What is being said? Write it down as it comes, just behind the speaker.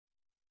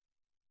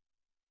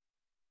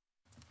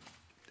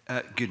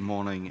Good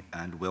morning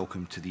and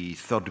welcome to the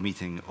third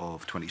meeting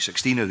of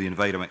 2016 of the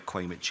Environment,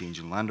 Climate Change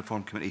and Land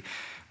Reform Committee.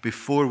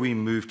 Before we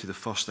move to the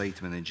first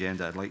item on the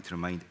agenda, I'd like to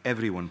remind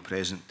everyone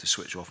present to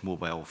switch off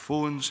mobile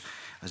phones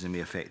as they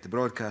may affect the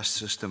broadcast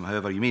system.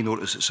 However, you may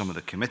notice that some of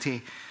the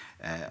committee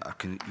are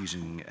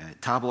using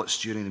tablets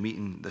during the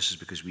meeting. This is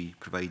because we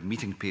provide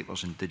meeting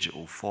papers in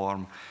digital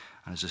form,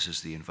 and as this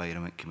is the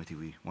Environment Committee,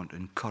 we want to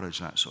encourage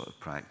that sort of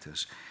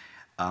practice.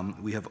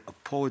 We have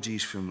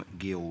apologies from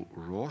Gail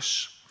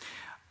Ross.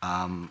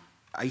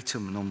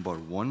 Item number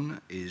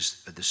 1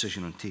 is a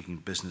decision on taking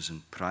business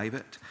in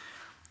private.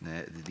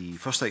 The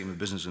first item of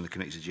business on the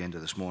committee's agenda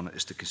this morning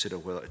is to consider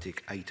whether to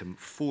take item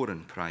 4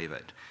 in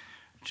private.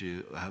 Do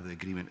you have the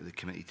agreement of the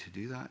committee to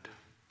do that?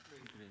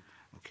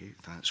 Okay,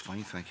 that's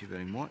fine. Thank you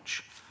very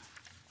much.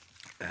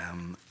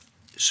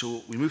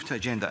 So we move to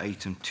agenda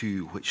item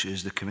 2, which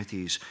is the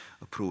committee's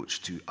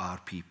approach to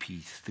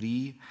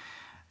RPP3.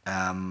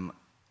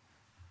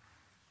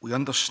 We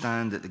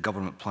understand that the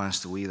government plans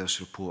to lay this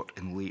report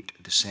in late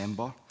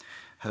December.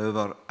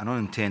 However, an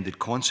unintended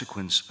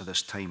consequence of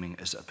this timing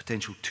is that a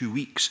potential 2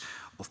 weeks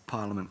of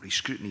parliamentary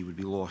scrutiny would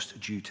be lost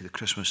due to the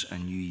Christmas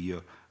and New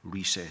Year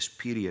recess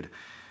period.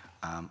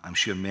 I'm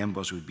sure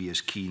members would be as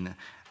keen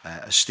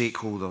as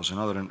stakeholders and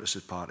other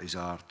interested parties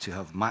are to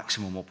have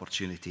maximum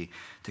opportunity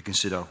to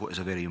consider what is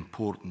a very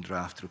important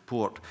draft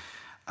report.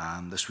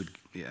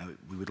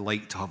 We would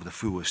like to have the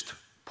fullest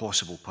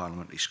possible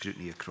parliamentary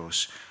scrutiny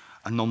across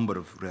a number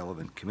of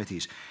relevant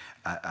committees.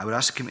 I would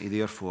ask the committee,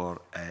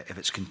 therefore, if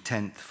it's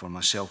content for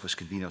myself as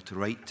convener to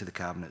write to the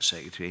Cabinet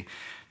Secretary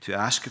to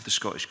ask if the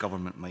Scottish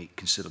Government might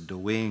consider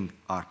delaying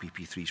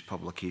RPP3's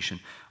publication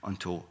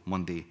until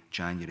Monday,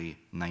 January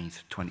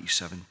 9th,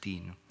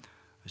 2017.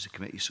 Has the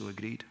committee so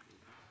agreed?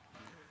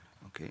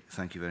 Okay,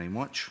 thank you very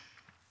much.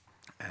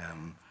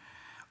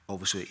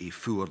 Obviously, a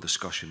fuller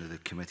discussion of the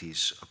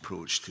committee's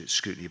approach to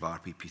scrutiny of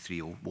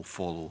RPP3 will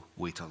follow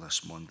later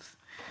this month.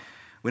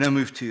 We now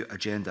move to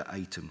agenda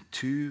item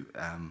 2,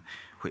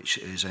 which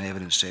is an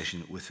evidence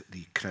session with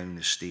the Crown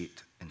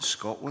Estate in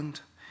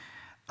Scotland.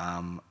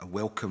 I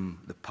welcome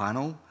the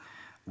panel.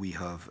 We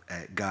have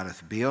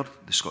Gareth Baird,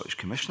 the Scottish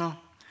Commissioner.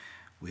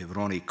 We have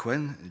Ronnie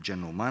Quinn, the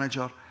General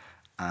Manager,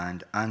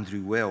 and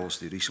Andrew Wells,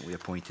 the recently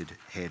appointed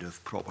Head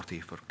of Property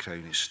for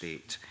Crown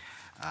Estate.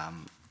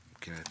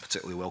 Can I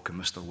particularly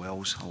welcome Mr.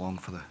 Wells along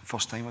for the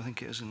first time, I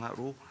think it is, in that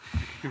role.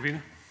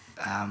 Convener.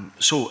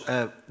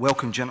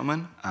 Welcome,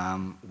 gentlemen.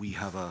 We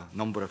have a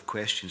number of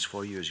questions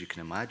for you, as you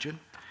can imagine,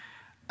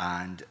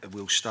 and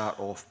we'll start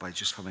off by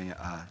just having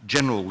a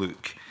general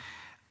look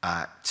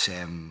at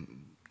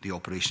the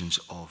operations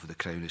of the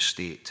Crown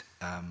Estate.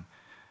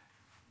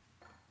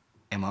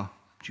 Emma,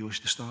 do you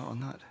wish to start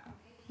on that?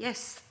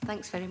 Yes,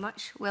 thanks very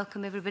much.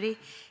 Welcome, everybody.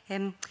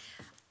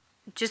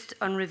 Just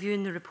on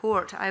reviewing the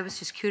report, I was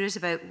just curious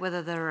about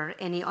whether there are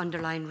any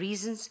underlying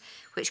reasons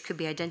which could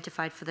be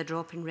identified for the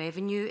drop in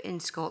revenue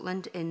in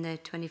Scotland in the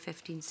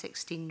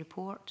 2015-16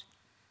 report.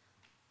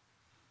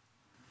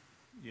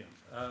 Yeah,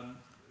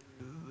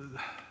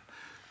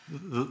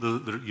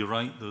 you're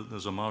right,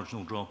 there's a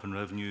marginal drop in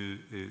revenue.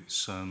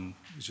 It's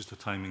just a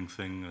timing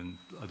thing, and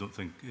I don't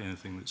think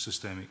anything that's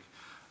systemic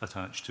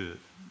attached to it.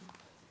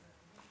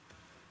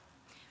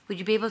 Would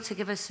you be able to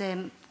give us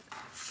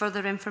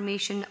further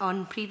information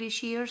on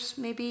previous years,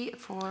 maybe,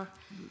 for...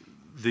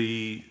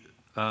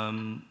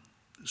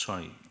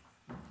 Sorry.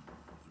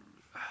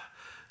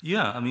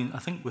 Yeah, I mean, I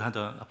think we had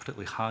a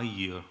particularly high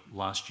year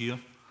last year.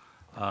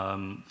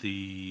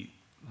 The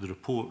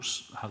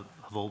reports have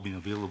all been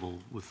available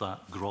with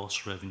that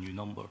gross revenue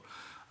number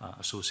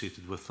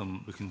associated with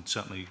them. We can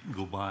certainly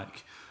go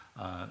back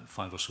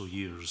 5 or so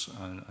years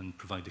and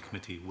provide the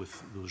committee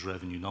with those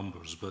revenue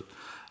numbers, but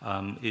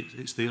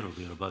it's there or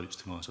thereabouts,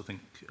 to be honest. I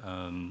think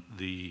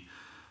the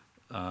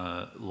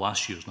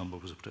last year's number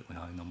was a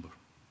particularly high number.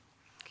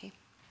 Okay,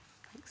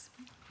 thanks.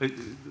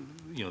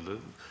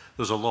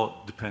 There's a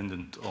lot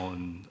dependent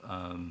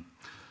on,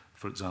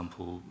 for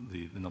example,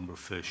 the number of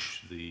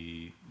fish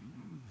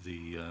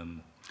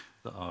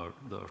that are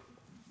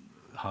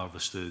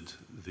harvested,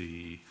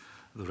 the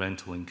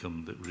rental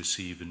income that we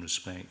receive in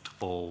respect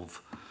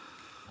of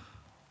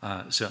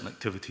certain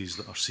activities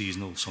that are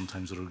seasonal.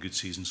 Sometimes there are good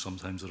seasons,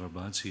 sometimes there are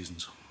bad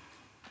seasons.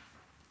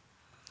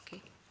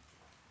 Okay.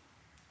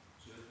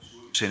 So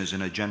saying is,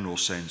 in a general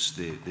sense,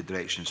 the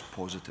direction is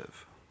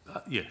positive?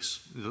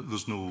 Yes.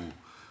 There's no...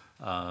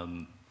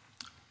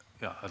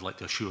 I'd like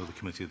to assure the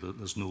committee that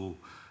there's no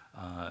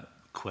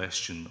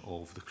question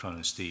of the Crown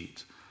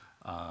Estate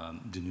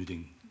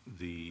denuding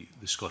the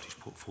Scottish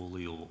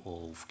portfolio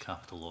of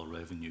capital or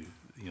revenue.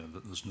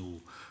 There's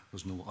no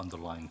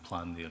underlying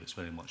plan there. It's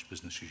very much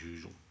business as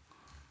usual.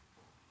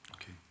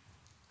 Okay.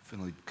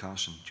 Finlay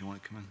Carson, do you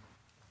want to come in?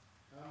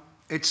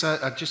 It's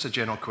just a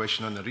general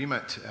question on the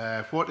remit.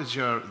 What is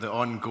the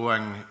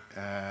ongoing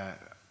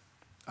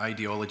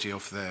ideology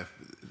of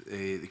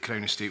the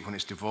Crown Estate when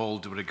it's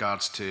devolved with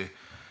regards to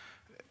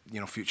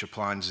future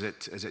plans?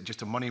 Is it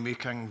just a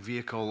money-making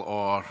vehicle,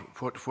 or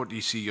what do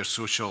you see your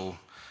social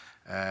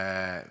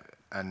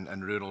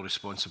and rural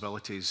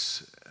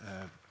responsibilities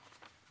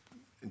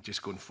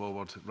just going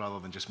forward rather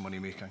than just money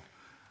making?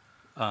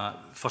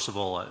 First of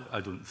all,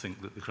 I don't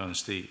think that the Crown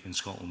Estate in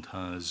Scotland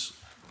has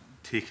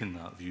taken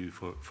that view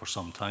for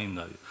some time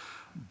now,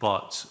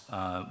 but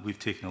we've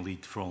taken a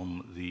lead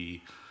from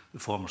the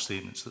former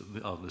statements,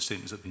 the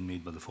statements that have been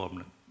made by the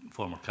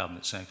former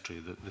Cabinet Secretary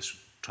that this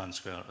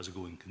transfer as a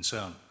going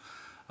concern.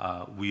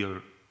 We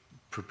are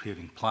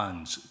preparing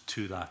plans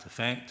to that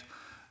effect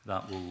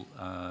that will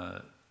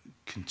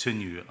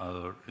continue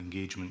our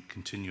engagement,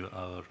 continue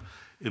our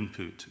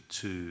input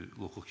to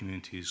local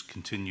communities,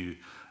 continue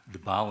the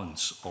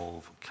balance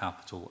of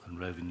capital and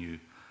revenue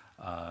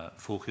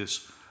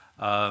focus.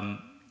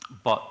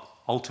 But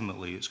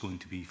ultimately, it's going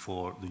to be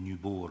for the new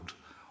board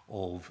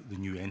of the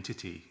new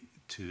entity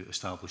to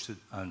establish it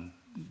and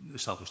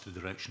establish the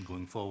direction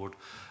going forward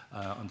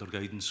under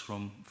guidance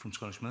from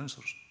Scottish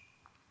ministers.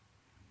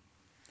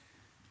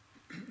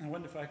 I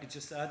wonder if I could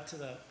just add to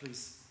that,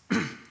 please.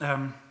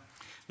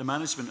 The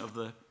management of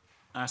the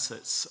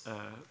assets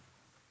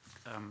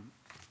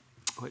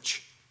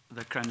which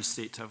the Crown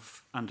Estate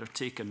have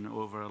undertaken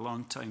over a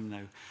long time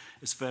now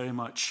is very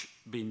much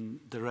been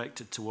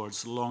directed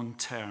towards long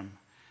term.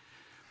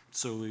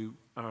 So we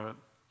are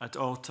at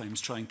all times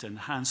trying to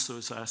enhance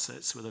those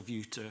assets with a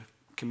view to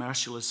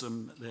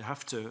commercialism. They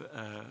have to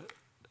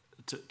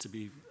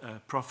be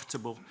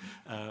profitable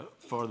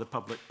for the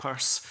public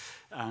purse,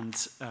 and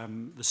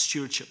the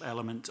stewardship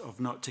element of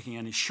not taking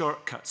any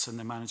shortcuts in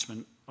the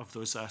management of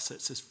those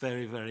assets is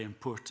very, very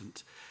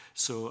important.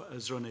 So,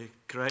 as Ronnie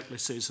correctly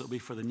says, it'll be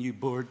for the new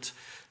board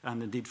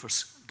and indeed for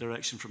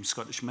direction from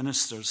Scottish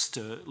ministers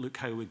to look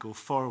how we go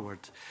forward.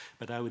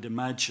 But I would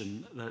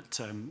imagine that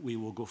we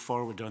will go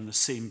forward on the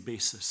same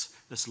basis.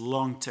 This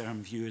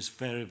long-term view is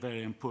very,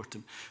 very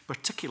important,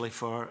 particularly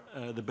for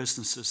the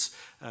businesses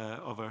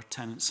of our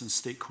tenants and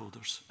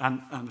stakeholders,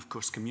 and of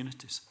course,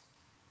 communities.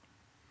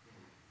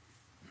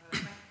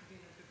 Good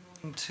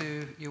morning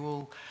to you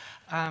all.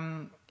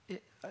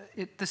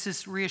 This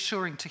is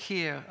reassuring to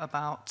hear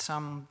about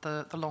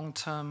the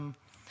long-term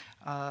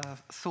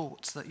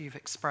thoughts that you've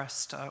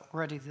expressed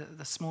already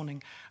this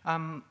morning.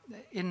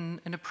 In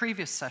a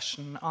previous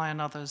session, I and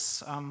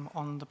others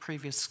on the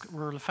previous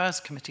Rural Affairs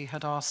Committee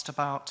had asked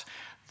about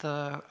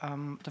the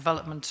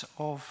development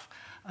of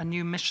a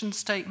new mission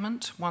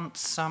statement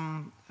once,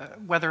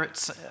 whether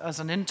it's as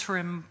an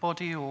interim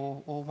body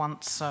or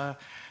once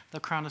the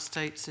Crown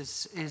Estates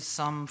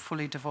is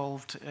fully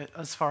devolved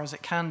as far as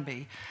it can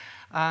be.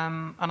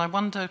 And I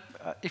wonder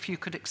if you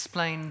could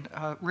explain,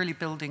 really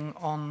building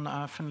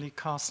on Finlay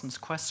Carson's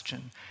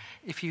question,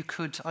 if you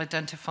could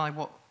identify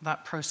what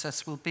that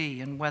process will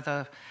be and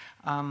whether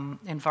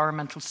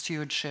environmental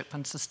stewardship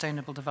and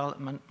sustainable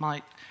development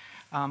might,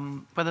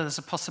 whether there's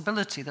a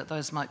possibility that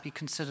those might be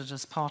considered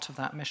as part of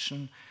that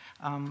mission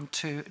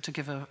to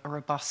give a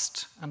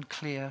robust and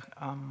clear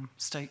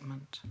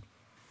statement.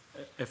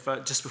 If I,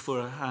 just before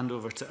I hand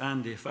over to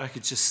Andy, if I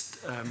could just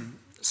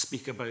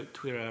speak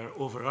about where our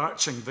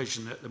overarching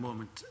vision at the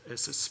moment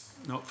is. It's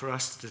not for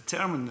us to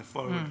determine the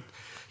forward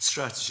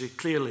strategy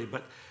clearly,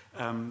 but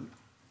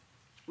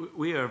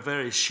we are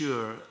very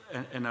sure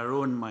in our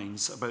own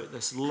minds about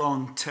this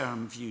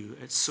long-term view.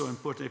 It's so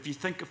important. If you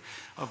think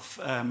of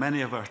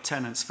many of our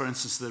tenants, for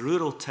instance, the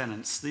rural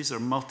tenants, these are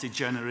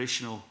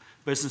multi-generational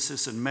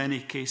businesses in many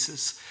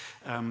cases.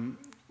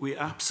 We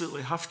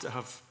absolutely have to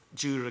have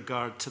due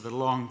regard to the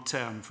long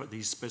term for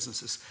these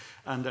businesses.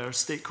 And our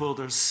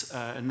stakeholders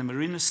in the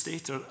marine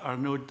estate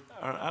are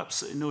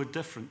absolutely no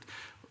different.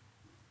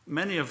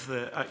 Many of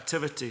the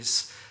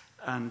activities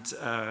and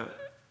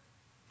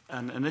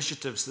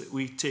initiatives that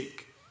we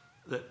take,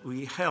 that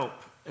we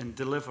help and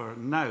deliver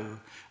now,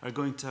 are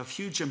going to have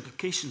huge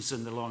implications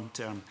in the long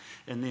term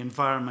in the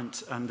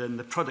environment and in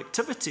the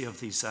productivity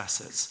of these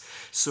assets.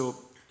 So,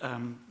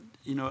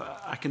 you know,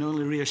 I can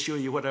only reassure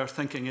you what our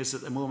thinking is at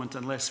the moment,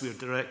 unless we're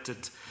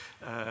directed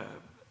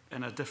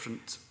in a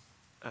different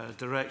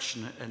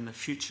direction in the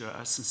future.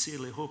 I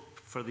sincerely hope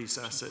for these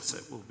assets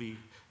it will be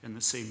in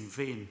the same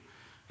vein.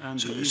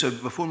 So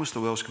before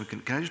Mr. Wells,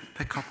 can I just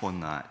pick up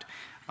on that?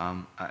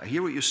 I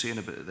hear what you're saying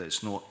about that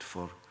it's not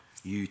for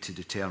you to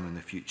determine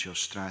the future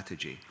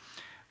strategy,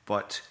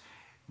 but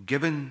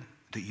given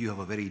that you have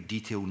a very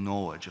detailed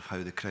knowledge of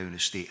how the Crown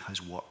Estate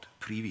has worked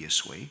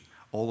previously,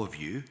 all of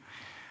you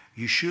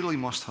surely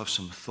must have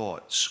some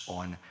thoughts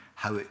on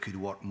how it could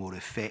work more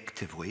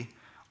effectively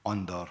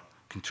under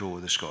control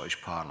of the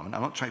Scottish Parliament.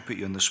 I'm not trying to put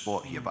you on the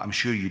spot here, but I'm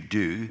sure you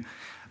do.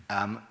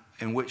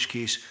 In which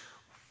case,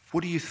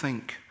 what do you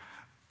think,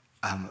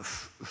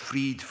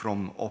 freed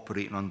from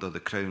operating under the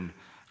Crown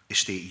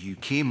Estate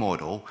UK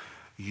model,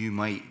 you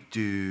might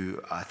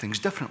do things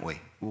differently?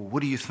 Well,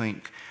 what do you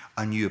think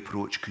a new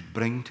approach could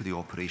bring to the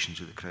operations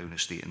of the Crown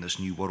Estate in this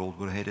new world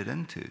we're headed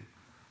into?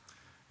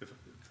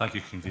 Thank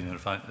you, Convener.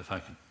 If I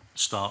could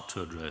start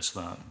to address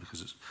that,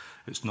 because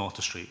it's not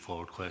a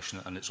straightforward question,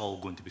 and it's all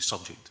going to be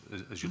subject,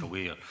 as you're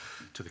aware,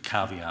 to the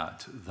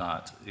caveat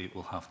that it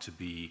will have to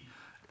be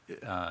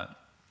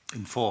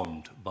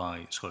informed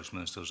by Scottish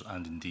ministers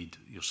and indeed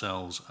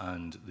yourselves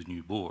and the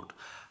new board.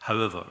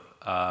 However,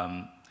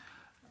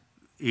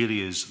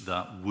 areas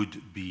that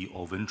would be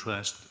of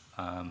interest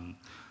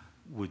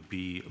would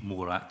be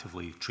more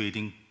actively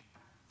trading.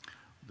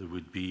 There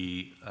would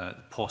be the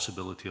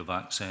possibility of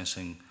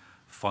accessing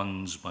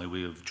funds by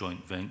way of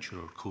joint venture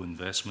or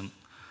co-investment,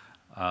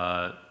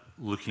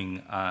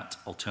 looking at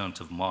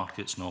alternative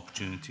markets and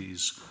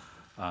opportunities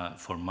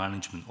for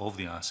management of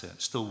the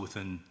assets, still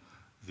within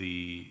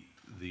the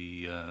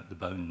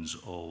bounds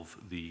of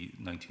the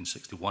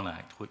 1961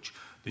 Act, which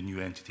the new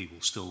entity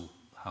will still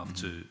have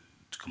to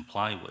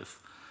comply with.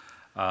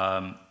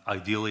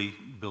 Ideally,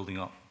 building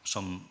up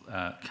some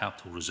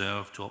capital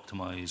reserve to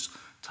optimise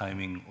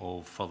timing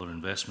of further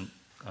investment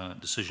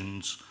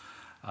decisions,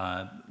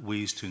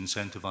 ways to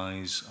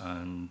incentivise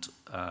and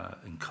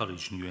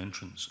encourage new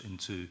entrants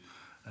into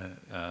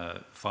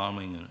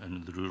farming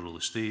and the rural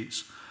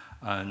estates,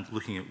 and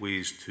looking at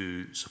ways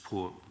to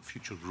support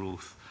future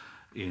growth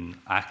in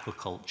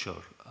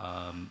aquaculture,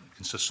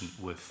 consistent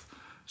with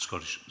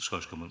Scottish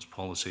Government's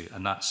policy,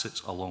 and that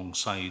sits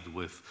alongside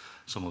with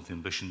some of the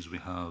ambitions we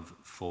have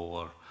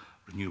for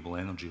renewable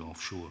energy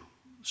offshore.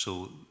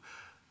 So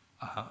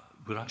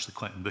we're actually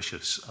quite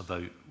ambitious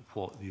about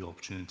what the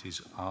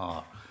opportunities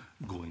are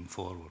going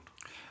forward.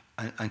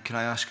 And can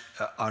I ask,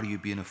 are you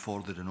being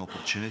afforded an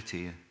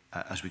opportunity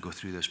as we go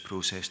through this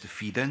process to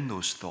feed in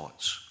those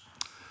thoughts?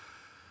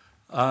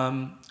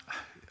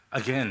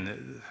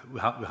 Again, we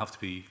have to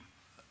be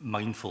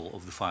mindful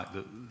of the fact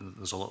that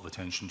there's a lot of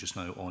attention just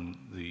now on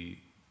the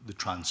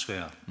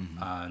transfer,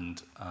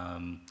 and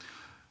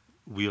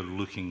we are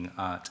looking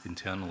at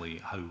internally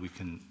how we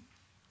can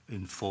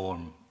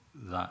inform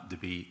that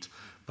debate,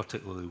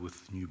 particularly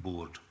with the new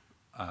board,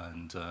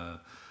 and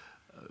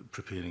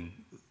preparing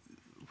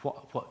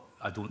what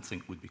I don't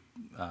think would be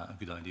a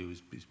good idea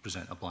is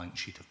present a blank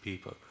sheet of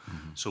paper.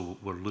 So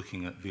we're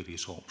looking at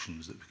various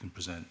options that we can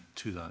present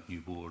to that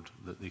new board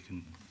that they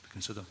can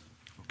consider.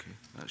 Okay,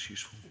 that's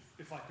useful.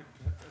 If I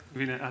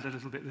could add a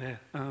little bit there,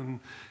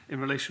 in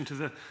relation to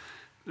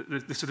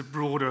the sort of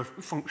broader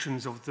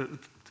functions of the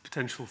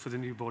potential for the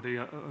new body,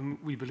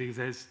 we believe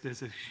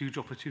there's a huge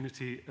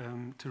opportunity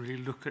to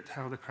really look at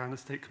how the Crown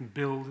Estate can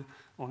build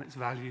on its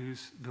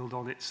values, build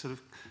on its sort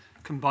of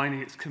combining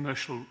its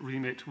commercial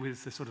remit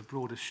with the sort of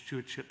broader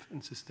stewardship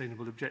and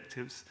sustainable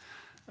objectives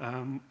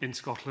in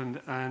Scotland.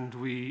 And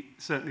we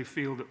certainly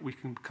feel that we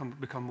can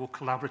become more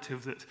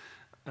collaborative, that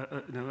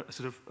a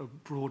sort of a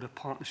broader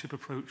partnership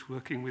approach,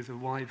 working with a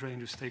wide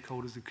range of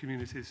stakeholders and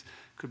communities,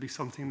 could be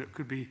something that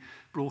could be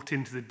brought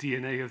into the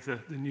DNA of the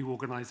new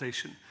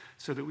organisation,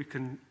 so that we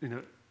can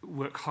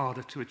work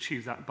harder to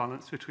achieve that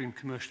balance between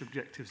commercial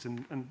objectives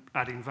and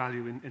adding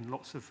value in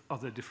lots of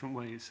other different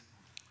ways.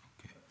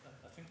 Okay.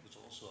 I think there's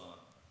also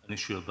an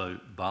issue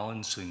about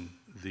balancing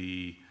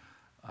the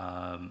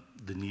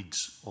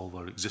needs of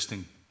our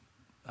existing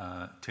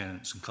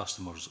tenants and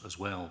customers as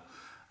well,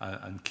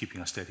 and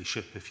keeping a steady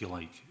ship, if you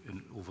like,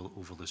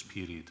 over this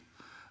period.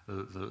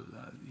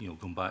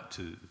 Going back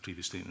to the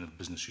previous statement of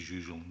business as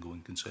usual and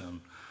going concern,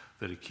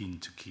 very keen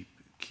to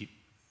keep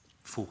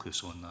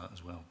focus on that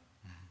as well.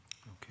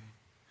 Okay,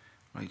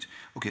 right.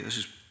 Okay, this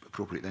is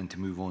appropriate then to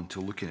move on to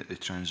looking at the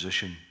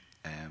transition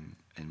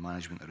in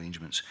management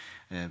arrangements.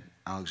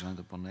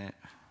 Alexander Burnett.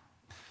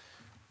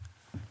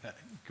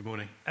 Good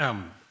morning.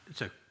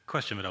 It's a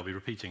question that I'll be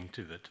repeating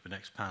to the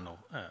next panel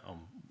on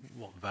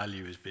what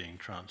value is being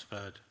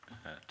transferred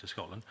to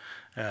Scotland,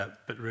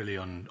 but really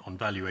on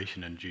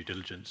valuation and due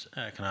diligence.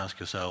 Can I ask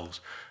yourselves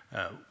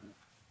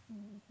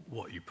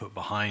what you put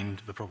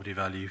behind the property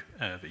value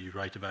that you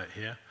write about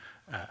here,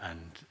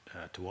 and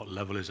to what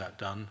level is that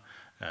done?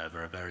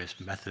 There are various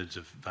methods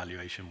of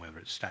valuation, whether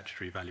it's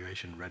statutory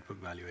valuation, Red Book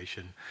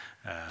valuation,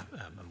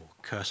 a more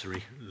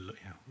cursory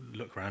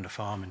look around a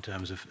farm in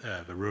terms of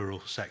the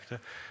rural sector.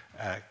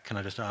 Can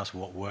I just ask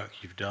what work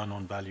you've done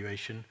on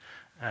valuation,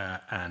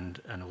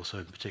 and also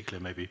in particular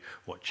maybe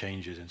what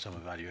changes in some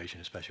evaluation,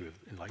 especially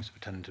in likes of a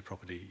tenanted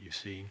property you've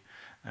seen,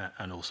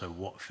 and also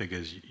what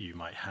figures you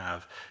might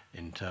have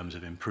in terms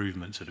of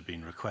improvements that have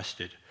been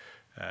requested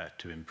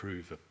to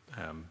improve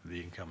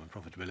the income and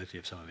profitability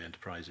of some of the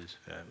enterprises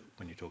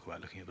when you talk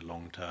about looking at the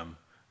long-term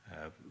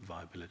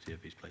viability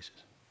of these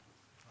places.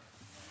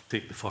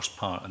 Take the first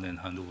part and then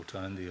hand over to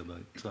Andy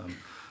about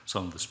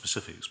some of the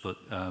specifics. But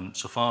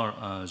so far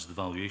as the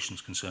valuation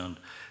is concerned,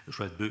 it's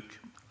Red Book.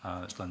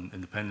 It's done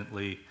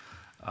independently,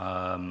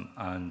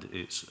 and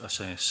it's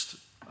assessed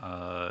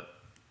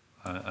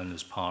and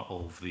is part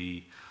of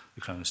the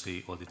Crown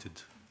Estate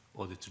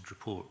audited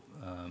report.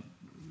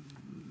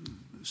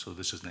 So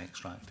this is an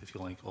extract, if you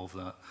like, of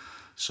that.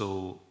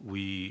 So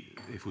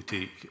if we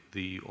take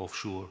the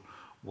offshore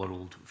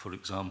world, for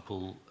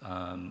example,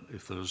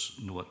 if there's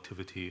no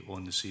activity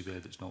on the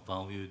seabed, it's not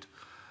valued.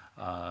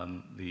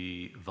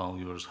 The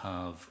valuers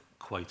have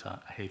quite a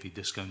heavy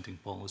discounting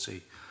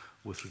policy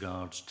with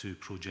regards to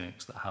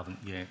projects that haven't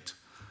yet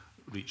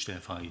reached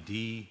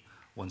FID.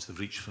 Once they've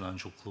reached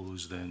financial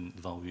close, then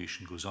the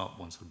valuation goes up.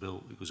 Once they're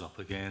built, it goes up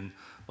again.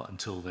 But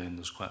until then,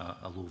 there's quite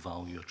a low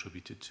value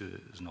attributed to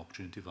it as an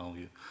opportunity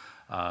value.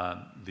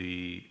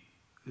 The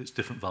it's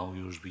different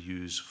valuers we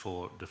use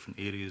for different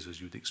areas,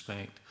 as you'd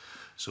expect.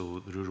 So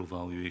the rural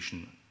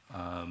valuation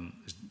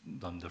is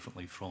done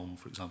differently from,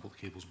 for example, the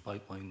cables and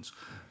pipelines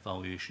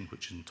valuation,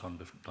 which is in turn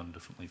done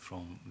differently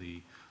from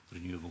the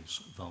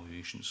renewables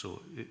valuation.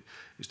 So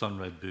it's done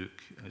Red Book,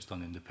 it's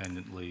done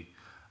independently.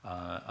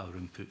 Our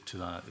input to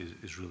that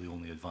is really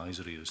only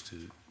advisory as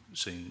to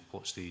saying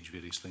what stage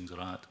various things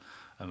are at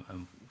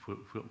and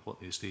what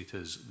the estate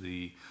is.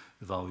 The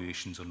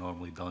valuations are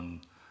normally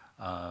done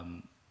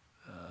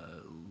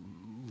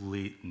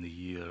late in the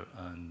year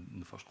and in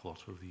the first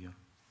quarter of the year.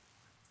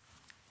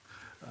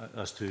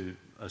 As to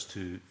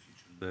future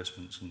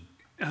investments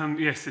and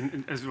yes,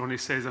 and as Ronnie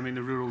says, I mean,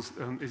 the rurals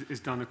is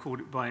done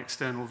by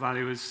external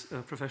valuers,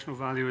 professional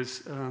valuers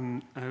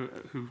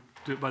who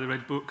do it by the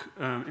Red Book.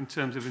 In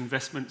terms of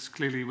investments,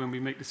 clearly when we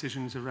make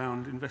decisions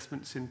around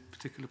investments in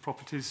particular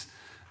properties,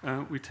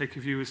 we take a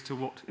view as to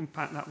what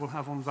impact that will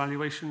have on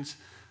valuations.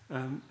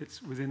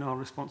 It's within our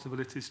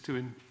responsibilities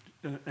to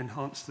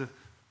enhance the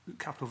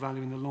capital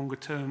value in the longer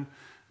term,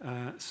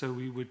 so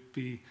we would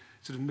be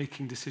sort of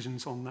making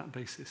decisions on that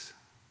basis.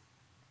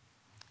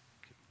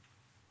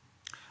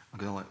 I'm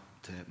going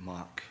to let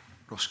Mark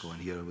Roscoe in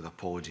here with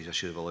apologies. I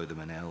should have allowed them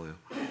in earlier.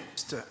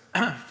 Just to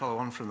follow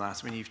on from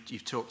that, I mean,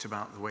 you've talked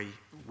about the way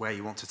where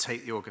you want to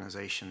take the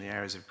organisation, the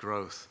areas of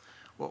growth.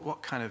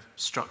 What kind of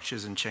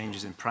structures and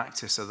changes in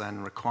practice are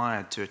then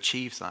required to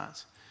achieve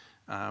that?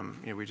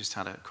 We just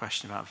had a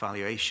question about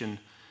valuation.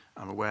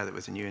 I'm aware that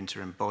with the new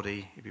interim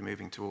body, you'll be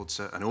moving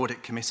towards an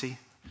audit committee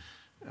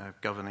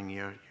governing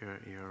your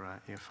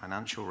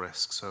financial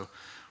risk. So,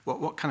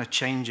 what kind of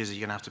changes are you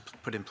going to have to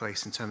put in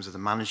place in terms of the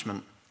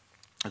management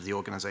of the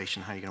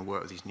organisation? How are you going to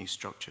work with these new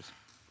structures?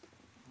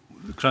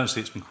 The Crown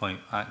Estate's been quite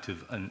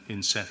active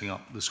in setting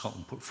up the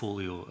Scotland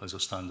portfolio as a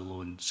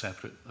standalone,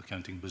 separate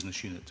accounting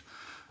business unit.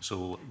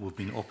 So we've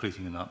been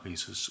operating on that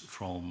basis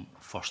from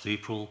 1st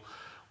April.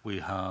 We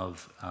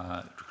have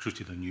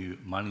recruited a new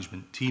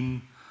management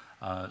team.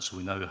 So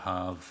we now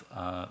have,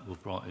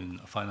 we've brought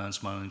in a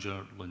finance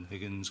manager, Lynn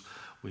Higgins.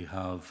 We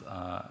have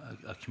a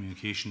head of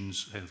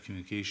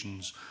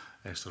communications,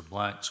 Esther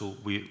Black. So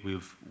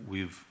we've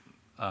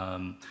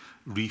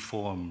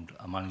reformed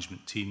a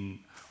management team.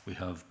 We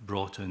have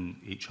brought in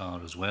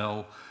HR as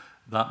well.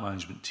 That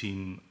management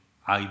team,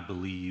 I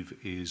believe,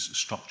 is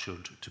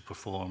structured to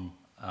perform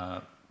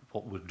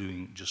what we're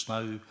doing just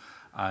now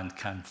and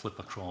can flip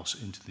across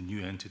into the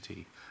new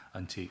entity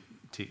and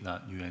take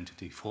that new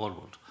entity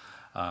forward.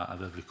 I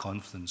have every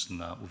confidence in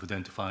that. We've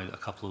identified a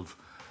couple of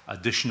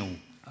additional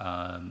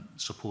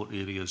support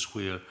areas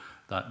where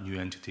that new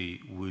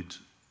entity would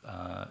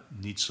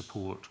need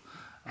support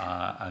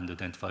and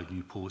identified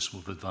new posts.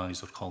 We've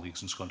advised our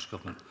colleagues in Scottish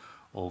Government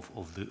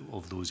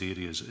of those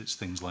areas. It's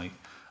things like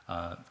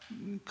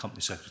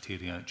company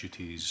secretariat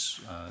duties,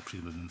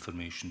 freedom of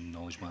information,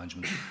 knowledge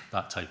management,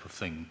 that type of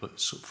thing. But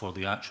so for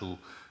the actual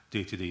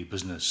day-to-day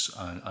business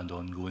and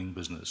ongoing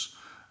business,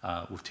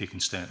 we've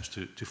taken steps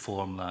to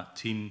form that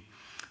team,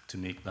 to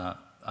make that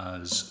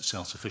as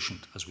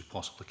self-sufficient as we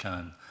possibly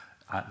can.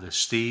 At this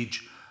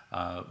stage,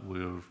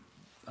 we're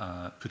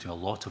putting a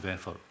lot of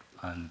effort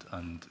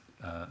and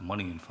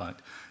money, in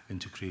fact,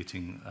 into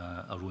creating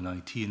our own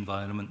IT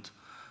environment,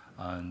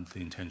 and the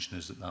intention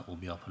is that will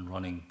be up and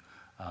running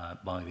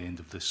by the end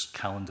of this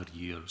calendar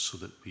year, so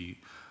that we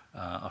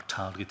are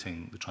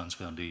targeting the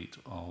transfer date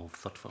of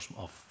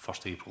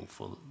 1st April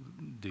for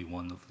day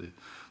one of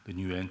the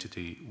new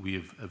entity. We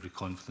have every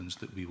confidence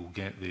that we will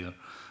get there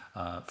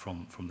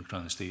from the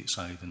Crown Estate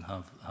side and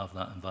have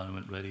that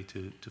environment ready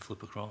to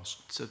flip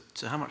across.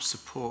 So how much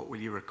support will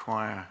you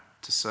require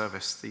to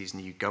service these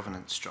new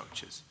governance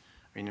structures?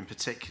 I mean, in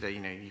particular,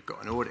 you've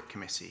got an audit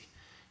committee,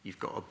 you've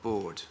got a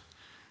board.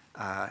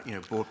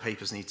 Board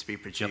papers need to be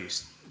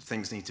produced,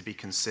 things need to be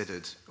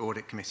considered,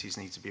 audit committees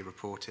need to be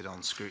reported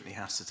on, scrutiny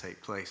has to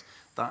take place.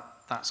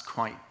 That's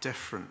quite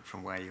different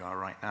from where you are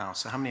right now.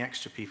 So how many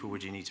extra people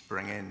would you need to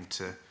bring in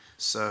to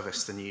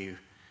service the new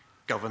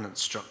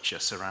governance structure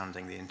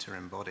surrounding the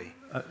interim body?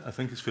 I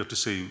think it's fair to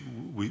say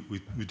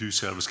we do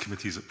service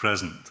committees at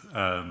present.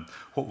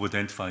 What we've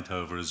identified,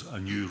 however, is a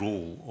new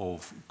role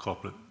of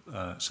corporate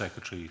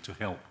secretary to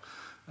help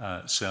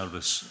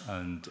service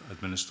and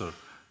administer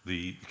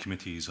the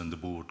committees and the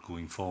board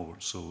going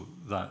forward. So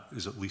that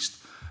is at least,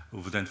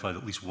 we've identified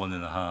at least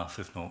 1.5,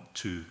 if not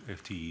 2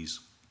 FTEs.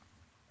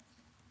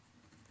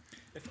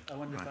 I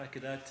wonder if I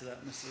could add to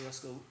that, Mr.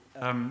 Ruskell.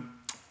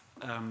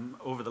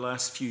 Over the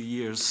last few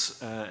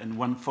years, in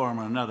one form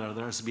or another,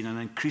 there has been an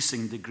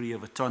increasing degree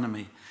of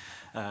autonomy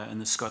in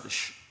the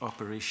Scottish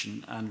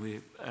operation,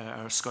 and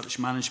our Scottish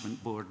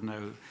Management Board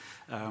now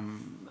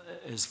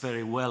is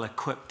very well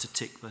equipped to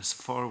take this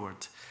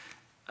forward.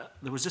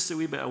 There was just a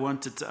wee bit I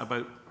wanted to,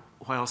 about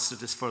whilst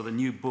it is for the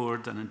new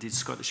board and indeed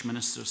Scottish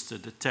ministers to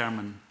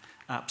determine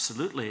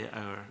absolutely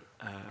our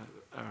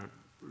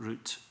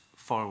route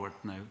forward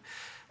now.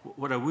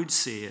 What I would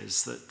say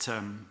is that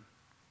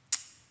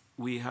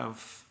we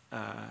have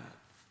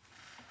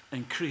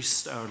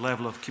increased our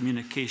level of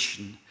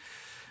communication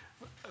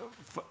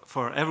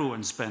for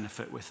everyone's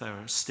benefit with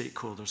our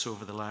stakeholders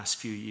over the last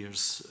few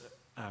years,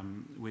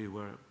 we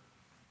were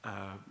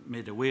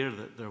made aware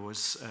that there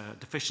was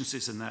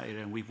deficiencies in that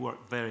area, and we've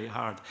worked very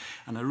hard.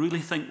 And I really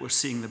think we're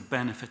seeing the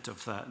benefit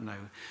of that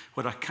now.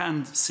 What I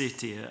can say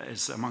to you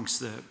is, amongst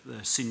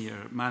the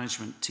senior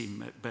management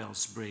team at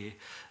Bellsbrae,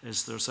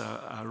 is there's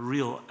a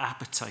real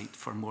appetite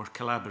for more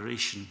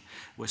collaboration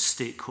with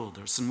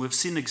stakeholders. And we've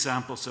seen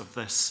examples of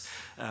this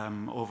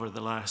over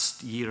the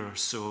last year or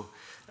so.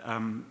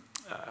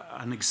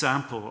 An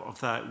example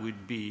of that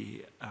would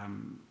be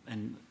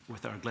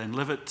with our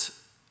Glenlivet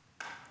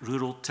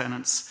rural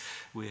tenants.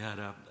 We had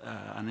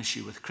an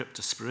issue with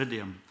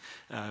Cryptosporidium,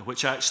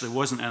 which actually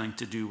wasn't anything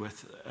to do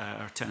with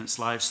our tenants'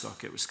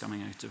 livestock. It was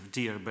coming out of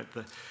deer, but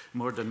the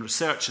Morden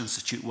Research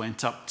Institute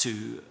went up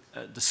to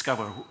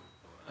discover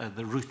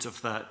the root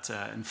of that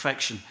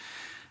infection.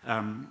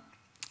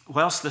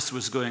 Whilst this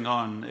was going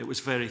on, it was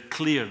very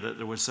clear that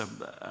there was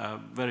a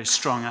very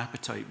strong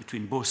appetite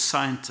between both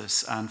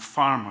scientists and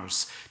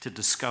farmers to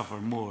discover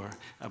more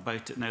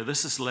about it. Now,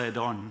 this has led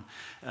on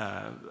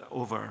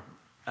over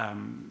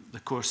the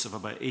course of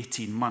about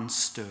 18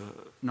 months to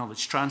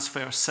knowledge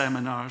transfer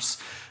seminars,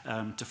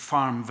 to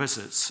farm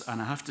visits.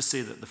 And I have to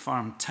say that the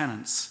farm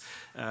tenants,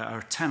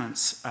 our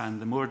tenants and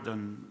the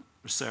Morden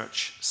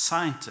Research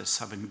scientists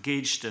have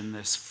engaged in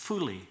this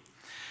fully.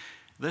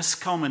 This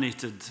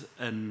culminated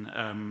in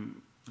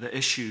the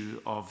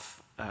issue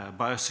of a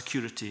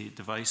biosecurity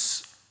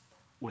device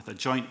with a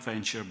joint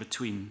venture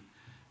between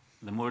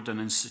the Morden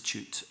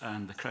Institute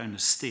and the Crown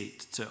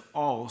Estate to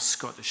all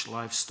Scottish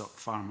livestock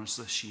farmers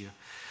this year.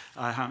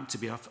 I happen to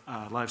be a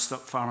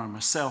livestock farmer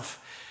myself,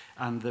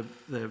 and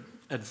the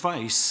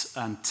advice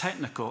and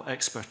technical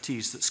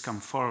expertise that's come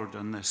forward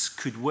on this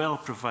could well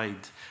provide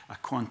a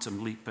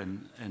quantum leap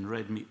in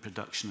red meat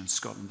production in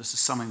Scotland. This is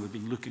something we've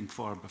been looking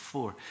for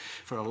before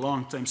for a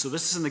long time. So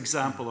this is an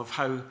example of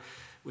how,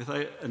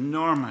 without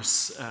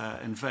enormous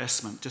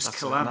investment, just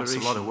collaboration.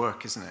 That's a lot of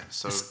work, isn't it?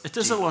 So it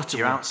is a lot of work. Do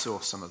you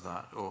outsource some of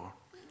that, or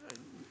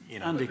you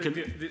know? Andy,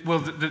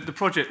 the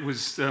project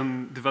was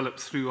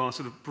developed through our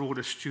sort of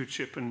broader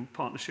stewardship and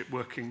partnership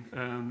working,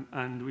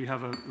 and we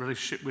have a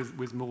relationship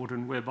with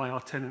Morden whereby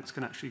our tenants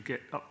can actually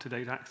get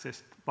up-to-date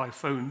access by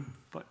phone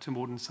to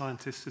Morden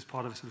scientists as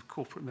part of a sort of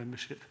corporate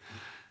membership.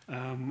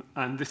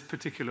 And this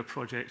particular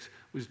project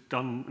was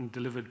done and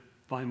delivered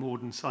by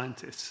Morden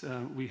scientists.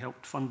 We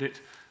helped fund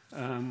it.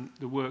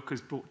 The work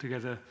has brought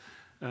together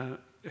a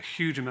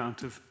huge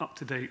amount of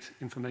up-to-date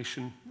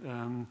information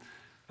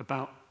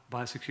about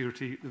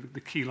biosecurity,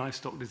 the key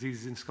livestock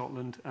diseases in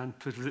Scotland, and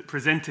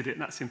presented it,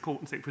 and that's the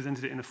important thing,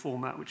 presented it in a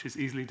format which is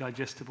easily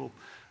digestible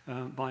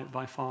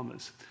by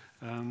farmers.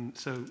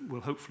 So we'll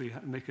hopefully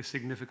make a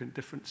significant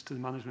difference to the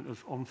management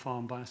of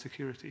on-farm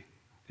biosecurity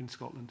in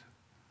Scotland.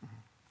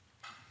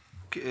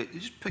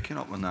 Just picking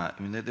up on that,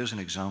 I mean, there's an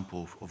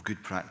example of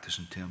good practice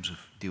in terms of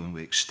dealing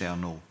with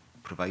external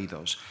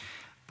providers.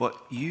 But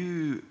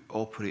you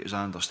operate, as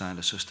I understand,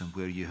 a system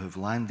where you have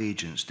land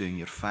agents doing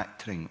your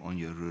factoring on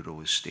your rural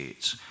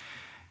estates.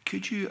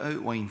 Could you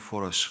outline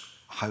for us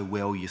how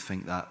well you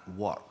think that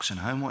works and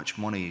how much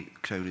money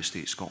Crown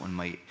Estate Scotland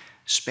might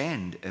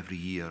spend every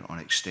year on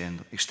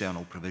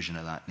external provision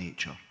of that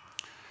nature?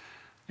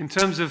 In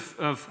terms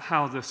of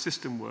how the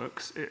system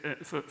works,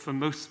 for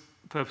most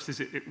purposes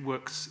it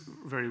works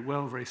very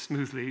well, very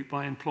smoothly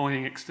by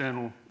employing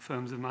external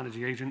firms of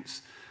managing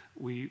agents.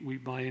 We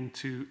buy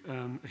into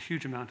a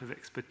huge amount of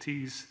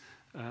expertise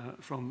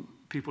from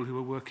people who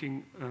are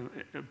working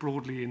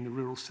broadly in the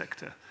rural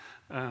sector,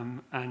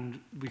 and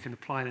we can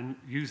apply and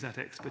use that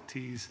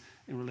expertise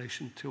in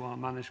relation to our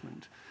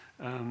management.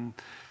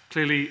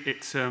 Clearly,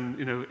 it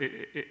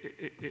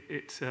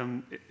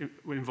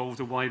involves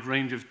a wide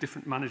range of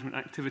different management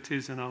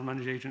activities, and our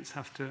managing agents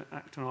have to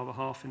act on our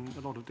behalf in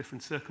a lot of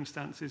different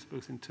circumstances,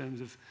 both in terms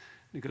of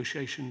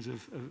negotiations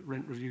of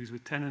rent reviews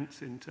with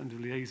tenants, in terms of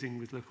liaising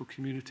with local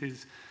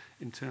communities,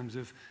 in terms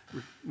of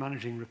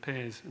managing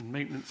repairs and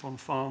maintenance on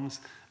farms.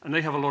 And they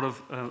have a lot of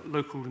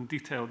local and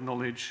detailed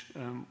knowledge,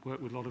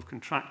 work with a lot of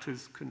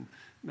contractors, can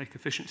make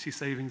efficiency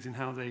savings in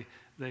how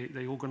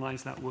they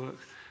organise that work.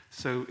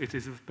 So it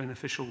is of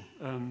beneficial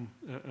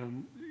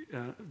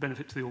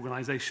benefit to the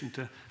organisation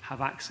to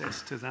have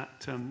access to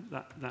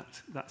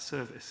that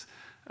service.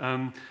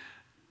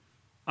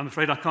 I'm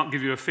afraid I can't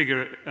give you a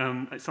figure.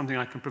 It's something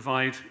I can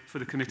provide for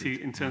the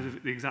committee in terms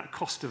of the exact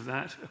cost of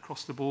that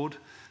across the board.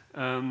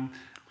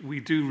 We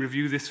do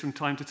review this from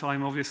time to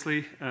time,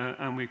 obviously,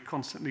 and we're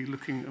constantly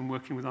looking and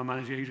working with our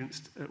managing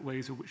agents at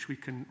ways in which we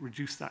can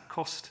reduce that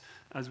cost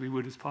as we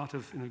would as part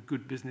of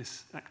good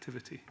business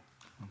activity.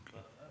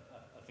 Okay.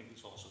 I think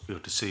it's also fair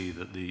to say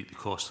that the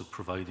cost of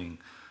providing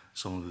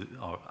some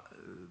of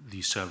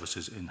these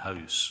services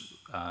in-house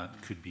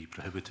could be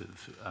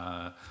prohibitive.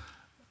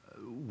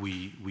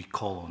 We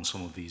call on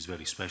some of these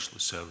very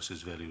specialist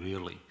services very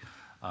rarely,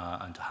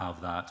 and to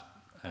have that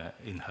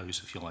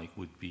in-house, if you like,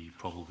 would be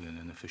probably an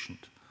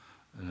inefficient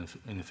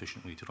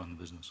inefficient way to run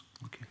the business.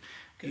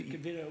 Okay.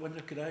 Vera, I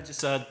wonder, could I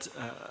just add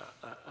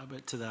a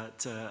bit to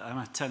that? I'm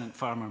a tenant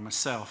farmer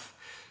myself,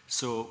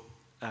 so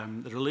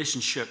the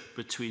relationship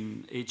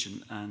between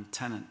agent and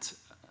tenant,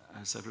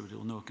 as everybody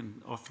will know,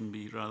 can often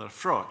be rather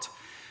fraught.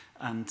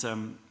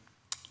 And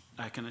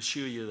I can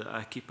assure you that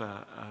I keep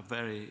a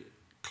very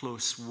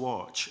close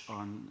watch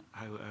on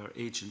how our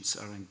agents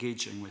are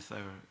engaging with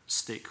our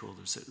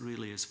stakeholders. It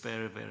really is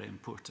very, very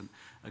important.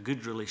 A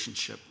good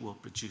relationship will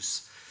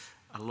produce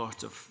a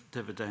lot of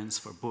dividends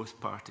for both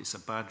parties. A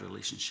bad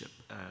relationship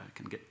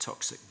can get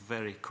toxic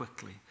very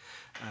quickly.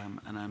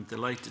 And I'm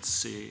delighted to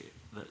say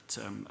that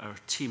our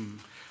team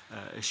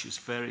issues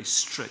very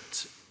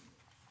strict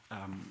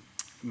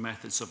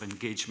methods of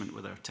engagement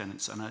with our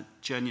tenants. And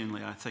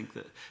I think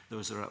that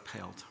those are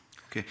upheld.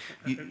 Okay.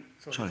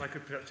 Sorry, if I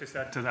could perhaps just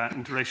add to that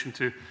in relation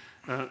to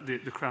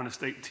the Crown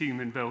Estate team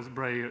in Bells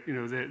Bray. You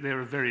know,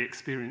 they're a very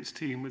experienced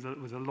team with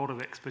a lot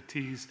of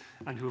expertise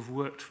and who have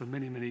worked for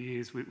many, many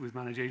years with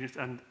managed agents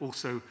and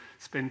also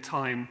spend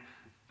time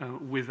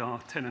with our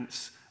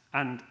tenants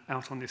and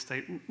out on the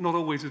estate, not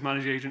always with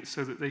managed agents,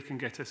 so that they can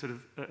get a sort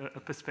of a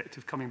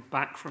perspective coming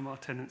back from our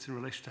tenants in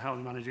relation to how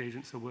the managed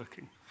agents are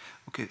working.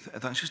 Okay,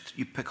 that's just,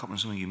 you pick up on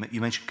something,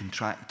 you mentioned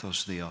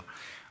contractors there.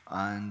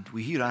 And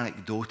we hear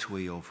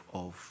anecdotally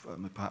of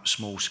perhaps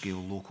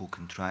small-scale local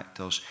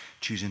contractors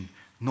choosing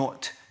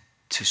not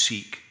to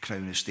seek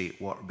Crown Estate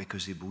work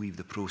because they believe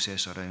the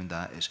process around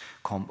that is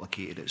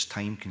complicated, it's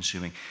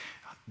time-consuming.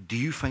 Do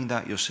you find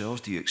that yourselves?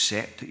 Do you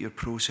accept that your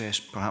process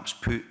perhaps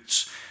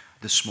puts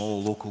the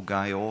small local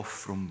guy off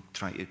from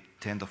trying to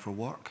tender for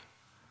work?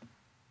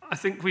 I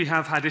think we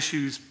have had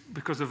issues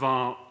because of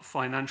our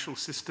financial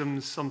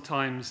systems,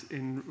 sometimes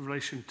in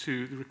relation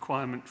to the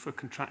requirement for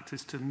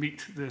contractors to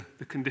meet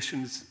the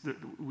conditions that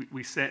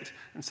we set,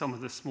 and some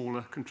of the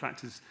smaller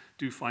contractors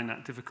do find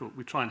that difficult.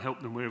 We try and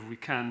help them wherever we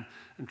can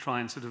and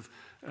try and sort of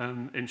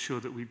ensure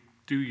that we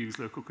do use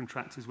local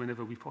contractors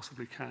whenever we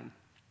possibly can.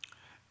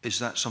 Is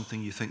that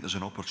something you think there's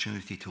an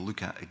opportunity to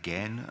look at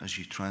again as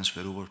you transfer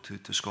over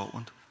to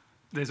Scotland?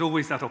 There's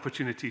always that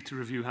opportunity to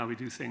review how we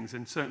do things,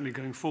 and certainly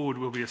going forward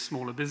we'll be a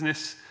smaller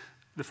business.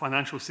 The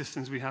financial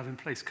systems we have in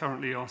place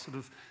currently are sort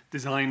of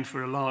designed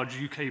for a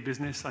large UK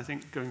business. I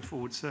think going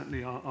forward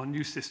certainly our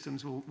new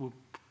systems will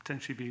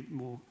potentially be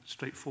more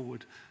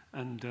straightforward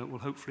and will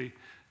hopefully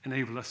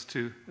enable us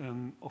to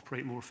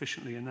operate more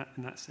efficiently in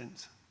that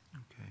sense.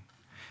 Okay.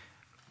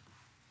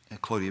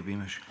 Claudia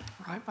Beamish.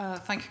 Right,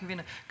 thank you,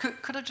 Convener.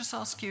 Could I just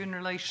ask you in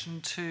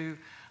relation to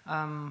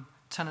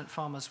tenant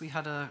farmers? We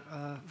had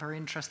a very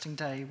interesting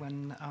day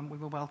when we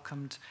were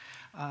welcomed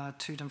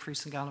to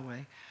Dumfries and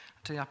Galloway,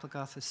 to the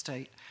Applegarth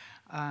estate.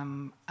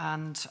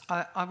 And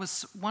I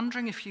was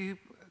wondering if you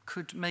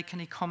could make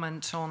any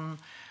comment on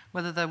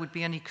whether there would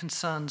be any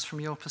concerns from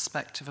your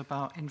perspective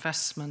about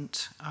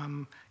investment,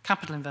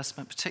 capital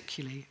investment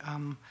particularly,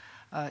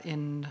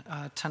 in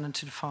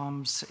tenanted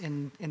farms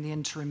in the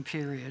interim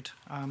period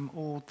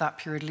or that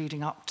period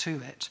leading up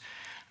to it.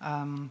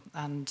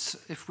 And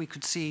if we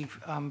could see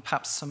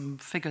perhaps some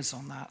figures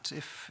on that,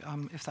 if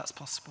that's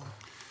possible.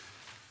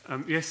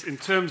 Yes, in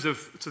terms of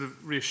sort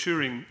of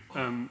reassuring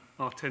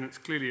our tenants,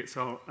 clearly it's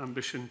our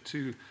ambition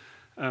to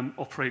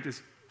operate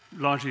as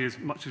largely as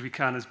much as we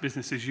can as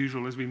business as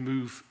usual as we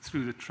move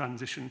through the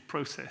transition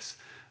process.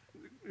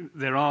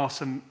 There are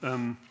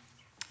some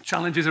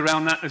challenges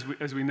around that,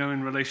 as we know,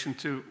 in relation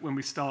to when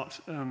we start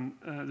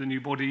the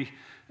new body.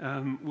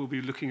 We'll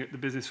be looking at the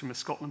business from a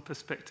Scotland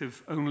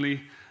perspective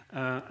only,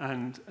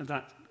 and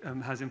that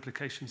has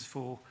implications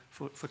for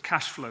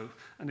cash flow.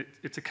 And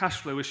it's a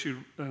cash flow issue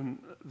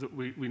that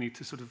we need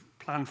to sort of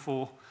plan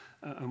for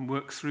and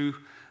work through.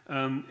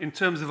 In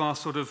terms of our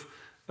sort of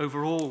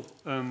overall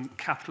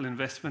capital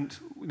investment,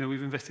 you know,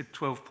 we've invested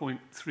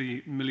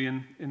 12.3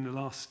 million in the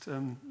last,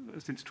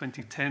 since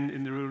 2010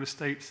 in the rural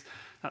estates.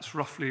 That's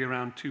roughly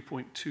around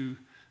 2.2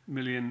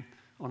 million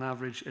on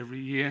average every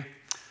year.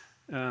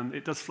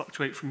 It does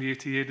fluctuate from year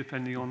to year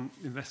depending on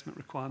investment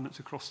requirements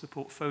across the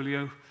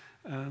portfolio.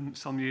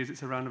 Some years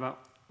it's around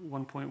about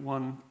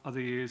 1.1,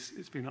 other years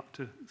it's been up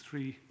to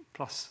 3+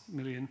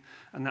 million,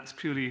 and that's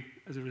purely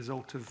as a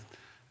result of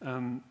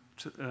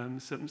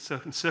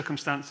certain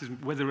circumstances,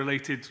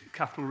 weather-related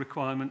capital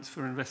requirements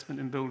for investment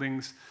in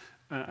buildings,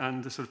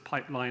 and the sort of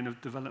pipeline of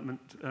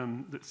development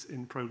that's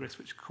in progress,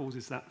 which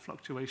causes that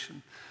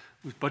fluctuation.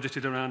 We've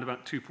budgeted around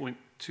about 2.2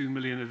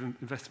 million of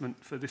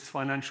investment for this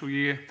financial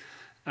year,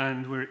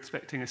 and we're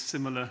expecting a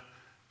similar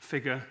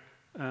figure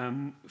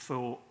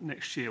for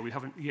next year. We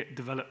haven't yet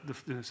developed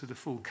the sort of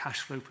full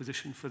cash flow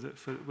position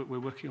but we're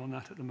working on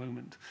that at the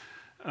moment.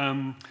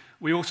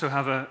 We also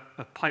have a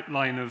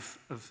pipeline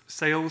of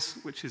sales,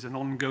 which is an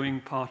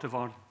ongoing part of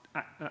our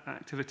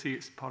activity.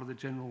 It's part of the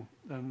general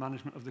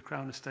management of the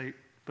Crown Estate,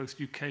 both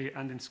UK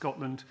and in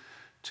Scotland,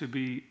 to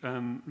be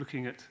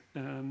looking at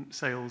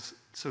sales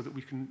so that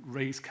we can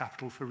raise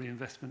capital for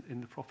reinvestment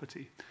in the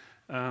property.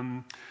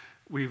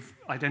 We've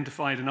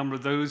identified a number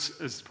of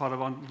those as part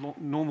of our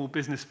normal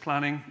business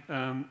planning,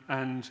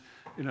 and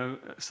you know,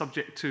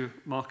 subject to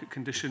market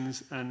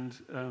conditions and,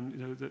 you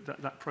know,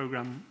 that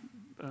programme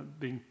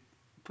being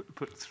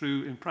put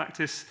through in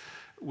practice,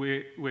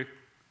 we're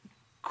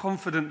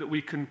confident that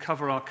we can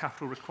cover our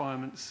capital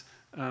requirements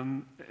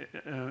in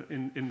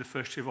the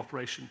first year of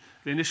operation.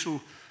 The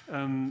initial,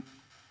 when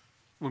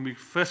we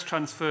first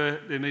transfer,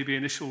 there may be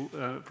initial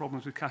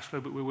problems with cash flow,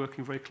 but we're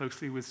working very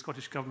closely with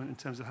Scottish Government in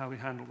terms of how we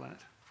handle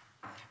that.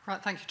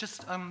 Right, thank you.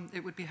 Just,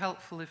 it would be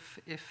helpful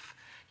if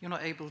you're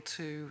not able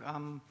to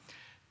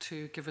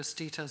give us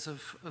details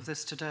of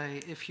this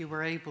today, if you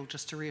were able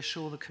just to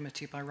reassure the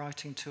committee by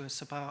writing to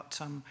us about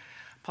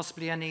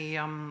possibly any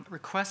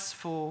requests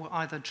for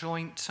either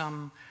joint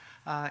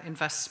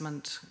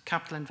investment,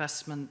 capital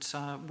investment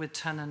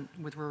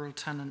with rural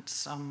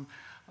tenants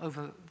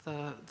over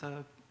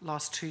the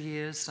last 2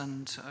 years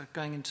and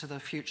going into the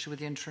future with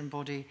the interim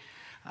body,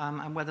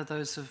 and whether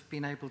those have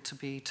been able to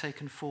be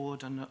taken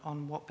forward and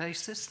on what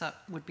basis. That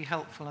would be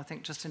helpful, I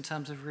think, just in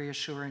terms of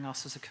reassuring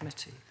us as a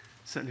committee.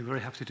 Certainly very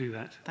happy to do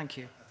that. Thank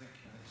you. I think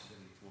it's an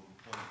important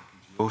point.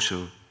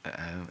 Also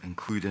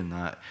include in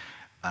that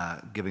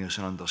giving us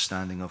an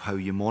understanding of how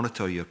you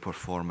monitor your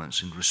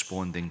performance in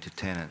responding to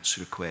tenants'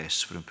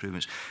 requests for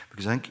improvements.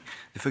 Because I think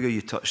the figure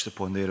you touched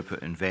upon there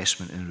about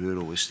investment in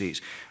rural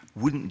estates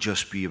wouldn't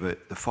just be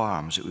about the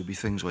farms. It would be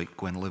things like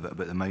Gwenlivet,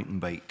 about the mountain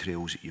bike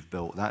trails that you've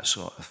built, that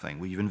sort of thing,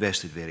 where you've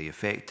invested very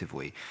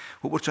effectively.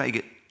 What we're trying to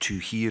get to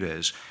here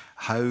is,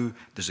 how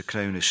does the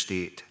Crown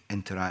Estate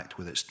interact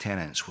with its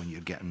tenants when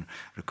you're getting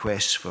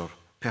requests for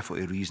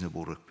perfectly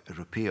reasonable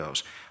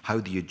repairs? How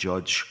do you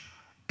judge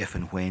if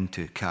and when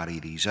to carry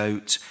these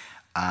out?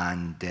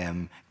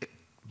 And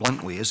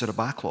bluntly, is there a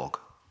backlog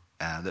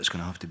that's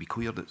going to have to be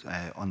cleared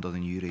under the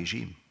new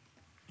regime?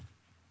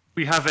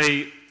 We have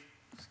a,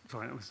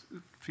 sorry, that was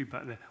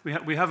feedback there.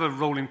 We have a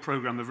rolling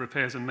programme of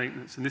repairs and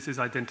maintenance, and this is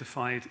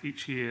identified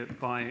each year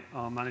by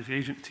our managing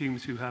agent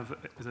teams who have,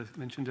 as I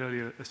mentioned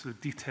earlier, a sort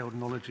of detailed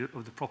knowledge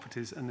of the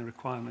properties and the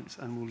requirements,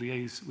 and will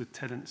liaise with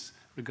tenants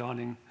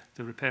regarding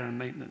the repair and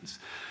maintenance.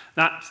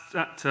 That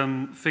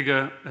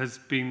figure has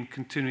been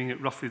continuing at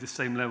roughly the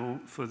same level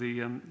for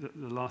the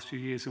last few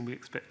years, and we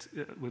expect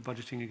we're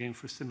budgeting again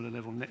for a similar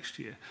level next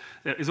year.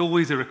 There is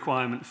always a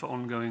requirement for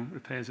ongoing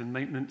repairs and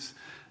maintenance,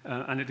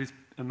 and it is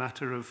a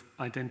matter of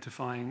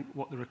identifying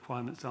what the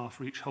requirements are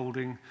for each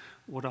holding,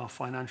 what our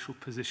financial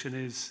position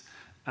is,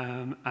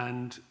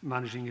 and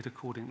managing it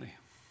accordingly.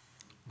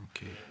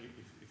 Okay.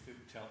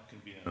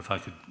 If I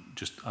could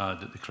just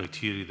add that the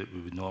criteria that we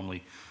would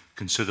normally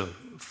consider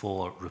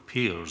for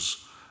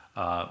repairs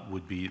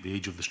would be the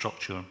age of the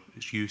structure,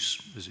 its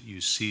use, is it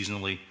used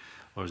seasonally,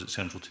 or is it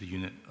central to the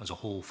unit as a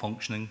whole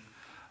functioning,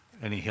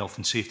 any health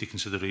and safety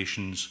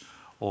considerations,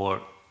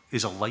 or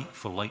is a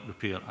like-for-like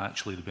repair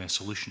actually the best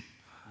solution?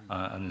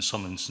 And in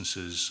some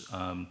instances,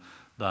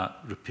 that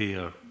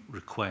repair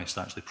request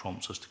actually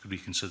prompts us to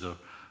reconsider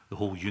the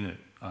whole unit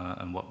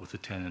and work with the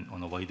tenant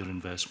on a wider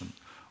investment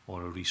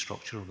or a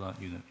restructure of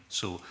that unit.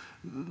 So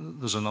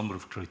there's a number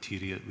of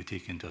criteria that we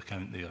take into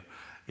account there.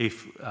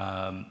 If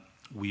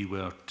we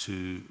were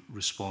to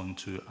respond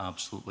to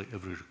absolutely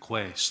every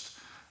request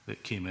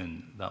that came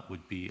in, that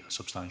would be a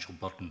substantial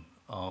burden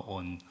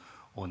on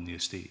the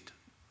estate.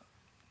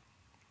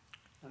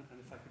 And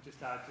if I could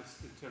just add,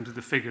 just in terms of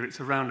the figure, it's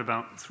around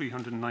about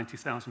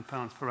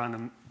 £390,000 per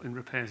annum in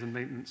repairs and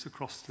maintenance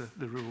across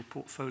the rural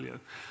portfolio.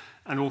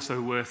 And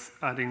also worth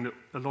adding that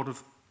a lot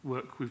of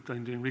work we've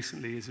been doing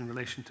recently is in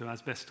relation to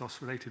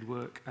asbestos-related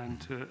work and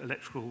to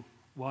electrical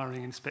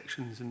wiring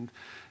inspections and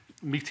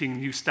meeting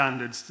new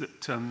standards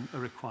that are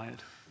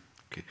required.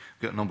 Okay,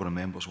 we've got a number of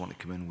members wanting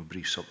to come in with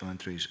brief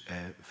supplementaries.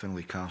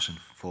 Finlay Carson,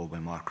 followed by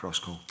Mark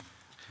Roscoe.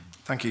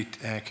 Thank you,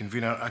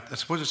 Convener. I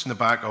suppose it's in the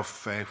back of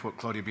what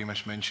Claudia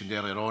Beamish mentioned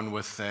earlier on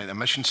with the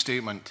mission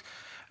statement.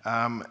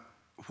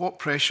 What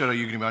pressure are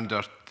you going to be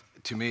under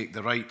to make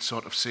the right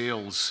sort of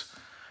sales,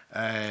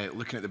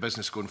 looking at the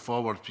business going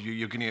forward?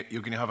 You're going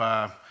to have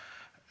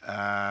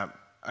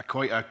a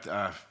quite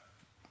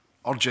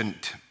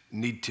urgent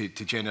need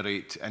to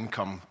generate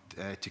income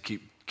to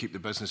keep the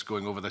business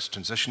going over this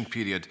transition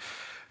period.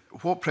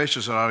 What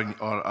pressures are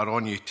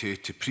on you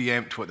to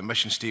preempt what the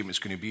mission statement is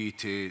going to be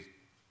to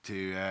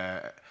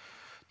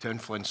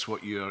influence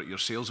what your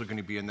sales are going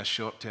to be in this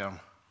short term?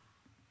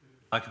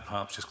 I could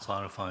perhaps just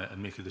clarify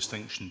and make a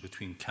distinction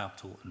between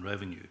capital and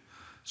revenue.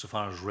 So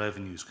far as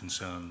revenue is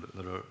concerned,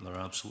 there are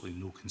absolutely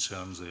no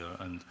concerns there,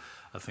 and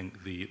I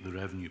think the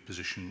revenue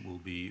position will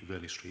be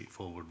very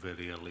straightforward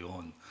very early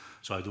on.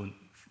 So I don't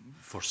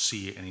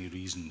foresee any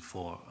reason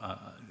for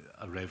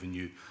a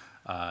revenue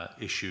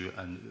issue,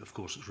 and of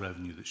course it's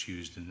revenue that's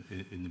used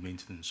in the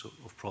maintenance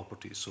of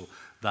properties, so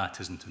that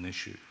isn't an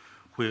issue.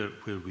 Where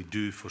we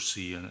do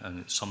foresee, and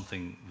it's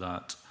something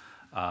that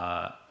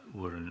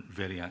we're in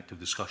very active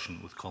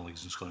discussion with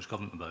colleagues in Scottish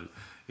Government about,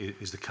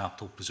 is the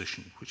capital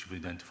position, which we've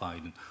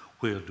identified, and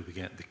where do we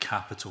get the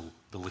capital,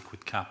 the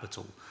liquid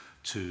capital,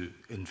 to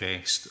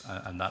invest,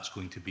 and that's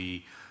going to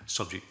be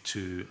subject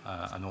to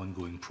an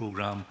ongoing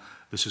programme.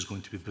 This is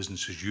going to be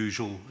business as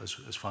usual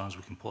as far as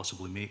we can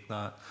possibly make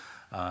that.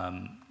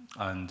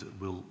 and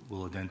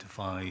we'll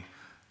identify,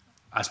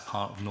 as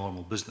part of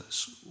normal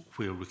business,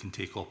 where we can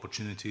take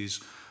opportunities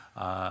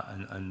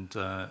and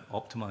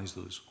optimise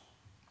those.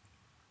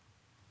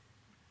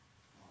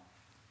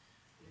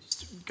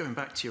 Just going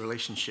back to your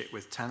relationship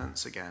with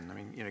tenants again, I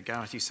mean, you know,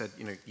 Gareth, you said,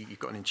 you know, you've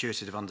got an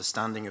intuitive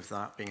understanding of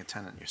that, being a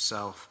tenant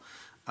yourself.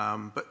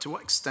 But to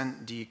what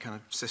extent do you kind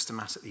of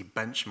systematically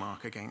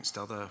benchmark against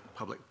other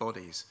public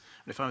bodies?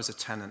 And if I was a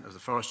tenant of the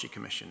Forestry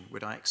Commission,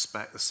 would I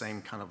expect the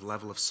same kind of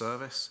level of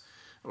service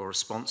or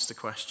response to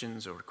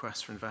questions or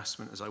requests for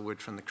investment as I would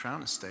from the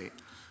Crown Estate?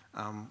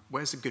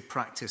 Where's the good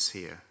practice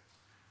here?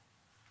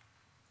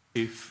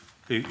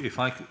 If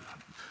I could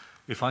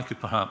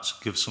perhaps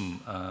give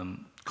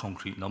some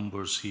concrete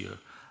numbers here,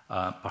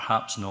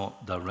 perhaps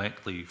not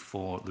directly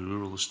for the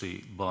rural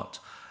estate, but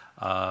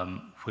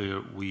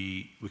where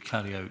we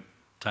carry out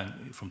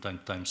from time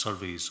to time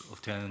surveys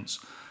of tenants.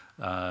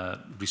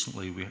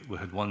 Recently we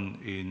had one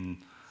in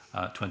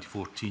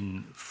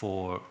 2014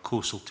 for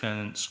coastal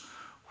tenants,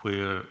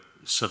 where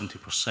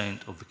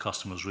 70% of the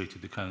customers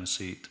rated the Crown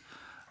Estate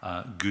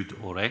good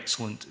or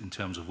excellent in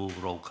terms of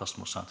overall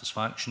customer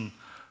satisfaction.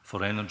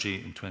 For energy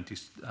in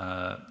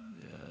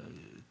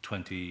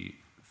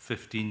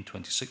 2015,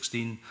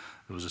 2016,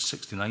 there was a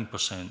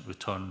 69%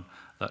 return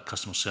that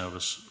customer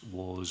service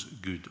was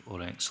good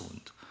or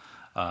excellent.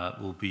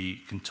 We'll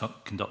be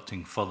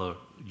conducting further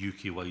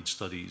UK-wide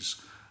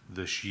studies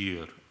this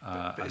year.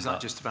 But is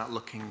that just about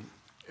looking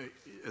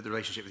at the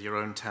relationship with your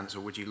own tenants,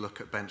 or would you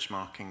look at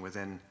benchmarking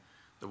within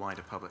the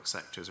wider public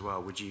sector as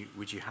well? Would you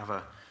have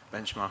a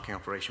benchmarking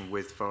operation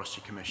with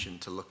Forestry Commission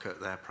to look at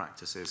their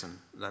practices and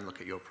then look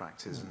at your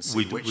practices and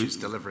see which is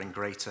delivering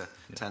greater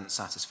tenant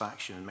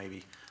satisfaction and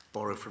maybe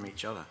borrow from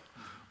each other?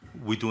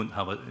 We don't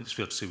have it's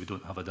fair to say we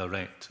don't have a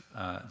direct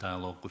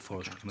dialogue with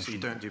Forestry Commission. So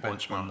you don't do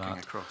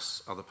benchmarking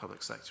across other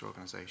public sector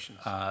organisations?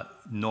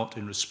 Not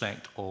in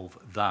respect of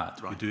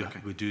that. Right,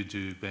 We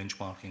do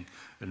benchmarking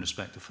in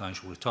respect of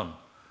financial return.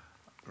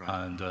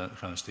 Right. And the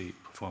Crown Estate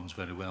performs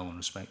very well in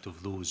respect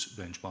of those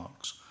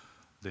benchmarks.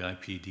 The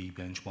IPD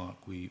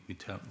benchmark we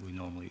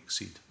normally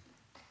exceed.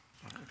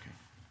 Okay.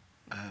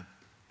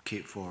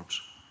 Kate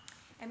Forbes.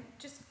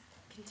 Just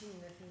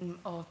continuing the theme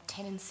of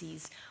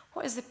tenancies,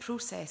 what is the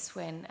process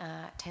when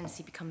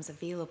tenancy becomes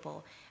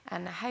available,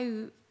 and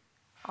how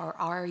or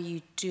are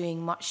you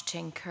doing much to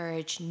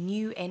encourage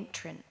new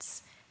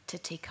entrants to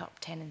take up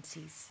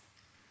tenancies?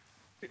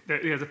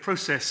 Yeah, the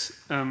process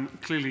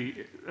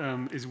clearly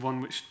is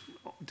one which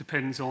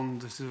depends on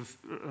the sort of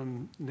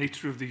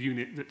nature of the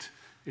unit that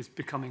is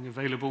becoming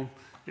available,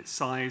 its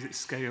size, its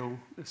scale,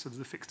 the sort of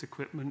the fixed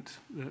equipment,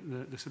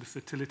 the sort of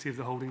fertility of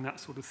the holding, that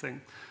sort of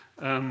thing.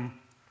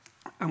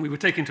 And we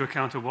would take into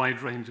account a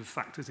wide range of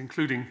factors,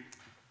 including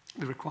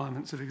the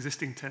requirements of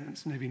existing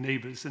tenants, maybe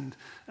neighbours, and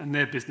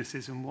their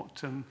businesses, and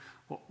what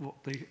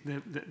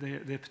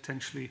they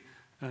potentially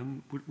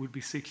would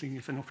be seeking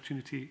if an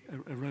opportunity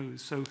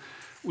arose. So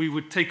we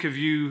would take a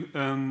view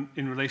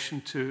in relation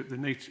to the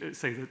nature,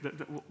 say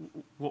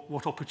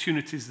what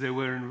opportunities there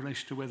were in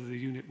relation to whether the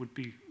unit would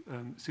be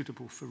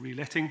suitable for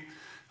reletting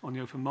on the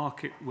open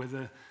market,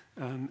 whether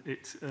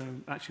it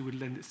actually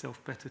would lend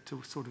itself better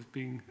to sort of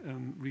being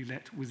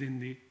relet within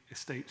the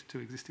estate to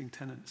existing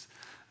tenants.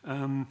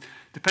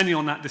 Depending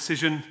on that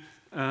decision,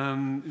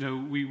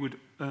 we would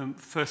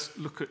first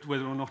look at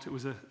whether or not it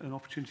was an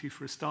opportunity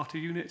for a starter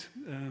unit,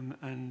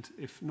 and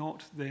if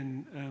not,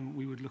 then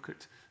we would look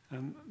at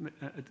a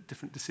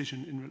different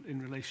decision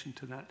in relation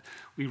to that.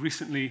 We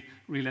recently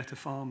relet a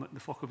farm at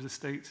the Fockers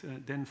Estate,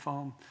 Den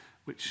Farm,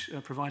 which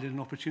provided an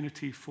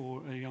opportunity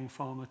for a young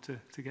farmer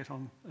to get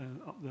on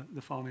up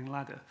the farming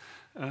ladder.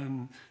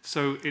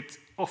 So it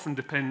often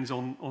depends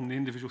on the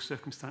individual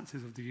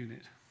circumstances of the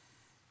unit.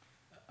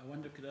 I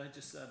wonder, could I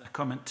just add a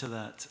comment to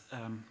that?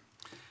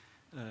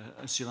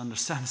 As you'll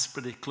understand, it's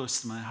pretty close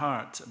to my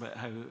heart about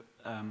how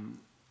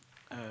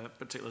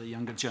particularly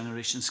younger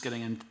generations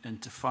getting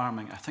into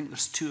farming. I think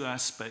there's two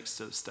aspects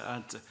to this to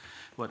add to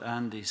what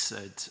Andy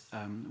said.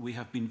 We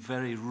have been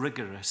very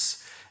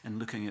rigorous in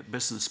looking at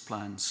business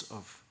plans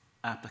of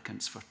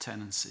applicants for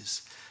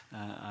tenancies.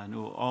 I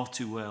know all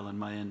too well in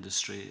my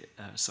industry,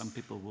 some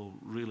people will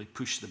really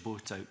push the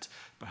boat out,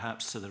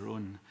 perhaps to their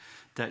own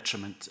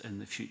detriment in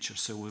the future.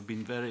 So we've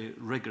been very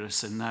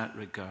rigorous in that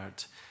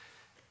regard.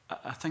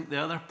 I think the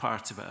other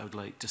part of it I would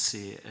like to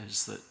say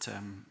is that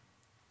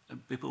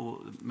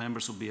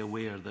members will be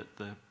aware that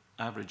the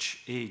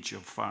average age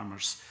of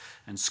farmers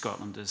in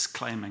Scotland is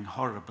climbing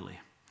horribly.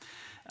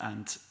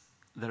 And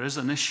there is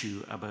an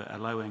issue about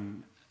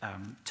allowing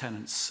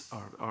tenants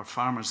or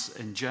farmers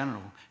in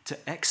general to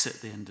exit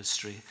the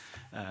industry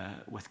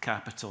with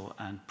capital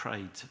and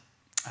pride.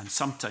 And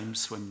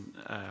sometimes when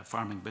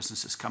farming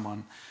businesses come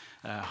on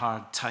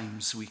hard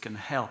times, we can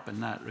help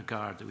in that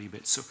regard a wee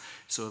bit.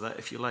 So that,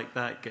 if you like,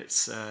 that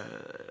gets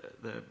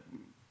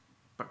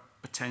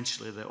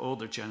potentially the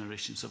older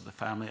generations of the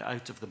family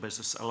out of the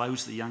business,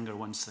 allows the younger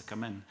ones to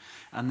come in.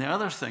 And the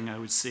other thing I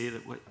would say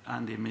that what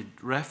Andy made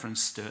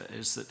reference to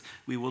is that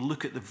we will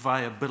look at the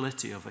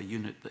viability of a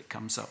unit that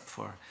comes up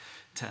for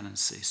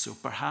tenancy. So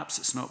perhaps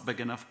it's not big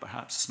enough,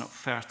 perhaps it's not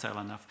fertile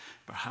enough,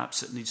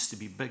 perhaps it needs to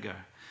be bigger.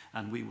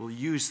 And we will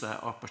use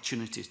that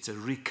opportunity to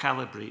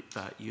recalibrate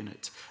that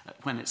unit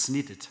when it's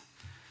needed.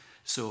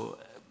 So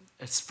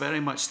it's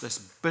very much this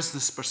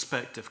business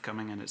perspective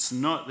coming in. It's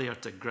not there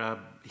to grab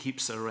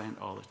heaps of rent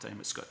all the time.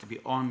 It's got to be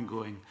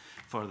ongoing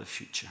for the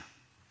future.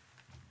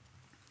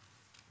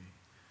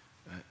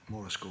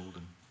 Maurice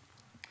Golden.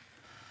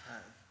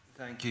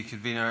 Thank you,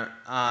 Convener.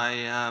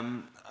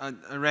 I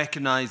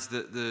recognise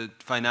that the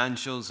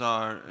financials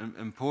are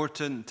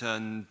important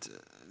and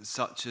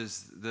such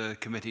as the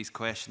committee's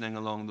questioning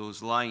along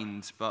those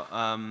lines, but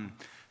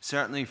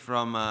certainly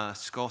from a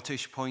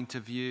Scottish point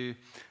of view,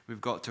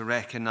 we've got to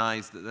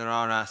recognise that there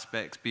are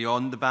aspects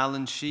beyond the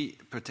balance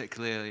sheet,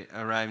 particularly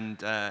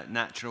around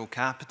natural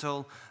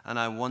capital, and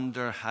I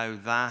wonder how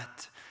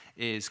that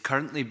is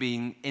currently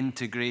being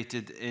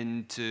integrated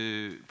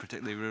into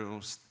particularly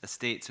rural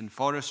estates and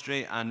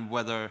forestry, and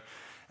whether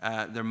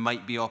there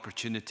might be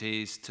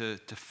opportunities to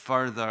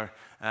further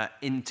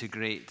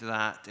integrate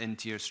that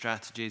into your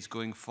strategies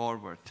going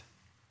forward.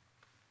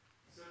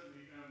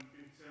 Certainly,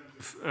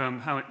 in terms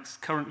of how it's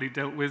currently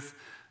dealt with,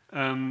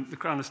 the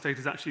Crown Estate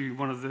is actually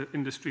one of the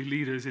industry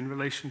leaders in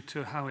relation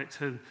to how it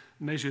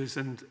measures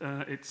and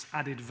its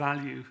added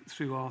value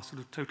through our sort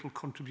of total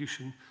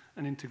contribution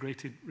and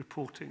integrated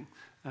reporting.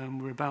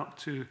 We're about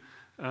to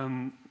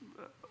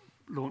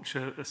launch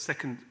a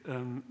second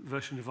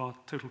version of our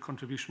total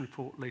contribution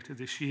report later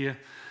this year,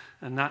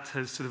 and that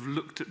has sort of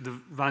looked at the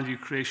value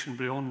creation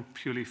beyond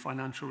purely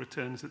financial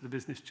returns that the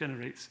business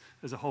generates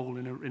as a whole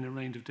in a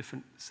range of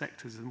different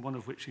sectors, and one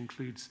of which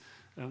includes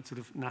sort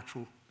of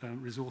natural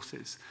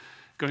resources.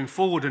 Going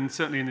forward, and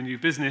certainly in the new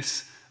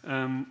business,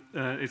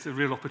 it's a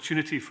real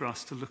opportunity for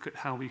us to look at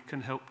how we can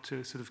help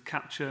to sort of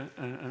capture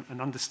and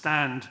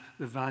understand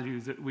the value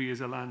that we as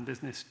a land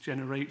business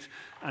generate,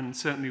 and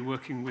certainly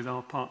working with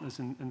our partners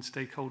and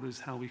stakeholders,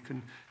 how we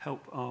can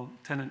help our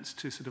tenants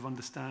to sort of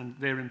understand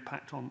their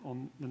impact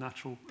on the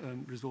natural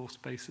resource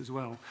base as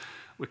well.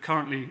 We're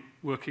currently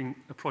working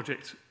a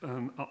project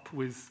up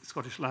with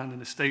Scottish Land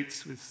and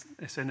Estates, with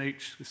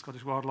SNH, with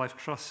Scottish Wildlife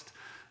Trust,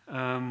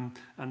 and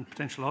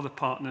potential other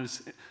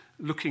partners,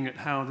 looking at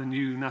how the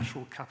new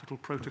Natural Capital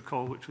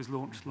Protocol, which was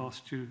launched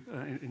last year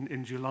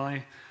in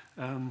July,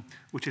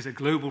 which is a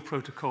global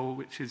protocol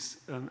which is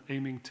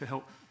aiming to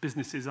help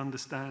businesses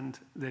understand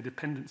their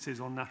dependencies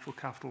on natural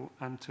capital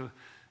and to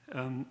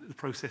the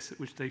process at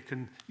which they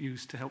can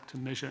use to help to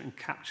measure and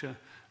capture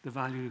the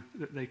value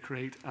that they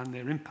create and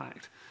their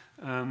impact.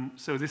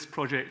 So this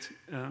project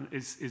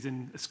is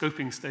in a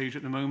scoping stage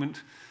at the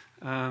moment.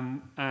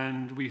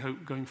 And we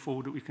hope going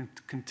forward that we can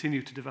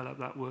continue to develop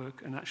that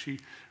work and actually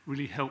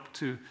really help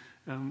to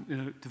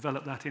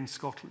develop that in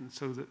Scotland,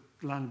 so that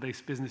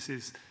land-based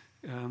businesses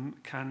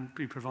can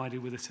be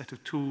provided with a set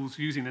of tools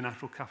using the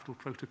Natural Capital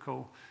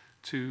Protocol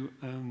to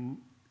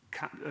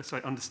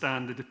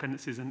understand the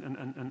dependencies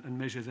and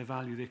measure the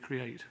value they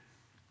create.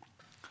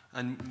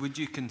 And would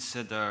you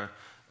consider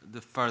the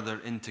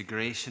further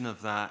integration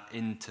of that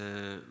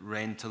into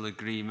rental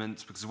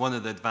agreements? Because one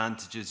of the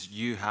advantages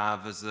you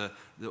have as the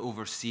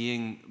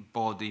overseeing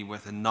body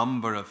with a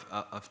number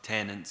of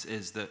tenants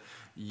is that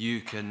you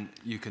can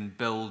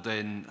build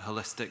in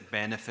holistic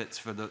benefits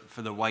for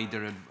the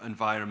wider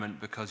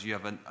environment, because you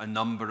have a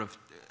number of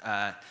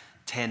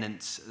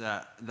tenants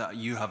that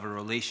you have a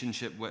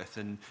relationship with.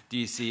 And do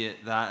you see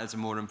that as a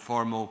more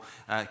informal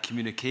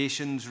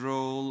communications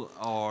role,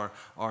 or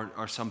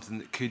something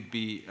that could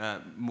be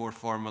more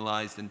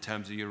formalised in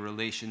terms of your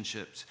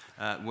relationships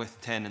with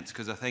tenants?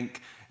 Because I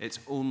think it's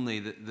only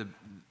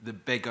the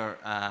bigger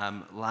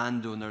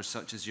landowners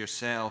such as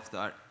yourself that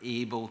are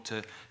able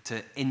to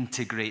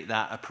integrate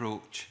that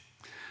approach.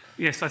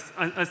 Yes,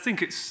 I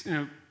think it's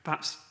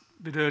perhaps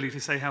a bit early to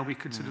say how we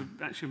could sort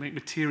of actually make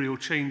material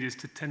changes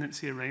to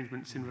tenancy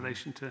arrangements in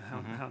relation to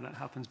how that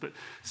happens. But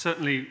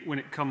certainly when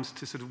it comes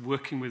to sort of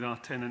working with our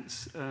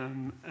tenants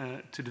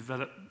to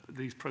develop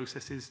these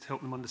processes, to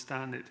help them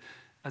understand it,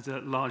 as a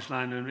large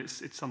landowner,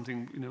 it's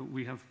something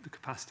we have the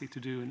capacity to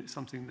do, and it's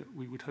something that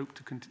we would hope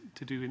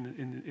to do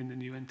in the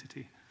new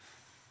entity.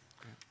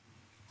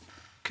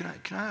 Can I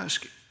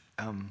ask,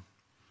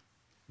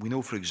 we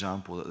know, for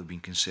example, that there have been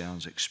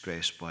concerns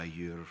expressed by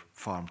your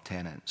farm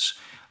tenants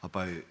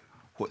about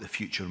what the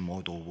future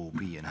model will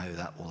be and how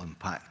that will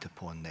impact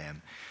upon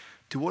them.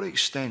 To what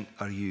extent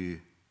are you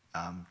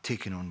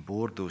taking on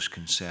board those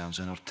concerns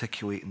and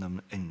articulating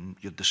them in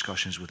your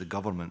discussions with the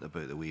government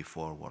about the way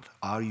forward?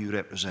 Are you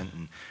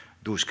representing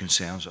those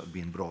concerns that are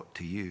being brought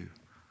to you?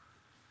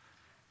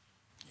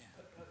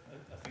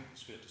 I think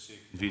it's fair to say,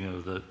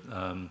 Convener,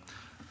 that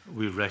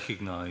we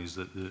recognise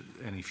that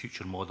any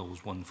future model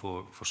is one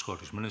for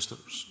Scottish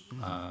ministers,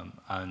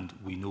 and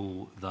we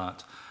know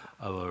that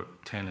our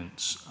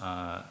tenants,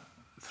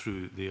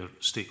 through their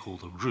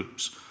stakeholder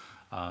groups,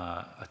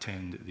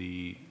 attend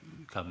the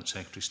Cabinet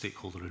Secretary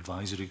Stakeholder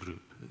Advisory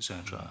Group,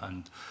 etc.,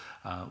 and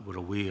we're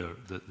aware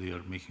that they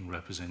are making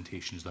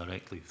representations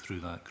directly through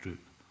that group.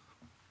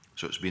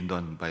 So it's been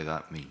done by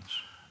that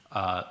means?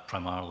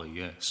 Primarily,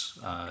 yes.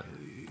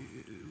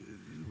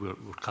 We're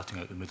cutting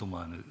out the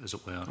middleman, as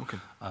it were, okay.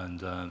 and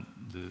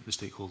the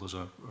stakeholders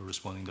are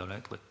responding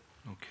directly.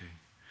 Okay.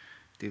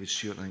 David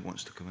Stewart, I think,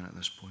 wants to come in at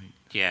this point.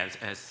 Yeah,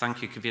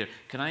 thank you, Kavir.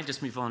 Can I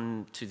just move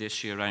on to the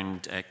issue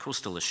around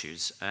coastal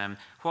issues?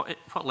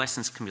 What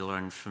lessons can we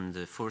learn from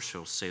the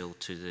foreshore sale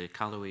to the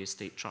Callaway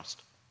Estate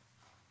Trust?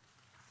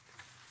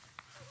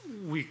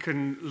 We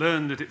can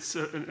learn that it's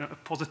a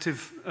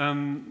positive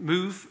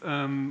move.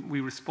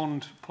 We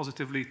respond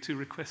positively to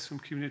requests from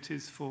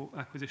communities for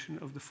acquisition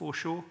of the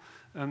foreshore.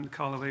 The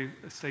Carloway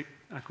estate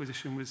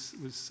acquisition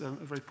was a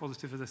very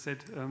positive, as I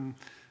said,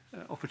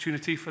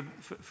 opportunity for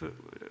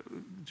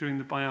during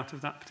the buyout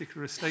of that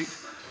particular estate.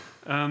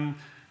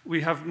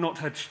 We have not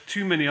had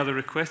too many other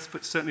requests,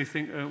 but certainly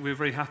think we're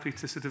very happy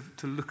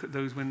to look at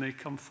those when they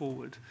come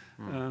forward.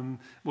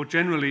 More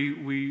generally,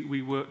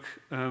 we work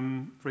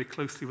very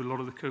closely with a lot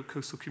of the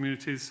coastal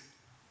communities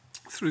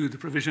through the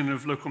provision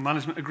of local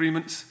management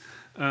agreements,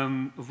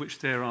 of which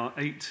there are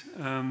 8,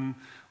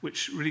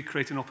 which really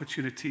create an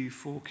opportunity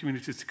for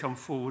communities to come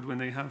forward when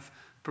they have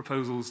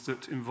proposals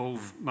that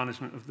involve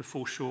management of the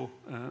foreshore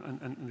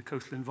and the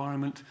coastal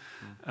environment.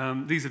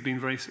 These have been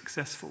very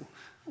successful.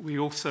 We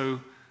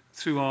also,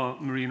 through our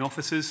marine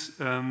officers,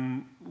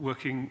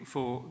 working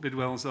for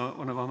Bidwell's,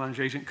 one of our managed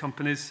agent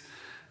companies,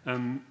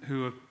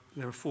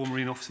 there are 4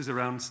 marine officers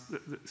around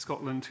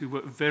Scotland who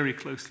work very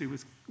closely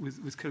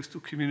with coastal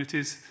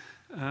communities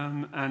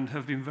and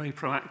have been very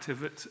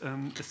proactive at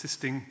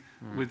assisting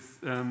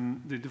with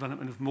the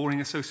development of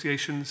mooring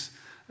associations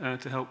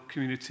to help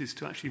communities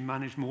to actually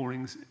manage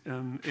moorings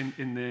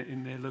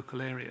in their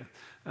local area.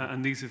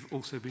 And these have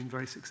also been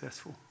very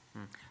successful.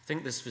 I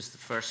think this was the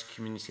first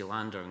community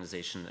land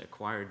organisation that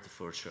acquired the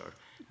foreshore.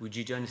 Would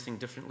you do anything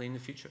differently in the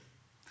future?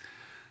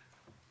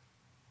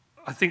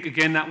 I think,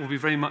 again, that will be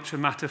very much a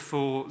matter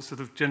for sort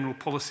of general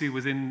policy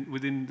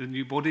within the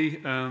new body,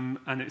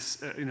 and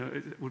it's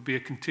it would be a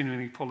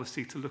continuing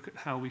policy to look at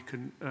how we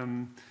can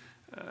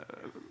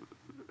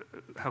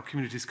how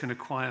communities can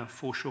acquire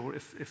foreshore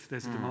if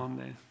there's a demand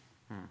there.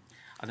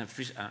 And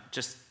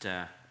just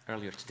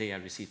earlier today, I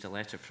received a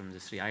letter from the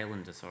 3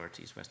 island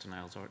authorities, Western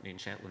Isles, Orkney and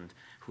Shetland,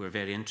 who are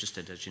very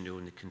interested, as you know,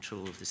 in the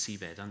control of the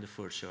seabed and the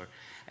foreshore.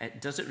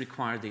 Does it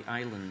require the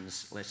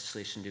islands'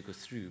 legislation to go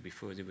through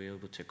before they were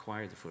able to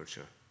acquire the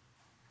foreshore?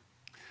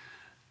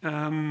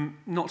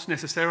 Not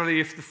necessarily.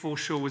 If the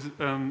foreshore was,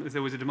 if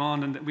there was a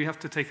demand, and we have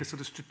to take a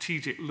sort of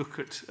strategic look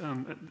at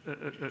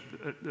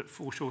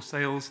foreshore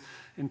sales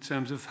in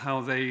terms of how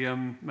they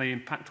may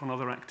impact on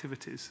other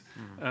activities.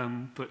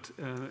 But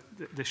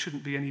there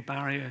shouldn't be any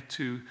barrier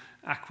to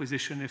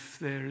acquisition if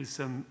there is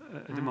a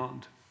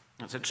demand.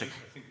 That's interesting.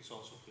 I think it's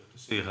also fair to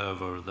say,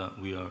 however, that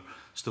we are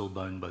still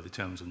bound by the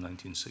terms of the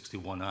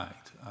 1961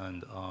 Act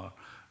and are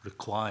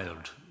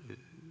required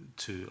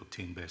to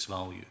obtain best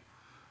value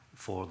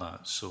for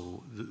that.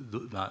 So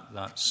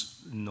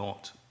that's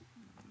not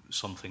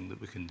something that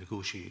we can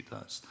negotiate.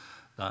 That's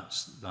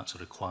a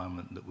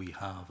requirement that we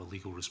have, a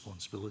legal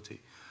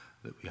responsibility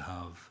that we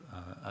have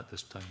at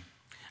this time.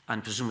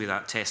 And presumably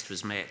that test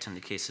was met in the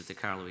case of the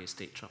Carloway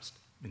Estate Trust?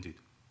 Indeed.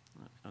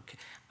 Okay.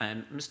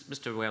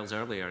 Mr. Wells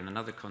earlier in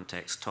another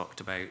context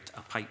talked about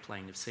a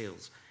pipeline of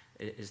sales.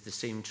 Is the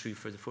same true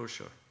for the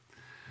foreshore?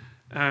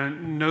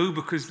 No,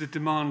 because the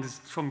demand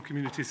from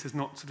communities has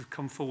not sort of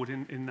come forward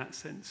in that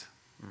sense.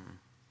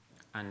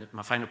 And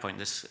my final point in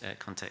this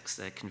context,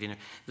 Convener,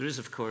 there is,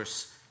 of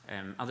course,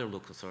 other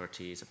local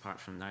authorities, apart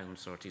from the island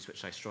authorities,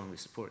 which I strongly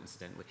support,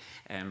 incidentally,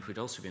 who'd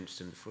also be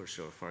interested in the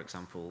foreshore, for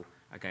example,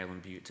 Argyll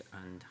and Bute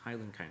and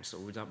Highland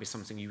Council. Would that be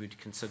something you would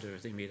consider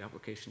if they made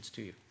applications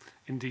to you?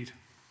 Indeed.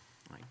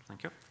 Right,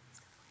 thank you.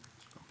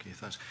 Okay,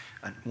 thanks.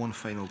 And one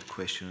final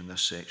question in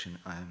this section,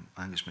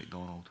 Angus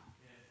MacDonald.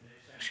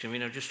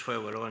 Convener, just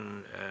while we're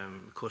on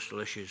coastal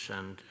issues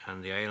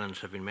and the islands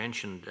have been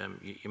mentioned,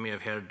 you may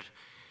have heard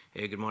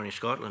Good Morning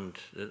Scotland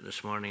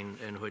this morning,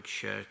 in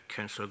which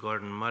Councillor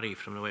Gordon Murray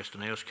from the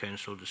Western Isles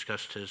Council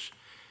discussed his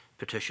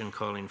petition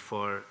calling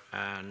for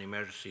an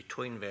emergency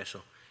towing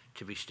vessel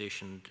to be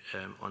stationed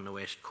on the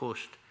west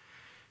coast.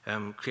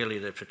 Clearly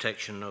the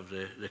protection of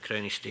the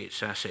Crown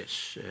Estate's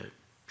assets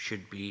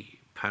should be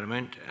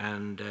paramount,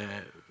 and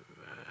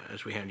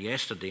as we heard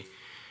yesterday,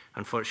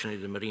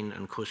 unfortunately the Marine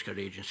and Coast Guard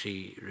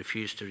Agency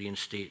refused to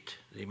reinstate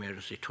the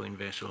emergency towing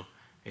vessel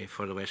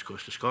for the west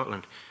coast of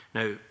Scotland.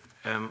 Now,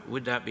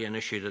 would that be an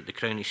issue that the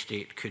Crown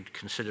Estate could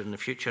consider in the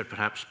future,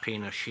 perhaps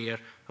paying a share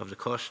of the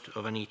cost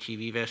of an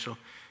ETV vessel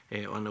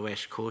on the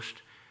west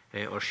coast,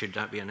 or should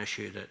that be an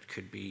issue that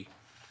could be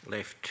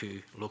left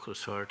to local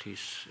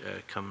authorities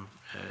come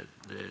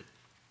the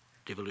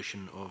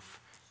devolution of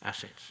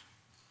assets,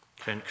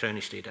 Crown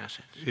Estate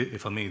assets?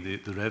 If I may,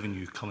 the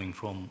revenue coming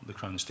from the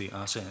Crown Estate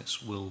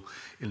assets will,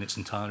 in its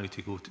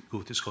entirety,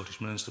 go to Scottish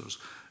ministers.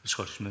 If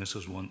Scottish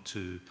ministers want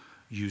to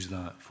use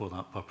that for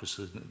that purpose,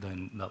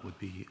 then that would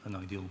be an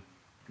ideal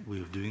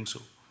way of doing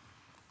so.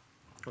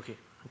 Okay,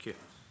 thank you.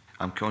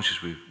 I'm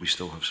conscious we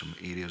still have some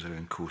areas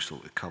around coastal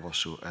to cover,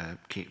 so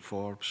Kate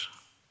Forbes.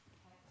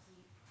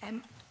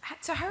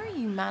 So how are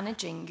you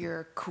managing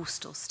your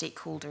coastal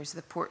stakeholders,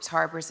 the ports,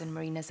 harbours and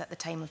marinas at the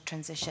time of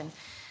transition?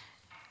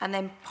 And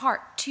then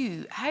part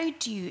two, how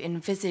do you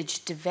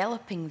envisage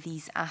developing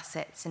these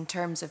assets in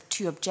terms of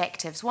two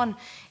objectives? One,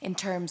 in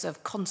terms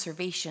of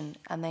conservation,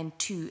 and then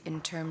two,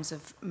 in terms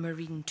of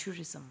marine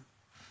tourism?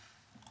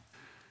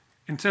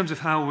 In terms of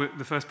how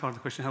the first part of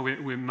the question, how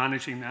we're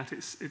managing that,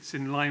 it's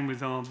in line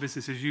with our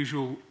business as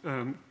usual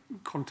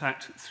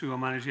contact through our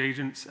managing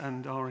agents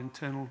and our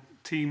internal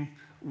team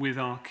with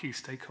our key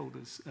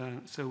stakeholders.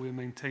 So we're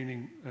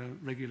maintaining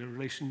regular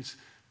relations,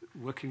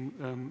 working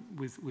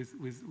with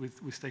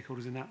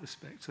stakeholders in that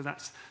respect. So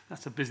that's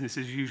a business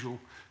as usual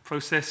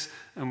process,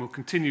 and we'll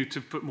continue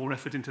to put more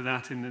effort into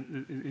that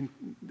in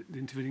the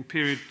intervening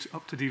period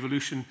up to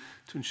devolution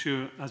to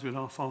ensure, as with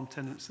our farm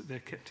tenants, that they're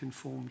kept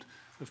informed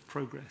of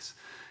progress.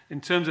 In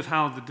terms of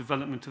how the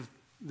development of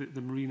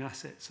the marine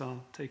assets are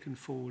taken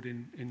forward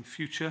in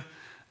future,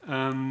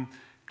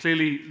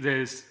 clearly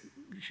there's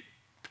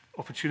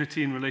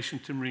opportunity in relation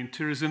to marine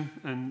tourism,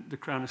 and the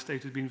Crown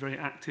Estate has been very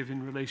active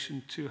in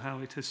relation to how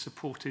it has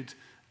supported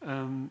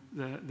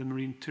the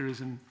marine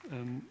tourism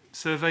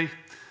survey,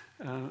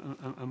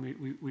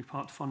 and we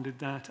part-funded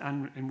that,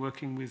 and in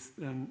working with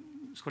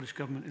Scottish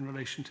Government in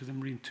relation to the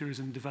marine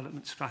tourism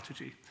development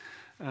strategy.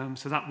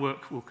 So that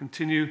work will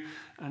continue,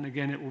 and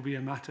again it will be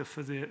a matter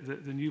for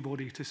the new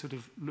body to sort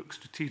of look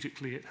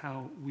strategically at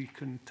how we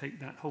can take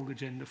that whole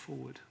agenda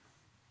forward.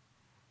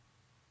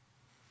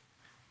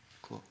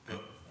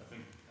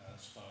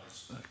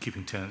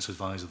 Keeping tenants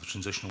advised of the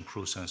transitional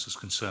process is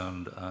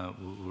concerned,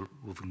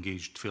 we've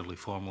engaged fairly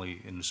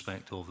formally in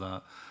respect of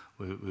that.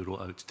 We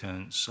wrote out to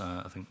tenants,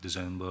 I think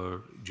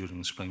December, during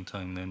the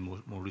springtime, then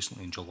more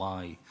recently in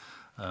July,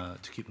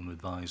 to keep them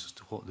advised as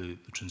to what the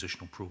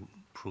transitional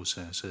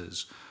process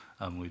is.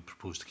 We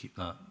propose to keep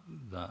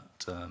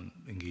that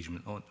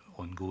engagement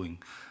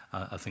ongoing.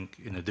 I think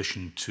in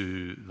addition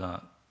to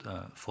that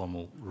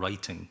formal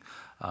writing,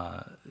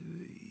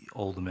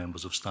 all the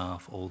members of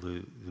staff, all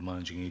the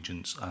managing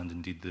agents, and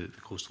indeed the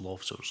coastal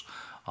officers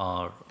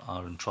are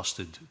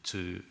entrusted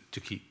to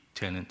keep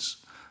tenants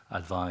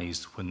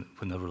advised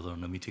whenever they're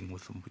in a meeting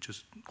with them, which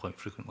is quite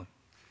frequently.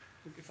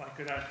 If I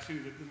could add too,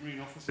 that the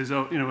marine officers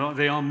are,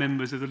 they are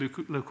members of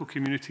the local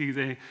community.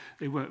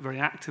 They work very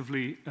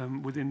actively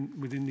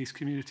within these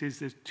communities.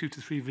 There's 2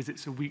 to 3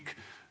 visits a week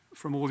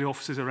from all the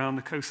officers around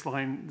the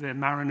coastline. They're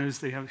mariners.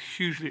 They have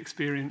hugely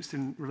experienced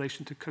in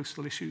relation to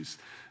coastal issues.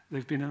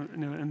 They've been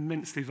an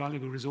immensely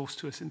valuable resource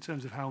to us in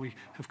terms of how we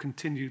have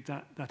continued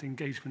that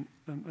engagement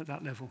at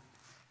that level.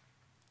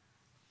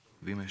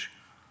 Vimesh.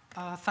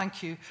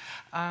 Thank you.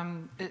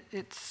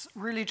 It's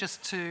really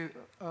just to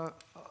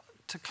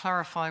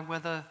clarify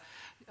whether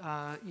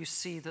you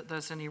see that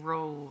there's any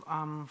role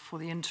for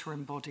the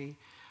interim body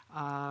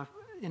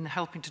in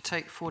helping to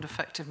take forward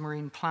effective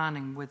marine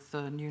planning with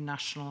the new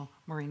National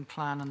Marine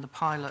Plan and the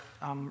pilot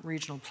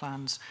regional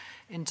plans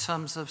in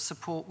terms of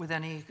support with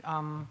any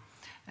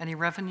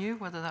revenue,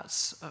 whether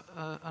that's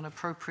an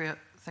appropriate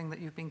thing that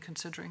you've been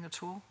considering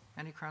at all,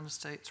 any Crown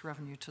Estates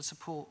revenue to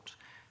support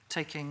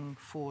taking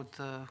forward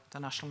the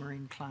National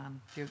Marine Plan,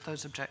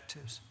 those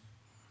objectives.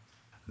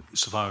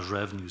 So far as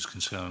revenue is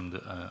concerned,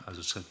 as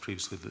I said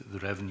previously, the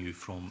revenue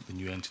from the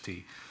new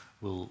entity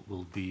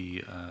will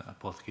be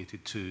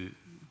apothecated to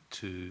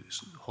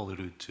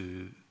Holyrood,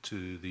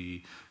 to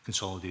the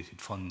consolidated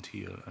fund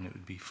here, and it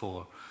would be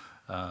for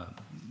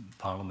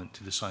Parliament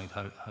to decide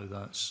how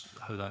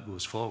that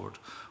goes forward.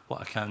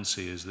 What I can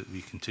say is that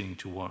we continue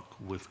to work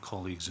with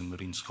colleagues in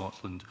Marine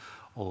Scotland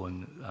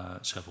on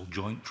several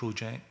joint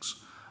projects,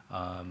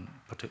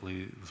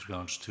 particularly with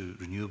regards to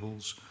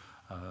renewables.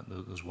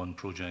 There's one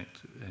project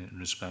in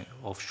respect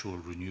of offshore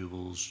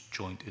renewables,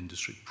 joint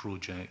industry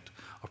project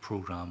or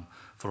programme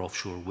for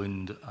offshore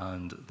wind,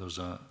 and there's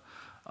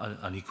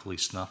an equally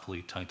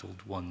snappily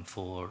titled one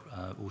for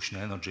ocean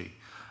energy,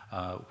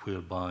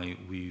 whereby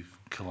we've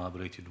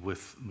collaborated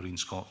with Marine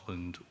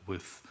Scotland,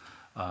 with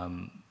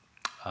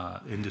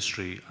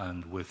industry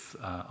and with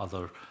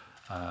other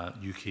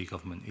UK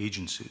government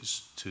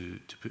agencies to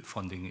put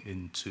funding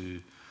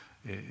into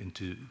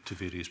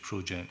various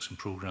projects and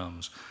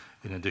programmes.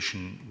 In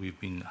addition, we've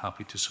been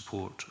happy to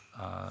support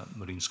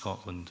Marine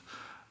Scotland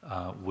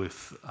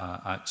with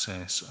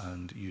access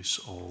and use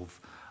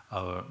of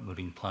our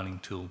marine planning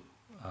tool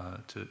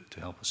to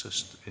help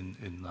assist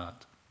in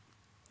that.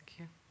 Thank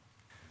you.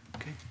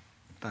 Okay,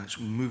 thanks.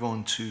 We'll move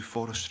on to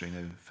forestry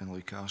now.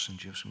 Finlay Carson,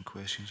 do you have some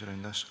questions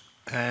around this?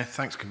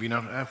 Thanks,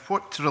 Convener.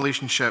 What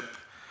relationship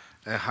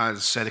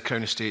has the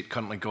Crown Estate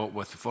currently got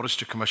with the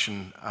Forestry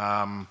Commission?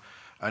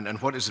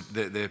 And what does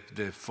the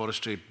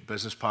forestry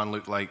business plan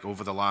look like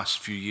over the last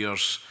few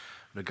years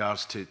in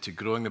regards to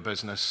growing the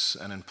business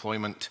and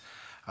employment?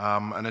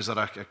 And is there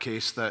a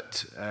case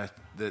that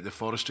the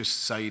forestry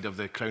side of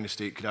the Crown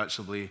Estate could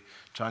actually be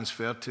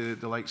transferred to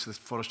the likes of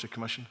the Forestry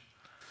Commission?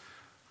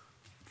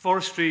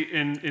 Forestry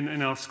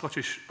in our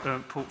Scottish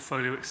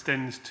portfolio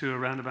extends to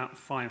around about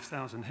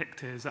 5,000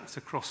 hectares. That's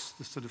across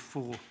the sort of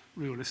 4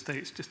 real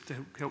estates, just to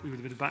help you with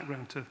a bit of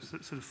background to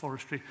sort of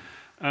forestry.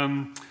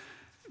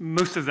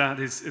 Most of that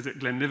is at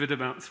Glenlivet,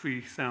 about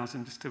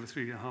 3,000, just over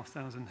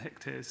 3,500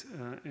 hectares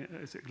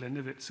is at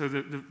Glenlivet. So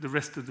the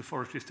rest of the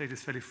forestry estate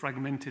is fairly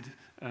fragmented,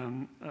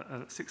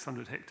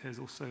 600 hectares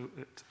or so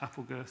at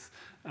Applegirth,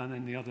 and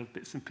then the other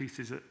bits and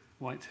pieces at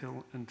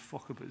Whitehill and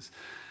Fochabers.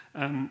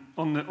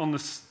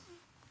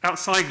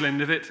 Outside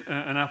Glenlivet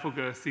and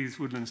Applegirth, these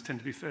woodlands tend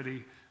to be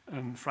fairly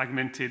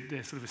fragmented.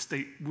 They're sort of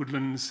estate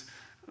woodlands.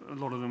 A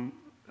lot of them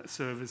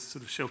serve as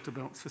sort of shelter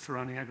belts for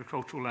surrounding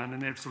agricultural land,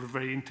 and they're sort of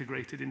very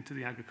integrated into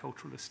the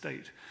agricultural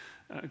estate.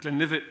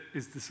 Glenlivet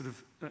is the sort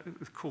of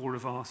the core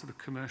of our sort of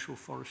commercial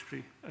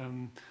forestry,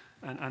 and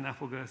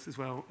Applegirth as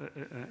well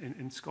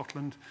in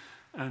Scotland.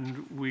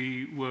 And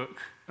we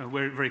work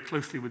very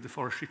closely with the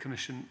Forestry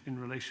Commission in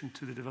relation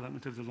to the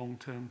development of the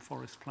long-term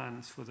forest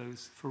plans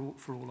for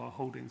all our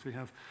holdings. We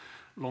have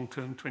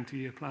long-term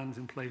 20-year plans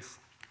in place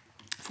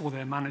for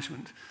their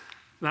management.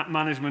 That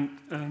management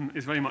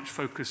is very much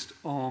focused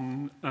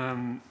on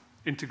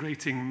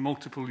integrating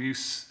multiple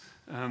use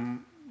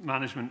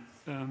management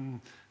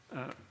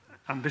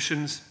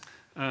ambitions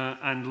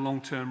and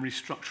long-term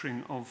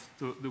restructuring of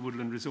the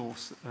woodland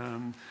resource.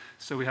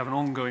 So we have an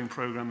ongoing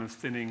programme of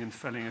thinning and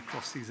felling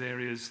across these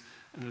areas,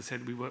 and as I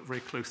said, we work very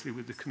closely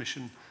with the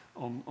Commission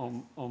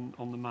on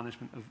the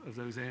management of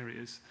those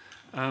areas.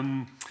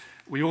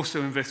 We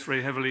also invest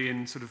very heavily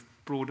in sort of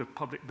broader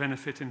public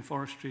benefit in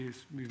forestry.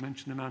 As we've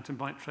mentioned the mountain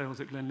bike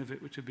trails at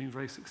Glenlivet, which have been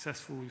very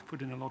successful. We've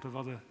put in a lot of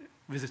other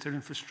visitor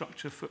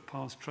infrastructure,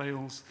 footpaths,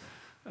 trails,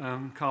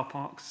 car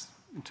parks,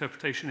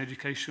 interpretation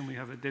education. We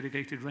have a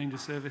dedicated ranger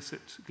service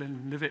at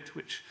Glenlivet,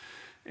 which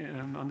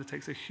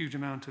undertakes a huge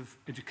amount of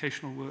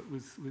educational work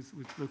with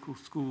local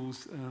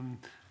schools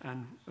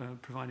and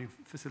providing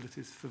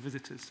facilities for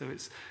visitors. So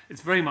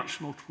it's very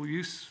much multiple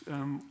use.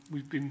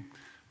 We've been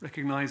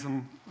recognised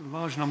on a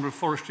large number of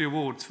forestry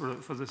awards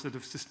for the sort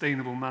of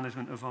sustainable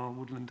management of our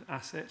woodland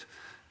asset.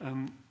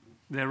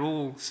 They're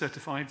all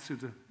certified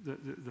through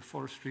the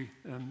Forestry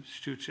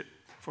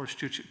Forest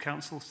Stewardship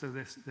Council, so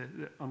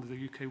they're under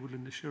the UK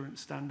Woodland Assurance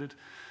Standard,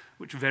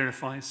 which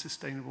verifies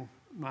sustainable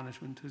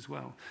management as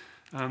well.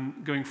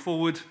 Going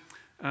forward,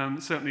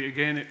 certainly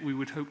again, we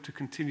would hope to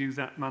continue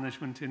that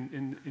management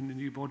in the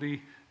new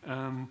body.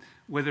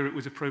 Whether it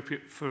was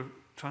appropriate for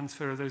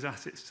transfer of those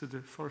assets to the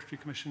Forestry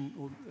Commission,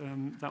 or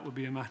that would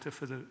be a matter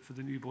for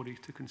the new body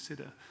to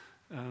consider.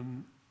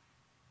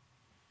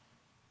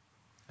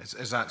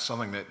 Is that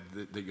something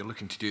that you're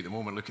looking to do at the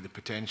moment? Look at the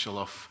potential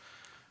of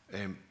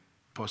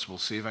possible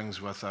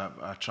savings with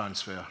a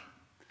transfer?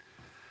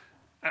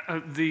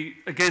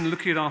 Again,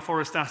 looking at our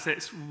forest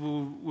assets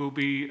will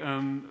be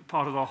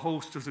part of our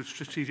whole sort of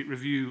strategic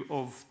review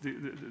of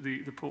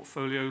the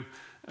portfolio,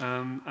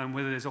 and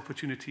whether there's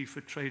opportunity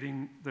for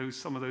trading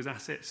some of those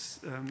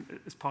assets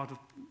as part of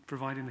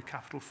providing the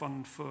capital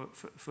fund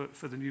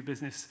for the new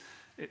business.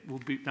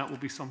 That will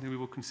be something we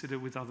will consider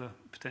with other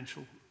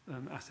potential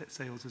asset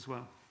sales as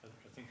well.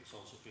 I think it's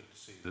also fair to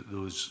say that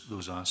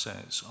those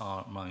assets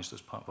are managed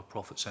as part of a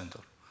profit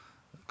centre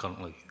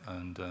currently,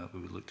 and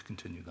we would look to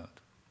continue that.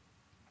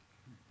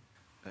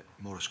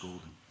 Maurice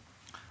Golden.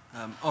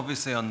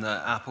 Obviously on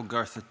the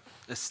Applegirth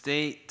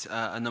estate,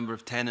 a number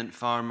of tenant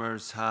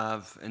farmers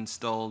have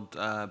installed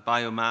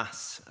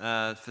biomass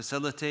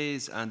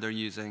facilities, and they're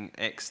using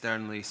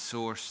externally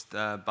sourced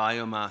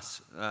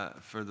biomass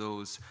for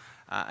those.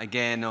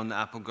 Again, on the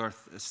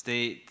Applegirth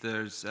estate,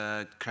 there's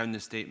Crown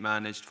Estate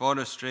Managed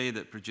Forestry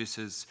that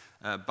produces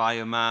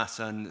biomass,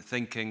 and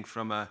thinking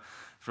from a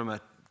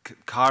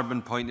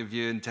carbon point of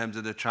view in terms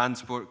of the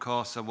transport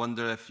costs, I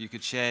wonder if you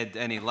could shed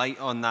any light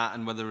on that,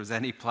 and whether there was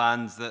any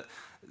plans that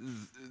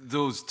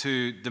those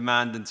two,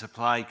 demand and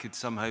supply, could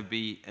somehow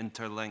be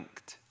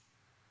interlinked.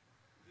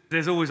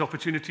 There's always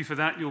opportunity for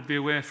that. You'll be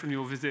aware from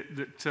your visit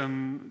that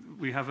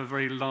we have a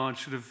very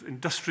large sort of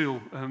industrial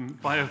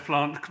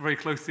bioplant very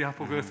close to the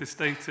Applegirth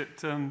estate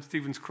at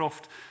Stevens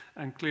Croft,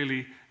 and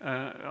clearly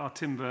our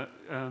timber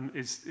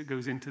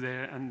goes into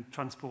there, and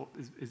transport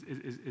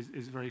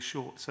is very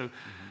short. So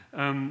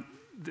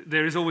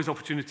there is always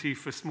opportunity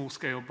for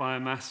small-scale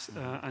biomass,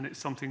 and it's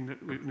something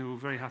that we're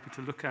very happy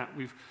to look at.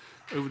 We've,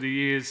 over the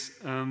years,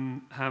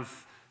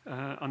 have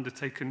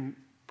undertaken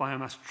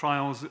biomass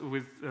trials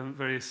with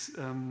various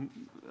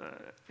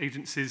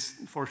agencies,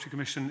 Forestry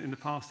Commission in the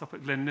past up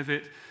at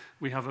Glenlivet.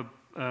 We have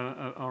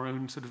our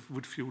own sort of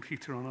wood-fueled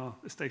heater on our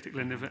estate at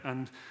Glenlivet,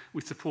 and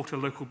we support a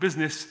local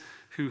business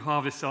who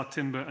harvests our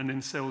timber and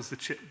then sells the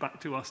chip back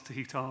to us to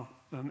heat our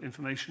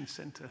information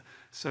centre.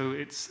 So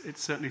it's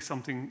certainly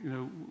something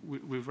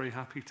we're very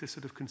happy to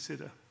sort of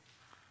consider.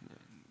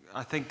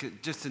 I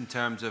think just in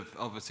terms of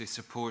obviously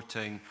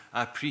supporting,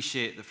 I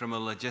appreciate that from a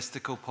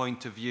logistical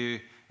point of view,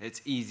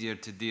 it's easier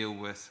to deal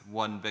with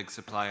one big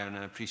supplier, and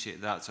I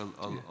appreciate that's a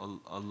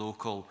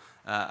local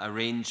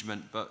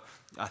arrangement. But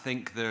I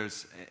think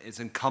it's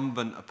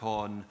incumbent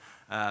upon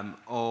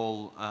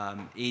all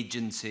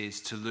agencies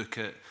to look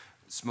at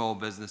small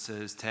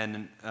businesses,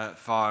 tenant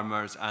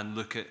farmers, and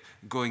look at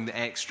going the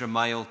extra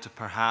mile to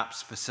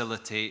perhaps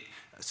facilitate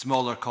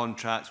smaller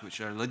contracts which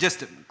are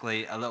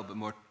logistically a little bit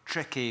more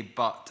tricky,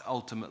 but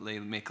ultimately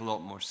make a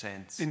lot more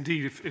sense.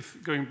 Indeed,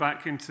 if going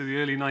back into the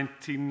early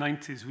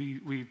 1990s,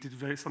 we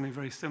did something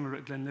very similar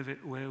at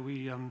Glenlivet, where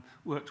we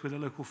worked with a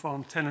local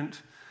farm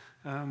tenant.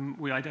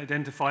 We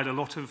identified a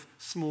lot of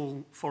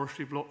small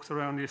forestry blocks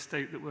around the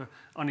estate that were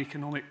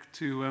uneconomic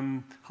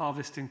to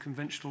harvest in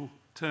conventional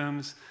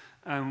terms,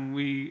 and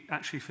we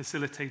actually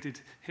facilitated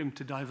him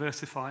to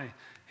diversify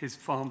his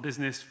farm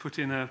business, put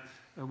in a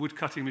wood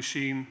cutting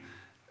machine,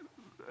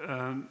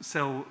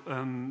 sell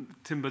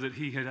timber that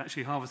he had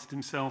actually harvested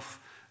himself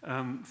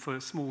for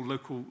small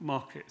local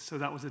markets. So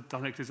that was a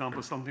direct example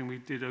of something we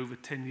did over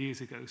 10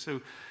 years ago.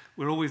 So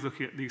we're always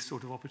looking at these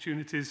sort of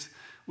opportunities.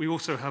 We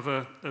also have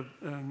a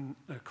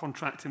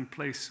contract in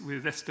place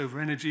with Estover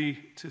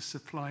Energy to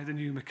supply the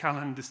new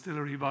Macallan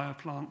distillery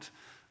bioplant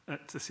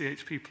at the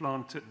CHP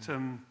plant at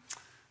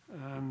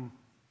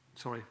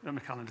at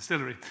Macallan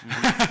Distillery.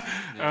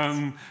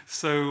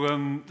 Yes.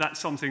 That's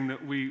something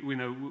that we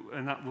know,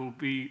 and that will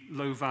be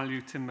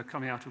low-value timber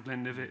coming out of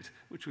Glenlivet,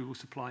 which we will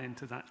supply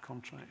into that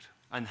contract.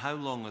 And how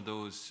long are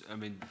those, I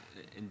mean,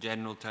 in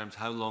general terms,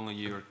 how long are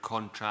your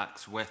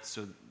contracts with?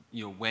 So,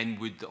 you know, when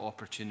would the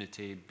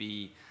opportunity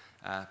be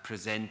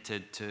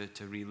presented to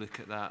relook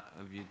at that?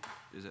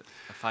 Is it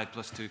a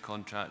 5+2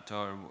 contract,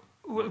 or?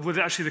 Well,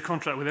 actually, the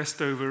contract with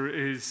Estover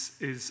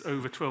is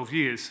over 12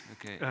 years.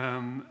 Okay.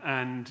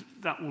 And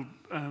that will,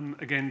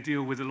 again,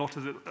 deal with a lot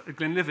of the... At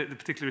Glenlivet, the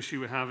particular issue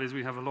we have is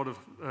we have a lot of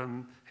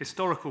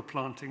historical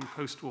planting,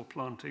 post-war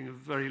planting of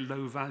very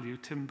low-value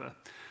timber,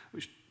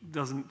 which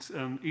doesn't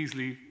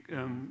easily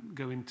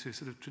go into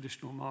sort of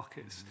traditional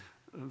markets,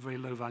 very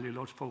low-value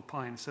lodgepole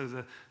pine. So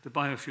the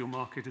biofuel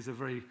market is a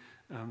very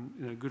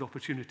good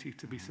opportunity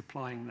to be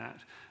supplying that.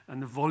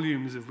 And the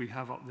volumes that we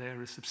have up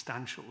there is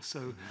substantial.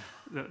 So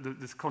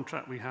this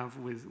contract we have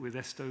with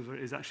Estover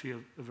is actually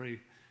a very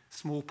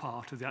small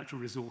part of the actual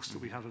resource that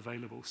we have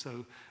available.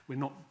 So we're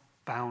not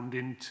bound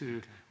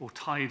into or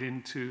tied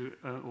into,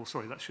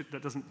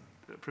 that doesn't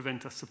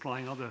prevent us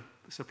supplying other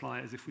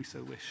suppliers if we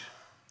so wish.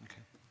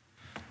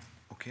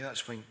 Okay,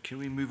 that's fine. Can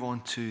we move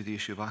on to the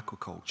issue of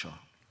aquaculture?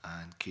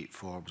 And Kate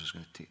Forbes is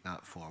going to take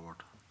that forward.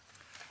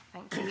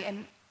 Thank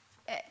you.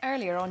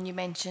 Earlier on, you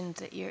mentioned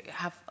that you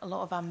have a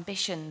lot of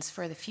ambitions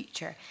for the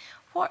future.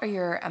 What are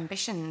your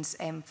ambitions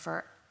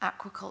for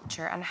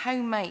aquaculture, and how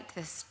might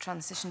this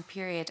transition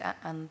period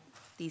and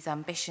these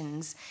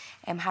ambitions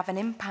have an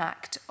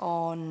impact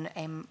on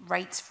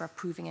rights for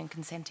approving and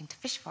consenting to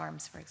fish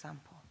farms, for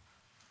example?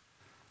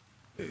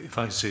 If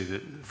I say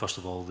that, first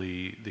of all,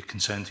 the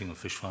consenting of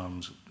fish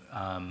farms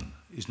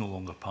is no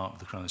longer part of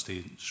the Crown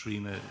Estate's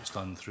remit. It's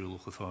done through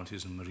local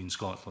authorities and Marine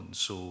Scotland.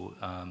 So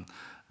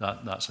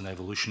that's an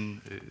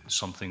evolution. It's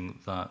something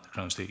that the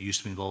Crown Estate used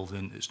to be involved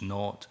in. It's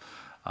not.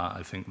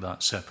 I think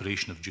that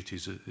separation of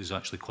duties is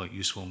actually quite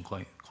useful and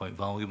quite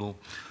valuable.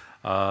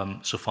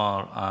 So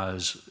far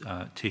as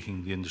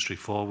taking the industry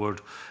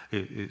forward,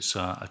 it's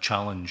a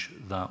challenge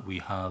that we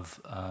have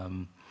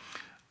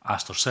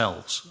asked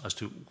ourselves as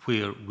to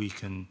where we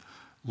can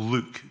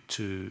look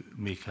to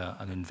make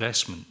an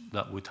investment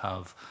that would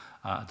have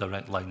a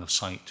direct line of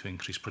sight to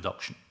increase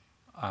production.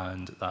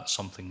 And that's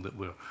something that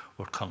we're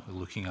currently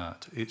looking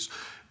at.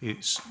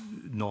 It's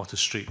not as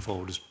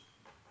straightforward as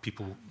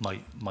people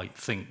might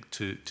think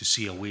to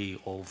see a way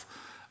of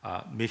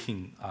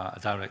making a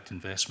direct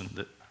investment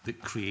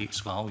that creates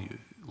value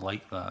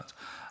like that.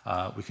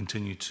 We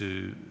continue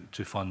to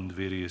fund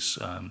various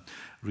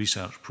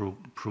research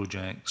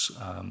projects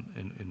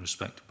in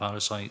respect to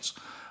parasites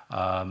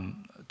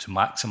to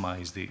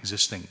maximise the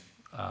existing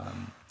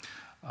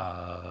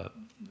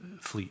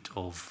fleet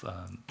of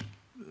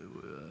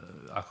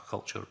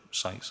aquaculture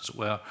sites, as it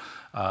were.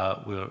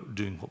 We're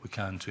doing what we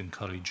can to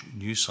encourage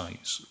new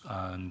sites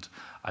and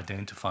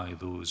identify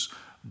those,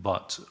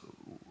 but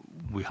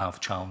we have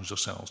challenged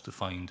ourselves to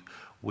find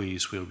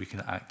ways where we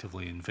can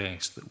actively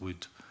invest that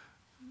would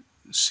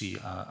see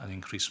an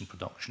increase in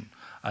production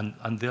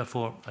and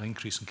therefore an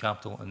increase in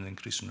capital and an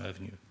increase in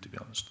revenue, to be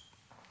honest.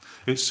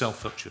 It's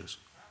self-virtuous.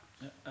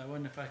 I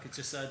wonder if I could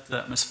just add to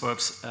that, Ms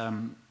Forbes.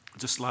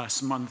 Just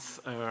last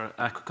month, our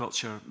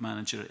aquaculture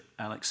manager,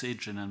 Alex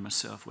Adrian, and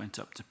myself went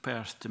up to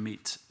Perth to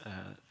meet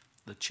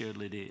the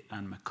chairlady,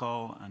 Anne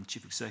McCall, and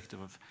Chief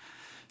Executive of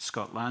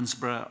Scott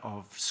Lansborough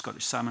of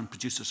Scottish Salmon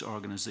Producers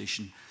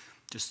Organisation,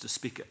 just to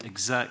speak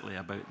exactly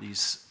about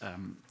these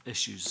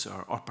issues,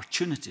 or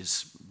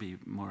opportunities, be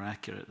more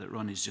accurate, that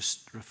Ronnie's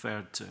just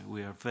referred to.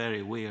 We are very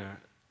aware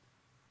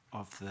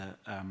of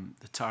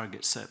the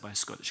targets set by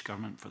Scottish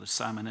Government for the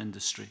salmon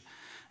industry,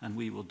 and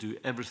we will do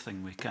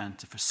everything we can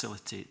to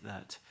facilitate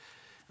that.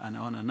 And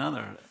on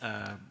another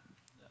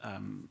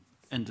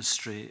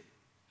industry,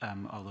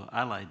 although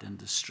allied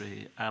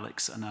industry,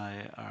 Alex and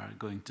I are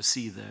going to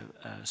see the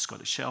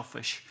Scottish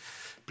shellfish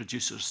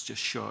producers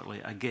just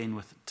shortly,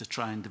 again to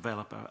try and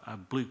develop a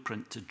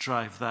blueprint to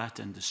drive that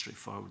industry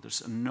forward.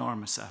 There's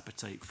enormous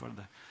appetite for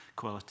the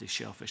quality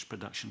shellfish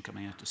production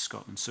coming out of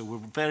Scotland. So we're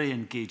very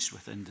engaged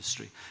with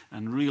industry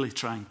and really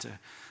trying to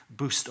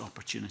boost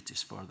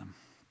opportunities for them.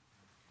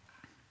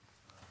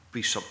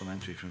 Brief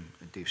supplementary from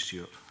Dave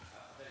Stewart.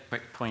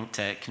 Quick point,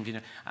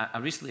 Convener. I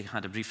recently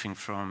had a briefing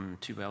from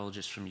 2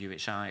 biologists from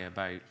UHI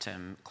about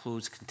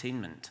closed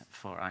containment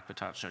for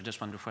aquaculture. I just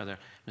wonder whether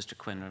Mr.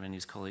 Quinn or any of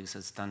his colleagues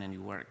has done any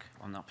work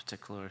on that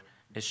particular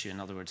issue. In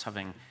other words,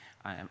 having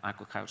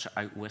aquaculture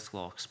out with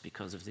lochs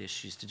because of the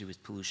issues to do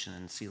with pollution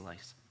and sea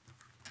lice.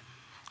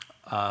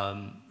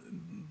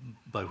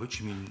 By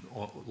which you mean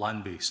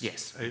land-based?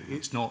 Yes.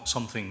 It's not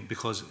something,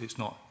 because it's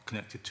not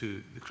connected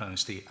to the Crown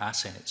Estate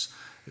assets,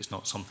 it's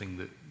not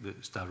something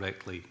that's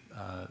directly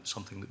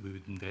something that we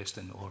would invest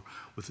in or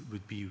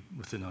would be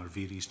within our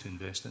varies to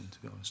invest in, to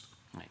be honest.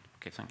 Right,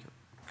 okay, thank you.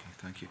 Okay,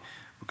 thank you.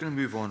 We're going to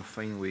move on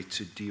finally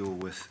to deal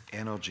with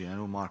energy. I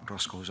know Mark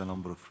Ruskell has a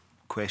number of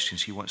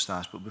questions he wants to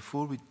ask, but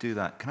before we do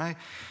that, can I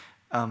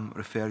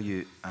refer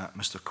you,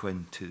 Mr.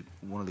 Quinn, to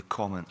one of the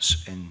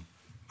comments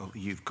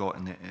you've got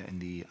in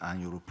the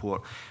annual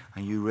report,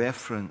 and you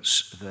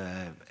reference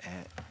that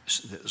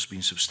there's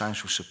been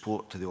substantial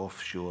support to the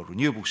offshore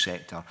renewable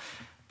sector,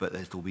 but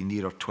that it'll be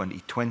nearer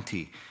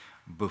 2020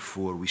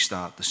 before we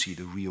start to see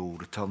the real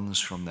returns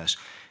from this.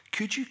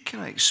 Could you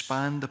kind of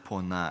expand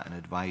upon that and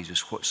advise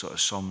us what sort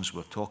of sums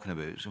we're talking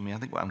about? I mean, I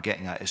think what I'm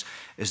getting at is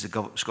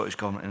the Scottish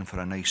Government in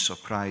for a nice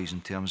surprise in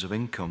terms of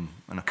income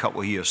in a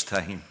couple of years'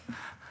 time?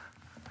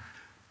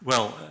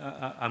 Well,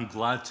 I'm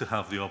glad to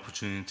have the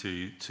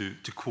opportunity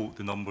to quote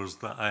the numbers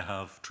that I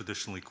have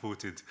traditionally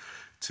quoted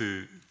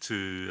to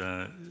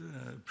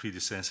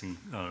predecessing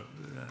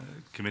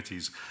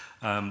committees.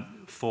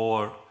 To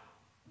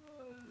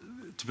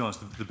be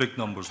honest, the big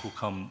numbers will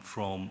come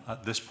from,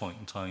 at this point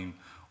in time,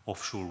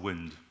 offshore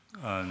wind.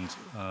 And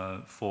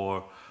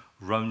for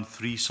round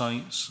 3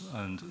 sites,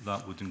 and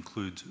that would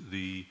include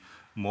the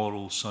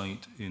Morrell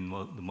site in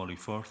the Moray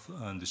Firth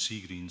and the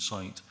Seagreen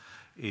site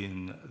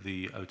in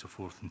the Outer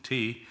Forth and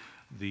Tay,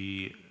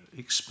 the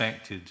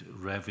expected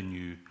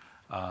revenue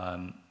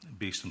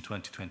based on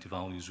 2020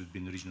 values would be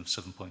in the region of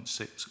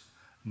 £7.6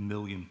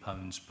 million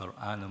per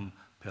annum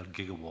per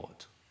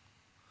gigawatt.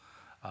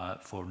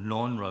 For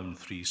non-round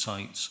 3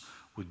 sites,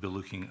 we'd be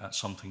looking at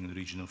something in the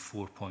region of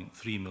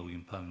 £4.3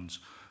 million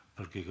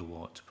per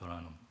gigawatt per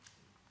annum.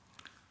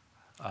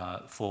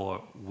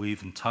 For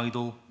wave and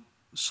tidal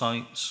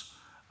sites,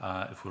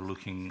 if we're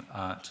looking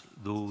at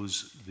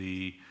those,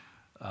 the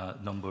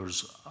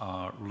numbers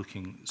are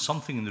looking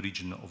something in the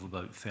region of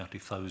about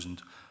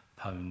 £30,000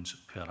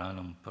 per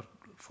annum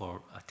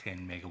for a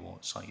 10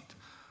 megawatt site.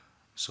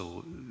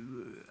 So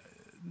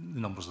the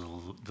numbers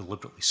are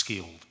deliberately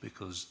scaled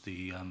because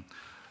the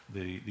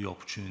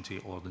opportunity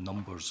or the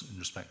numbers in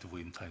respect of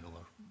wave and tidal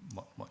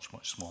are much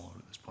smaller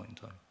at this point in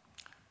time.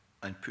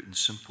 And put in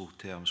simple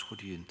terms, what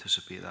do you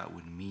anticipate that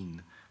would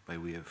mean by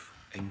way of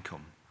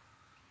income?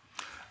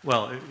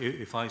 Well,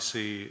 if I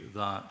say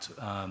that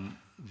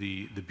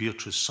the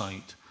Beatrice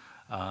site,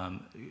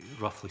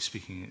 roughly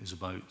speaking, is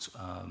about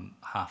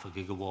half a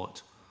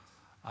gigawatt,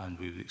 and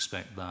we would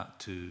expect that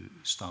to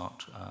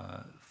start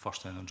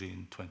first energy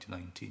in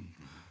 2019,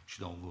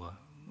 should all go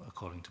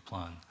according to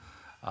plan.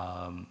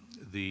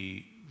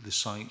 The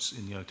sites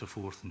in the Outer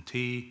Forth and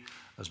Tay,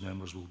 as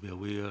members will be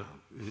aware,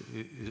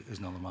 is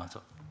another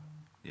matter.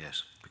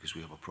 Yes, because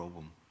we have a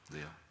problem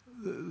there.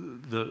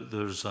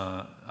 There's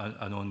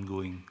an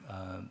ongoing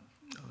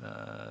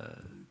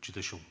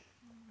judicial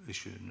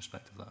issue in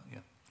respect of that,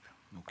 yeah.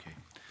 Okay.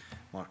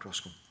 Mark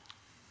Ruskell.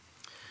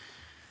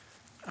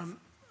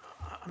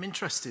 I'm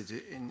interested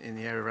in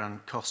the area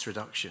around cost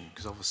reduction,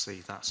 because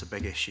obviously that's a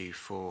big issue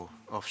for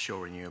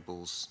offshore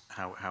renewables,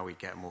 how we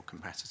get a more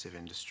competitive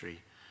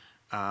industry.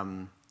 I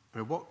mean,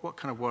 what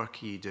kind of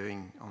work are you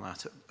doing on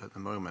that at the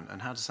moment,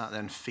 and how does that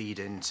then feed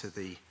into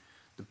the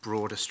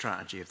broader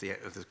strategy of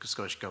the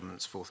Scottish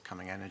Government's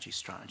forthcoming energy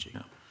strategy?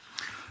 Yeah.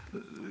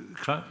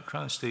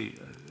 Crown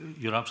Estate,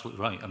 you're absolutely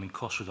right. I mean,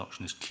 cost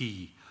reduction is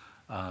key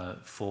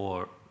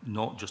for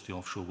not just the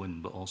offshore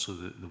wind, but also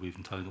the wave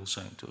and tidal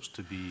sectors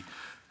to be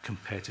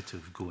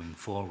competitive going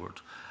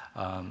forward.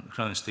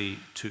 Crown Estate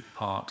took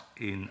part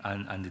in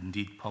and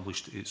indeed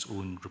published its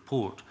own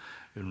report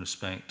in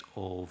respect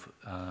of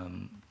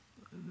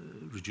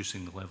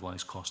reducing the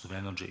levelised cost of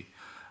energy.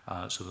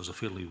 So there's a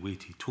fairly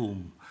weighty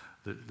tome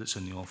that's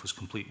in the office,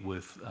 complete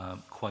with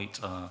quite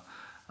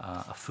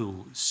a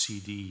full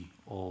CD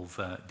of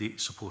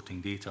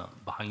supporting data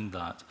behind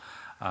that,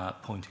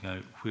 pointing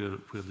out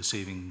where the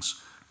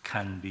savings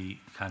can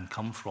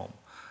come from.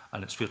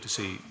 And it's fair to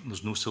say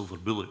there's no silver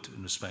bullet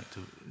in respect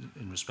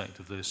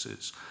of this.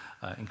 It's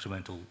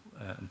incremental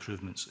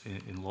improvements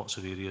in lots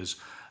of areas,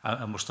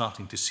 and we're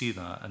starting to see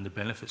that, and the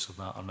benefits of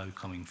that are now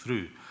coming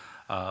through.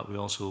 We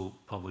also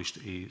published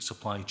a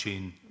supply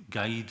chain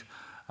guide,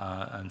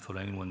 and for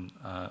anyone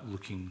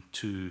looking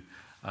to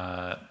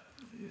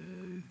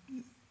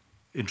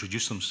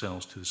introduce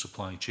themselves to the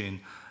supply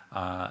chain,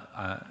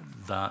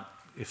 that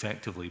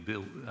effectively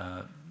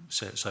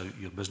sets out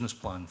your business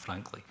plan,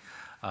 frankly.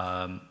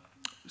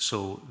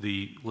 So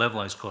the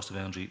levelised cost of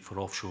energy for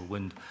offshore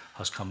wind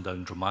has come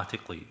down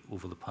dramatically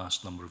over the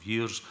past number of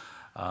years.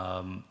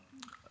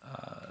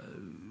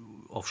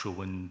 Offshore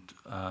wind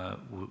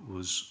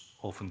was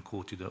often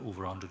quoted at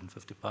over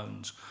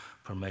 £150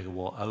 per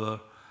megawatt hour.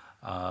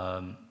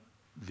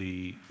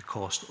 The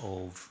cost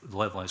of the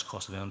levelized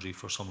cost of energy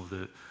for some of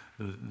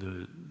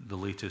the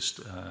latest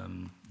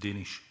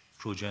Danish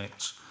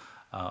projects,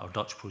 or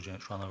Dutch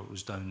projects rather, it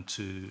was down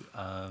to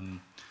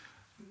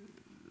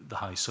the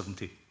high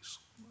 70s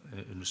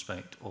in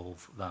respect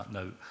of that.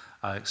 Now,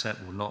 I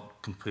accept we're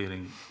not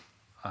comparing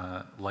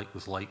like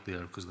with like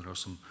there, because there are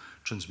some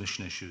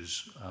transmission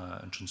issues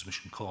and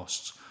transmission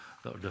costs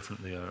that are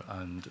different there,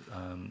 and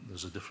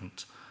there's a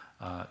different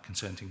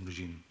consenting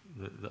regime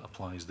that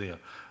applies there.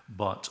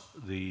 But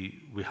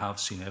we have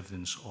seen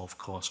evidence of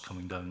costs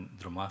coming down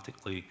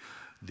dramatically.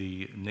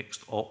 The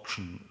next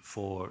auction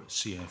for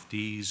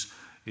CFDs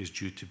is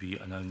due to be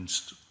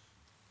announced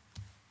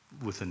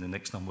within the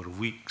next number of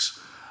weeks,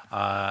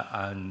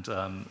 and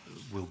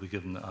we'll be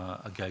given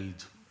a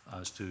guide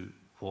as to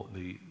what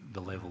the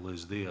level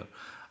is there.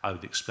 I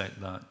would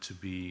expect that to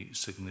be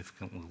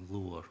significantly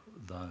lower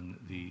than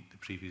the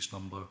previous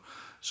number.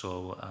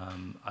 So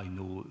I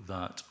know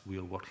that we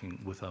are working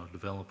with our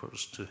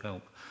developers to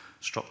help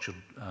structure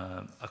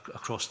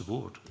across the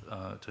board,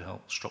 to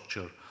help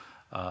structure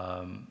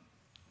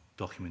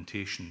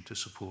documentation to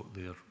support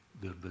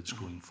their bids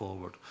going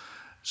forward.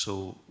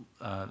 So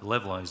the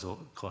levelised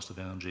cost of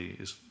energy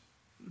is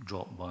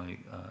dropped by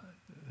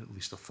at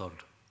least a third,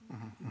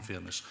 in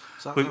fairness,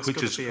 so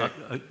which is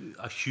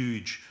a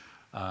huge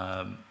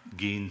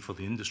gain for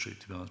the industry,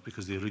 to be honest,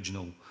 because the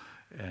original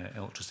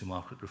electricity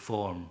market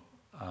reform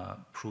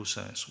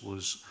process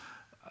was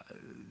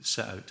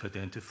set out to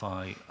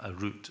identify a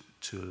route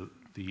to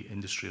the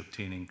industry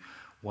obtaining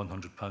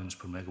 £100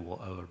 per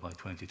megawatt hour by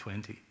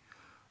 2020.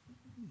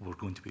 We're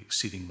going to be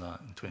exceeding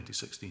that in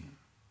 2016.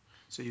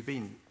 So you've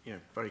been,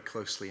 very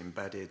closely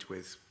embedded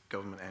with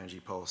government energy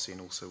policy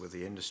and also with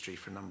the industry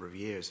for a number of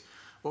years.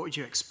 What would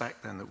you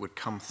expect then that would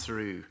come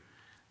through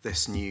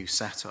this new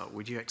setup?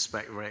 Would you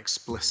expect very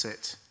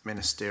explicit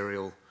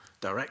ministerial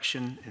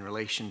direction in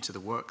relation to the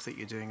work that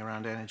you're doing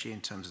around energy,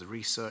 in terms of the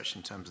research,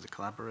 in terms of the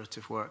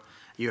collaborative work?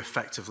 Are you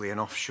effectively an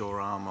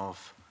offshore arm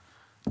of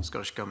the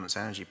Scottish Government's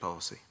energy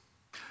policy?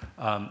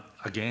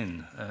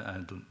 Again, I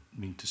don't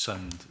mean to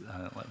sound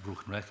like a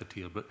broken record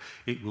here, but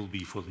it will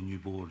be for the new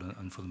board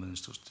and for the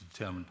ministers to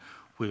determine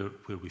where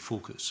we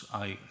focus.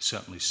 I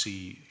certainly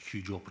see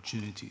huge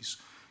opportunities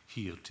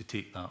here to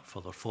take that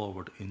further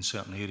forward in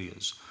certain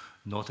areas,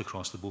 not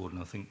across the board.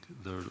 And I think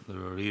there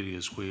are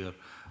areas where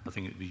I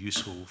think it would be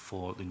useful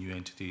for the new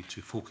entity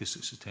to focus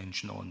its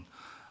attention on,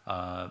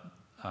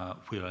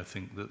 where I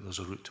think that there's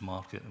a route to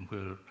market and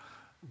where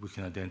we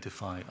can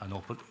identify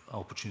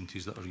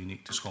opportunities that are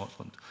unique to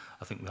Scotland.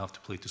 I think we have to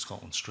play to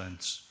Scotland's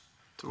strengths.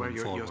 So where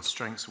your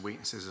strengths and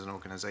weaknesses as an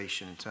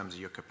organisation in terms of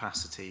your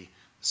capacity,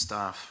 the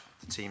staff,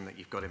 the team that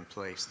you've got in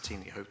place, the team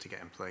that you hope to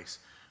get in place,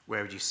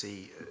 where would you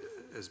see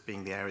as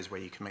being the areas where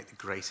you can make the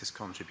greatest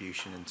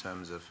contribution in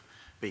terms of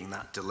being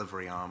that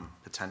delivery arm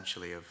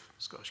potentially of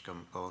Scottish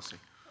Government policy?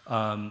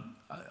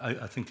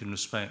 I think in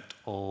respect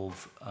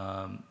of,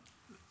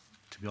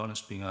 to be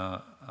honest, being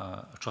a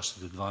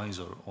trusted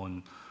advisor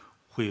on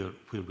where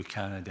we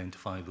can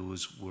identify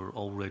those, we're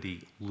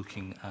already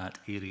looking at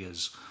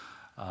areas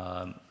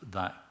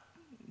that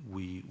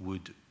we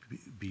would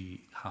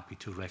be happy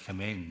to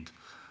recommend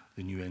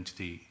the new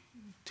entity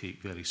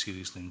take very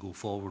seriously and go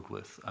forward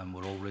with. And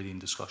we're already in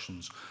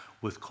discussions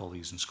with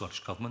colleagues in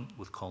Scottish Government,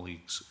 with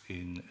colleagues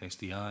in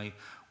SDI,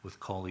 with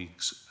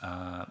colleagues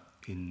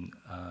in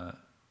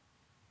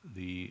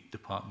the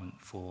Department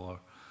for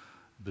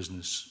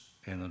Business,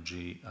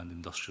 Energy and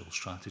Industrial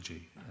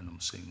Strategy, and I'm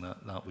saying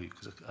that way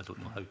because I don't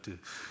know how to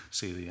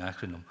say the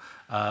acronym.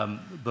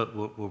 But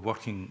we're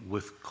working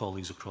with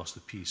colleagues across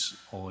the piece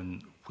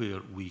on where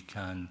we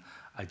can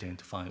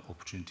identify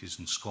opportunities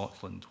in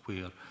Scotland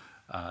where,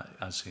 as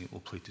I say,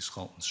 we'll play to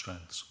Scotland's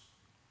strengths.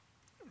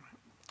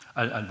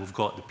 And we've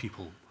got the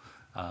people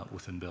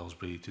within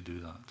Bellsbray to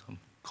do that. I'm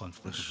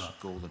confident of that.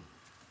 Golden.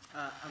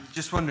 I'm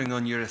just wondering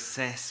on your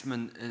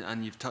assessment,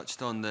 and you've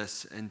touched on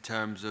this in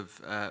terms of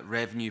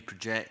revenue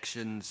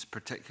projections,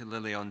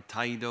 particularly on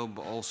tidal,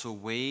 but also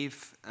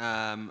wave,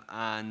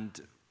 and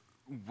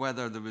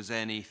whether there was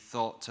any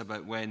thoughts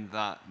about when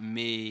that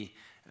may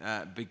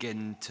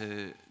begin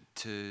to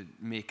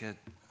make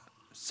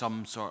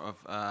some sort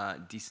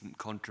of decent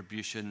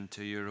contribution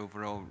to your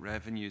overall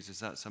revenues. Is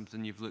that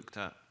something you've looked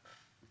at?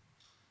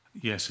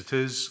 Yes, it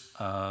is.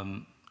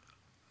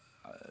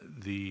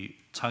 The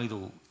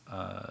tidal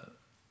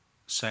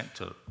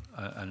sector,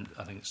 and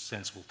I think it's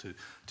sensible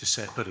to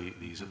separate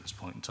these at this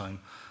point in time.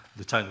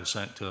 The tidal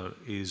sector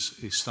is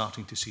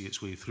starting to see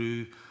its way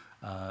through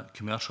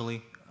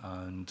commercially,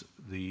 and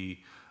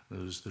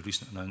there's the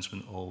recent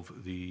announcement of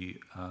the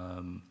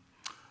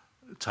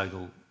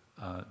tidal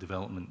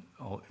development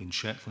in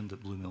Shetland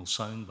at Blue Mill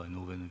Sound by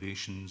Nova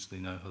Innovations. They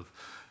now have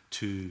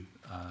 2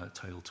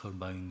 tidal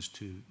turbines,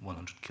 2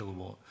 100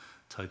 kilowatt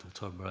tidal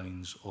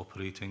turbines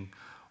operating.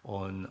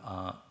 On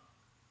a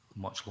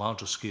much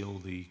larger scale,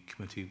 the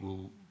committee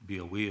will be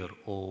aware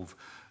of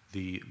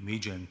the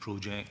Maygen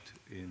project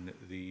in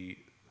the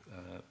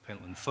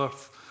Pentland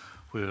Firth,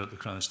 where the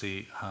Crown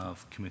Estate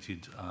have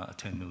committed a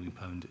 £10 million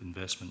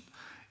investment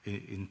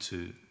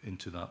into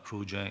that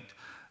project.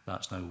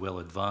 That's now well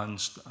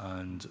advanced,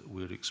 and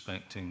we're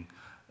expecting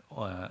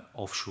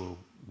offshore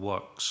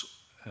works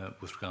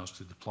with regards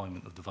to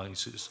deployment of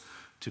devices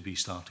to be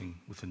starting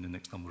within the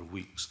next number of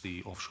weeks.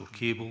 The offshore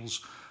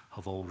cables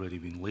have already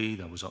been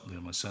laid. I was up there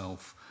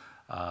myself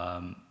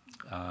a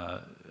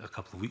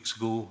couple of weeks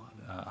ago,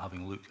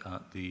 having a look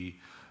at the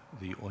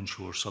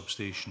onshore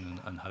substation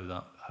and how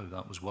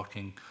that was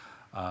working,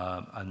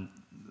 and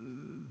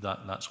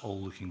that's all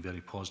looking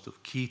very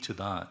positive. Key to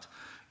that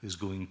is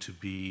going to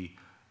be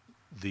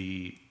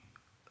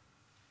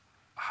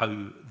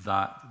how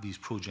these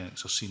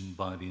projects are seen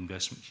by the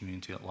investment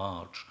community at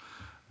large,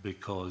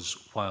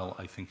 because while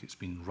I think it's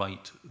been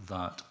right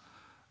that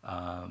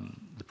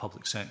the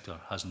public sector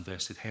has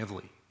invested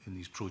heavily in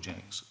these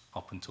projects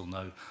up until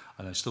now,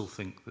 and I still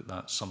think that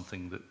that's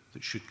something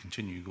that should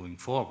continue going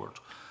forward,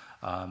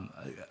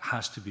 it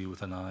has to be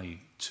with an eye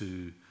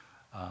to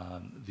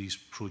these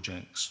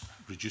projects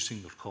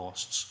reducing their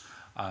costs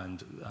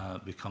and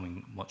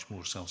becoming much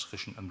more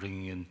self-sufficient and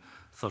bringing in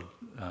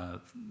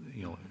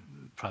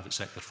private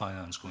sector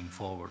finance going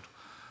forward.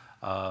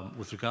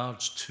 With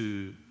regards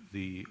to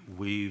the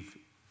wave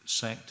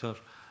sector,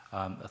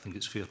 I think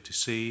it's fair to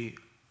say,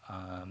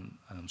 and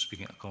I'm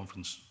speaking at a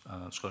conference,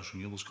 Scottish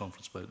Renewables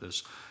Conference about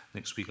this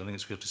next week, I think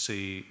it's fair to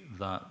say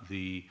that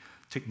the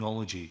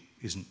technology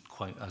isn't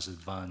quite as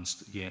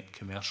advanced yet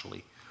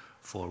commercially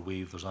for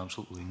wave. There's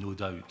absolutely no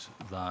doubt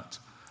that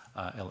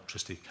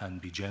electricity can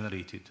be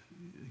generated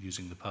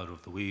using the power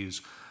of the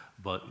waves,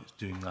 but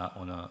doing that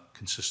on a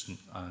consistent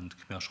and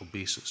commercial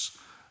basis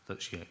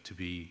that's yet to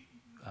be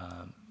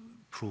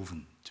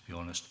proven, to be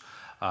honest.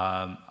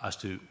 As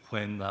to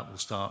when that will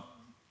start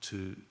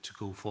to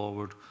go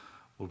forward,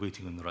 we're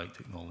waiting on the right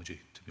technology,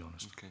 to be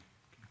honest.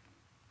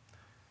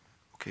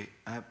 Okay.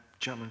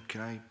 Gentlemen, can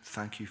I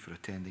thank you for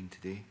attending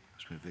today?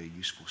 It's been a very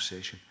useful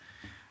session.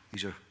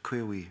 These are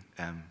clearly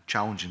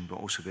challenging but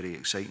also very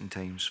exciting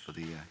times for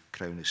the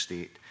Crown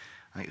Estate.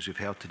 I think as we've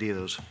heard today,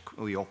 there's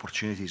clearly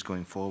opportunities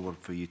going forward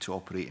for you to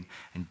operate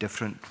in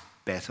different,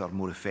 better,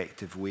 more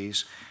effective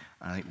ways.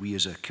 And I think we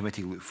as a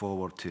committee look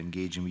forward to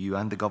engaging with you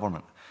and the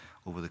government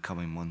over the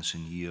coming months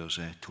and years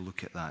to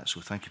look at that. So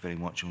thank you very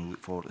much, and we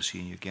look forward to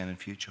seeing you again in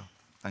future.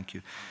 Thank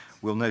you.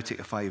 We'll now take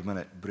a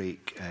 5-minute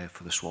break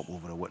for the swap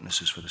over of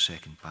witnesses for the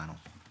second panel.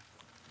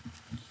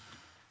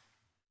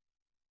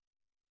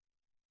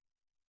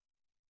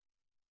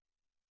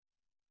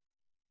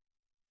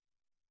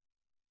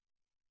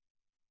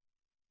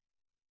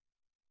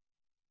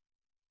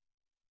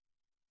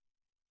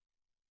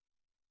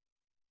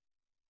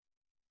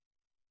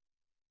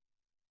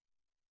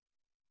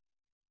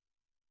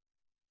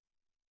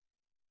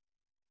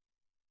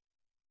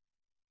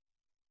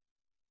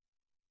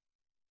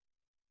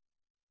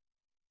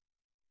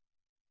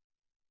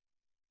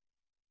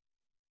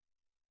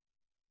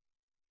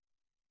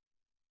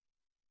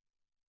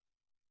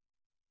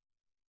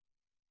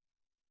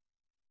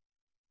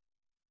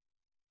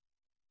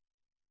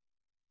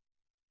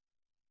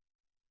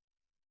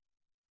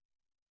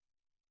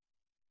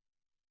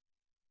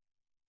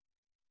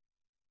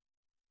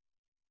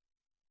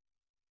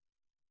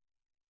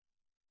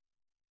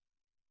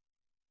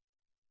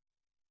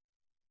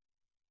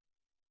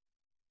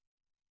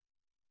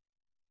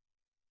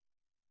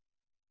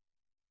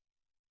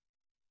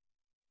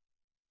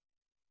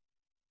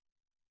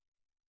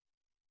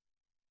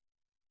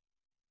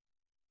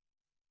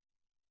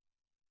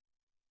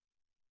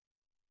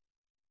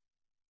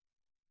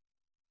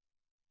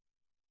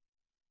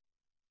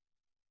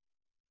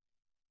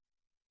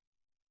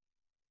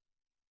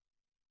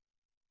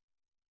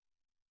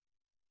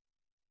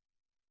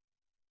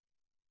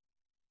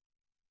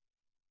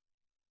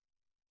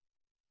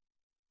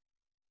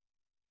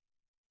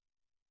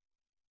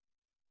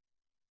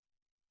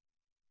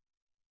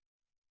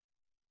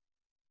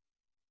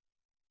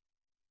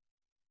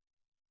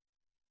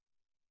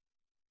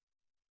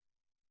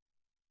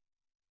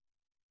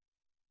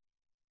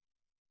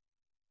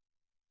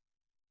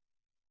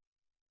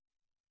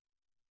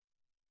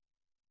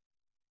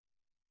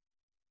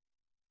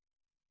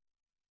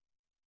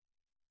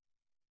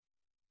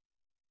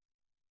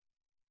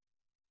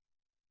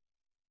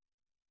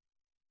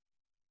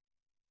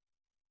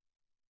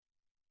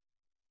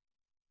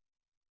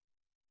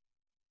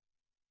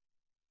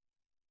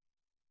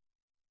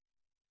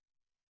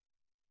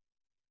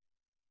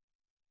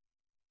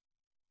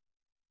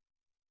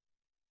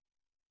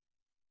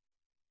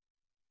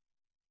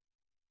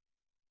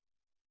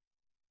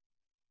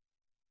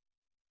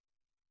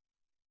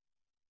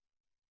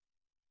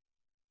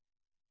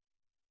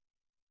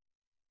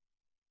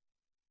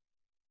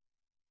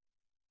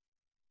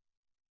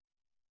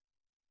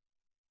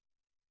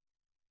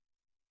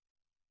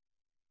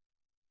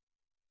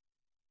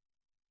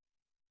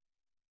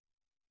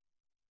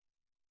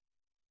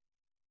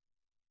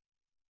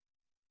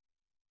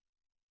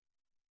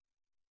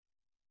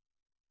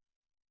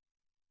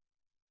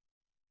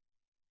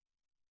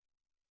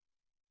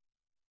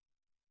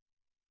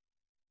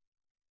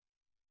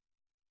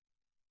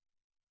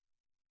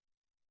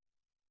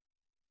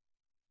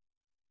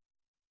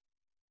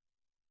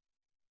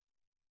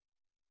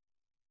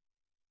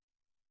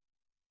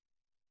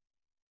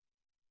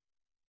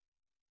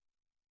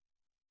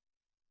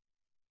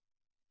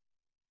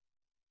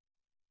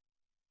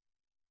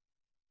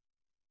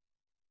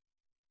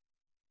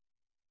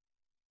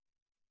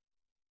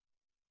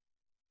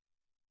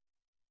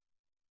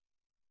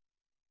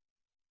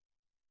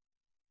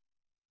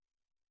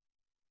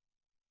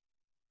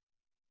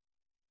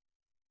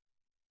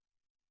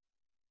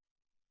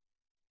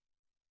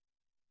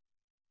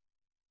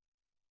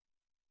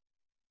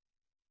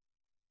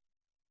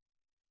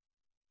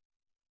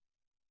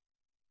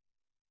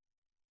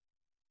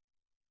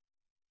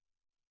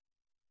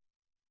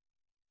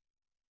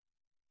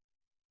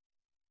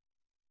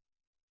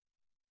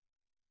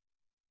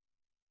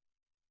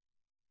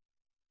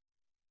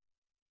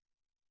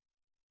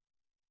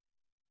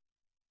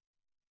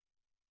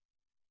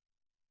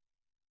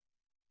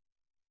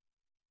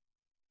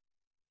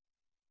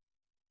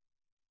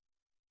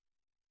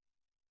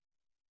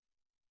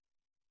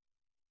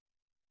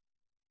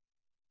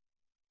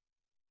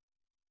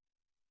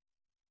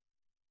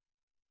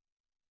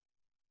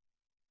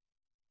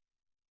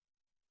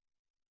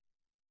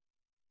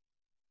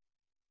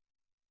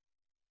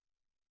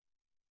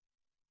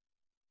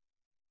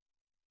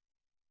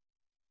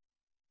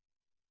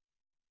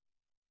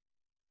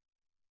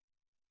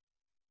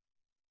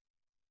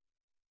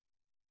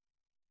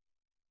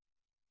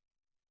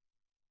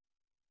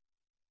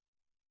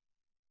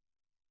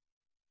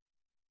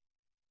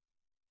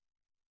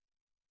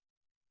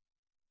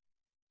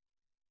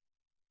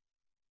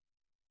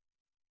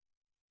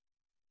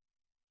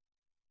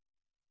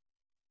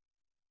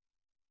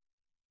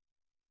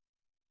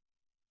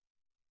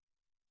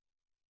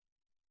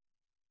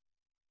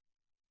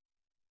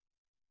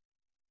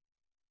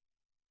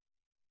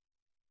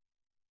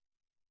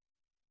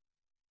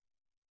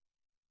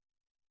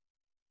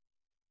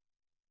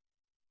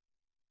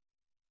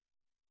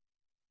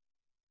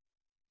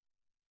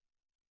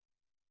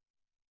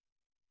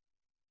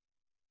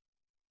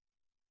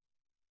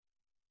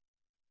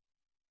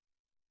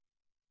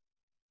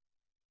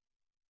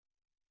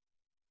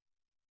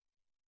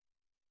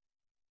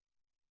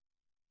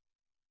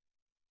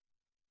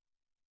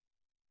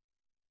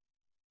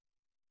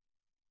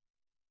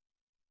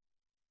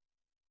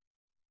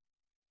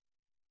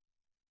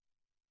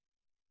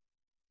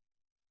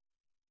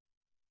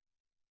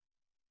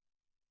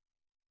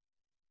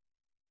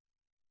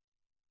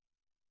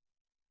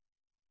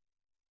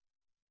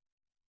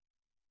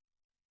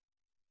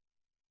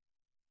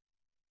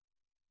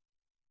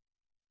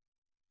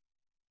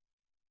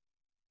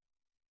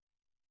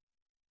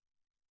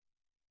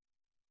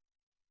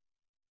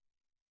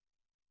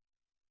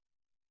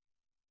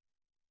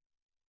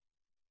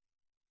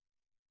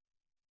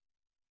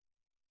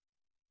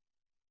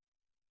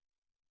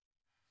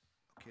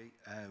 Okay,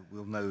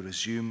 we'll now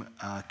resume.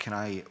 Can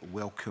I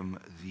welcome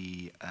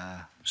the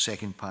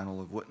second panel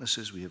of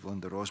witnesses? We have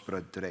Linda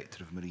Rosborough,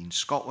 Director of Marine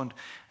Scotland,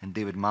 and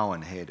David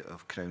Mallon, Head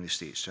of Crown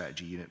Estate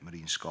Strategy Unit,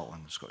 Marine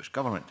Scotland, Scottish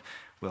Government.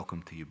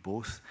 Welcome to you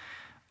both.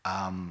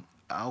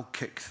 I'll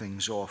kick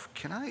things off.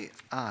 Can I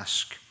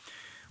ask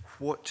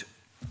what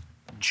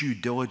due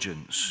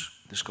diligence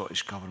the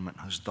Scottish Government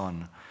has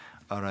done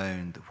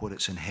around what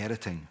it's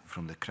inheriting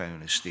from the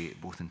Crown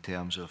Estate, both in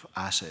terms of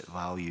asset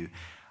value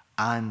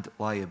and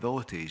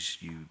liabilities?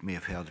 You may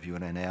have heard, if you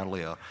were in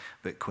earlier,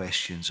 about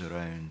questions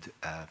around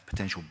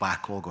potential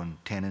backlog on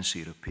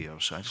tenancy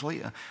repairs. So I'd just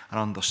like an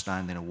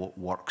understanding of what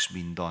work's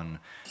been done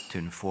to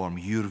inform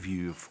your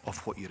view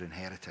of what you're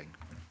inheriting.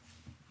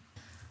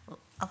 Well,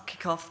 I'll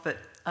kick off, but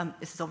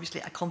this is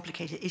obviously a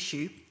complicated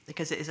issue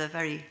because it is a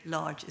very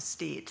large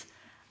estate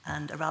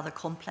and a rather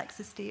complex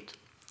estate.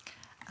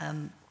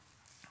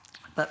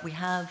 But we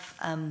have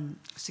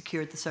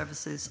secured the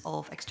services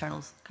of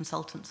external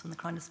consultants, and the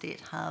Crown Estate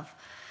have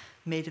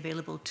made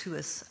available to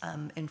us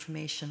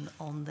information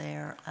on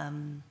their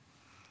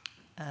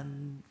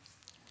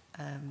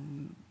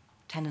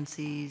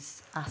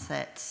tenancies,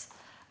 assets,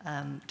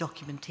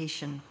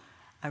 documentation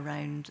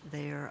around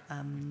their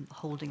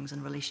holdings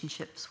and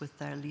relationships with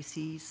their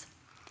lessees.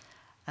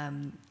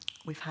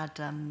 We've had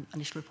an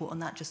initial report on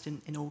that just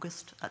in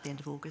August, at the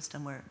end of August,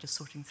 and we're just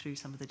sorting through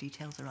some of the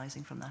details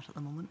arising from that at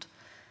the moment.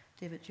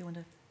 David, do you want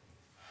to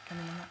come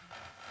in on that?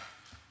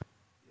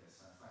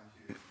 Yes,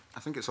 thank you. I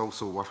think it's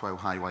also worthwhile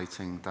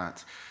highlighting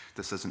that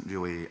this isn't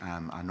really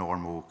a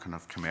normal kind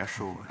of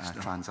commercial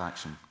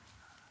transaction.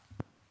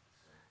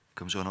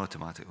 Comes on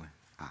automatically.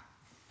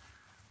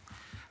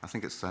 I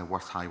think it's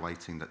worth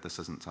highlighting that this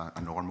isn't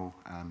a normal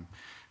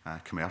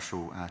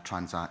commercial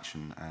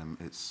transaction.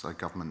 It's a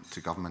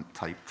government-to-government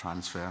type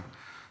transfer.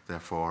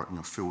 Therefore,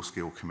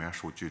 full-scale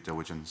commercial due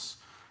diligence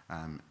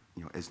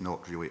is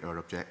not really our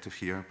objective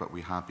here, but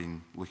we have been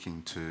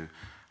looking to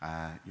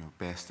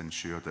best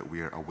ensure that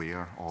we are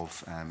aware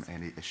of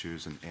any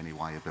issues and any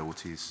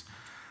liabilities.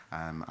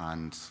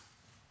 And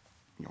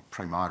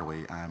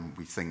primarily,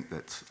 we think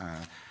that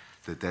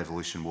the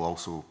devolution will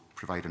also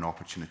provide an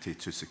opportunity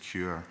to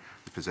secure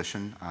the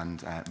position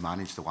and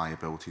manage the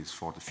liabilities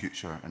for the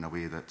future in a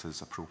way that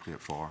is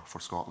appropriate for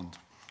Scotland.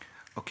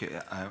 Okay,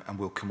 and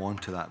we'll come on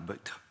to that,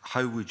 but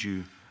how would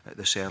you, at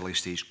this early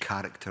stage,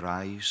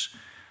 characterise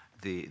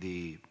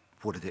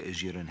what it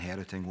is you're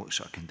inheriting, what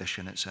sort of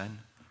condition it's in?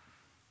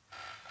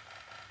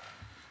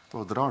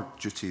 Well, there are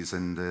duties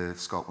in the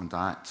Scotland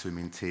Act to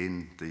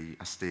maintain the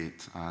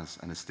estate as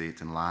an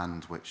estate in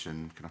land, which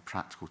in kind of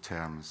practical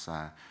terms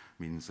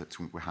means that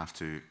we have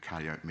to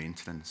carry out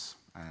maintenance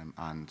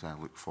and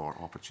look for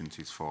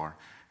opportunities for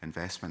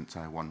investment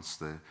once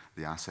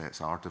the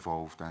assets are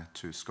devolved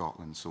to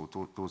Scotland. So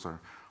those are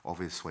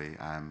obviously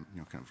kind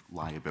of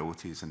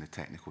liabilities in the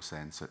technical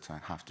sense that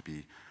have to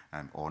be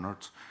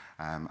honoured,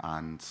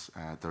 and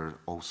there are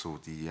also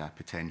the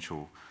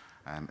potential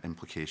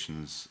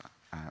implications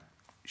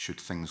should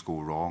things go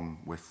wrong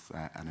with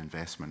an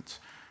investment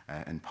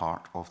in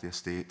part of the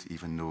estate,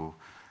 even though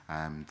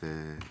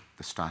the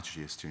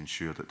strategy is to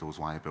ensure that those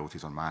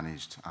liabilities are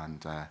managed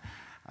and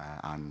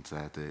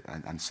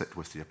sit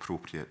with the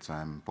appropriate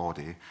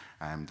body.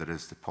 There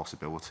is the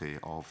possibility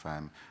of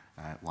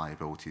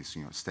liabilities,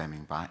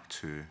 stemming back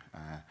to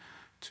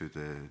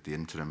the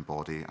interim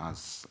body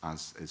as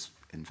is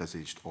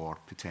envisaged, or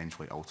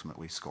potentially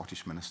ultimately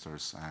Scottish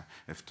ministers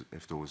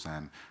if those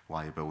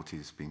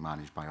liabilities being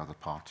managed by other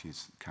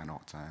parties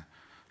cannot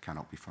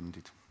be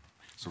funded.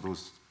 So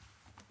those.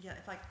 Yeah,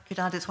 if I could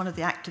add, it's one of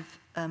the active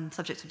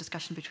subjects of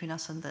discussion between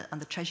us and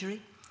the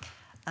Treasury.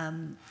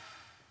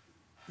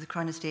 The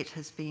Crown Estate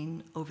has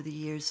been, over the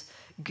years,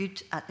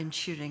 good at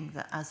ensuring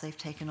that as they've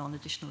taken on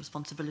additional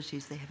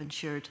responsibilities, they have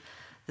ensured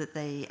that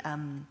they,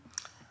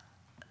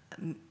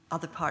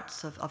 other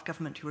parts of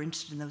government who were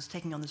interested in those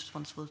taking on those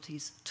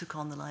responsibilities took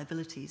on the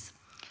liabilities.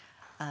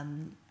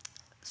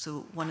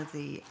 So one of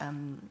the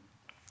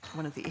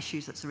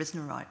issues that's arisen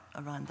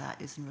around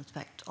that is in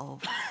respect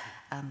of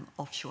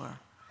offshore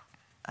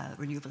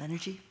renewable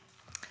energy.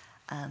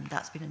 And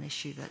that's been an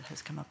issue that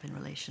has come up in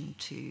relation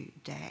to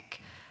DEC.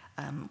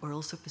 We're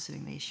also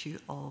pursuing the issue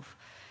of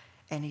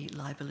any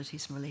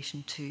liabilities in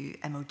relation to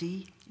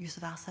MOD use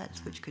of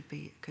assets, which could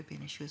be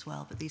an issue as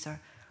well. But these are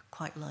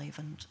quite live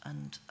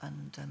and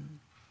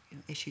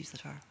issues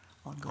that are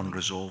ongoing.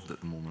 Unresolved at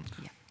the moment.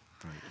 Yeah.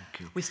 Right.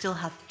 Okay. We still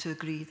have to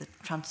agree the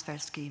transfer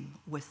scheme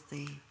with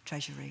the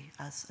Treasury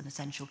as an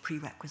essential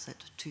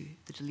prerequisite to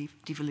the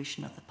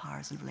devolution of the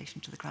powers in relation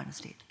to the Crown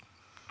Estate.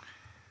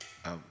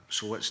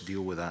 So let's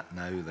deal with that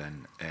now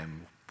then.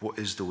 What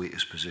is the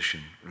latest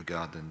position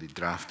regarding the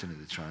drafting of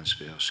the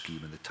transfer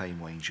scheme and the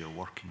timelines you're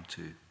working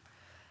to?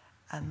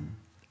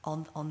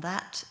 On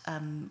that,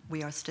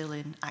 we are still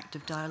in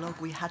active dialogue.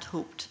 We had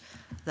hoped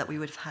that we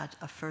would have had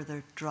a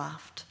further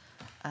draft,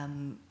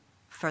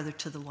 further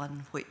to the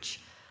one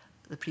which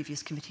the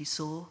previous committee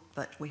saw,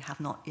 but we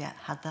have not yet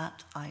had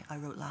that. I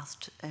wrote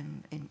last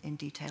in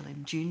detail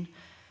in June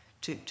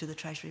to the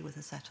Treasury with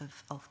a set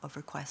of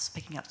requests,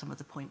 picking up some of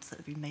the points that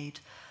have been made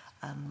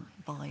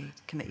by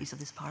committees of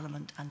this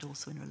Parliament, and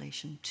also in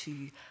relation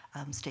to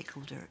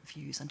stakeholder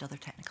views and other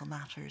technical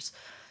matters.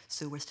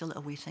 So we're still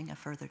awaiting a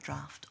further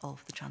draft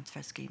of the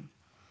transfer scheme.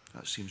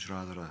 That seems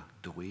rather a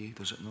delay,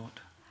 does it not?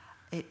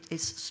 It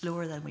is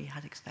slower than we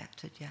had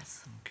expected,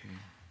 yes. Okay.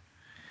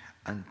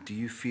 And do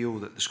you feel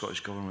that the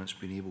Scottish Government's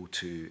been able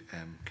to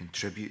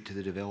contribute to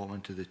the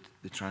development of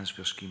the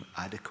transfer scheme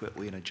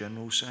adequately in a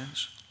general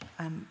sense?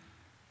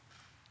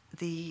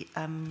 It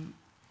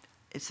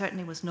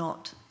certainly was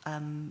not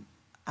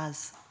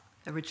as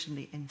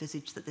originally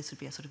envisaged that this would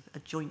be a sort of a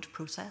joint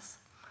process.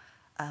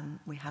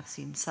 We have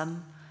seen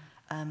some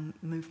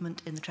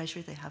movement in the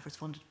Treasury. They have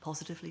responded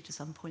positively to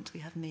some points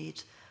we have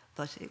made,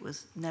 but it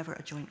was never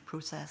a joint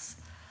process.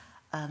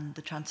 And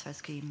the transfer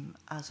scheme,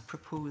 as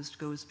proposed,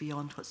 goes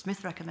beyond what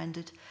Smith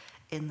recommended,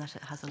 in that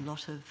it has a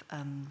lot of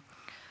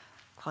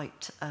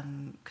quite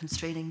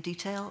constraining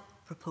detail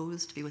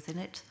proposed to be within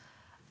it,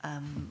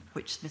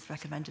 which Smith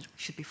recommended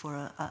should be for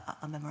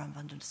a memorandum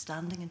of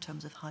understanding in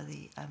terms of how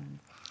the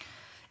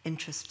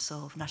interests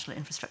of national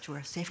infrastructure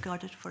were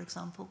safeguarded, for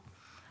example.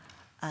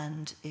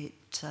 And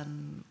it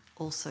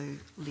also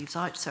leaves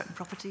out certain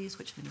properties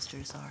which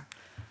ministers are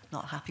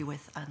not happy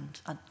with, and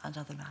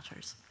other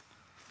matters.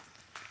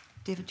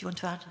 David, do you want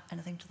to add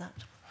anything to that?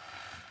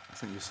 I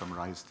think you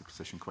summarised the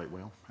position quite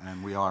well.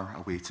 We are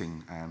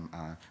awaiting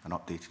an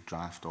updated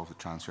draft of the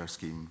transfer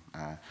scheme,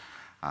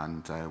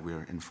 and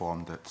we're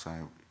informed that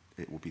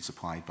it will be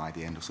supplied by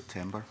the end of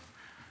September,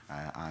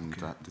 and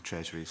the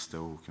Treasury is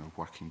still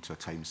working to a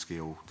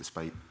timescale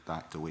despite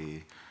that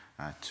delay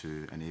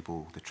to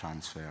enable the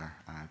transfer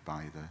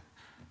by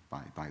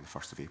the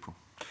 1st of April.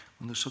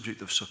 On the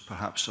subject of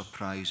perhaps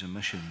surprise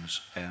emissions,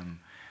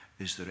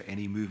 is there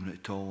any movement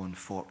at all on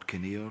Fort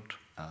Kinnaird?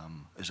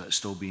 Is that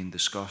still being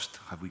discussed?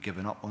 Have we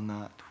given up on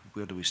that?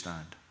 Where do we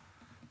stand?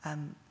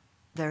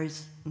 There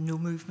is no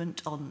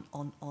movement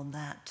on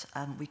that.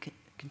 We could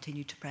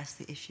continue to press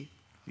the issue.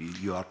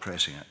 You are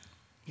pressing it?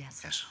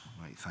 Yes. Yes,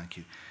 right, thank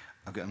you.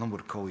 I've got a number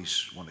of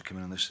colleagues who want to come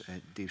in on this.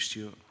 Dave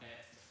Stewart.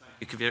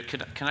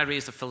 Can I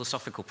raise a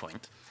philosophical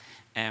point?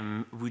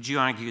 Would you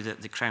argue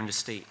that the Crown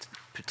Estate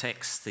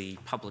protects the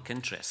public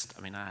interest?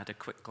 I mean, I had a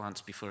quick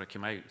glance before I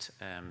came out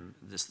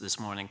this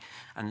morning,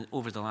 and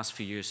over the last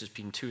few years there's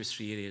been 2 or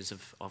 3 areas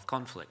of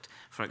conflict.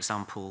 For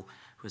example,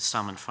 with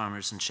salmon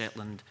farmers in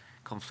Shetland,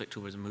 conflict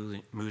over the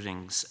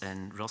moorings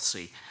in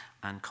Rothsay,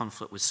 and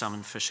conflict with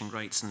salmon fishing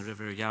rights in the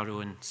River Yarrow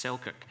in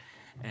Selkirk.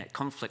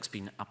 Conflict's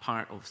been a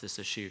part of this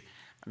issue.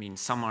 I mean,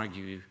 some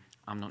argue,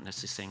 I'm not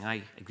necessarily saying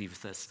I agree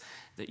with this,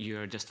 that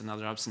you're just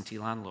another absentee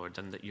landlord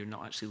and that you're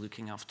not actually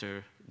looking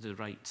after the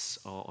rights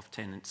of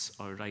tenants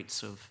or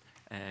rights of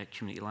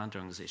community land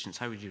organisations.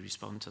 How would you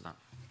respond to that?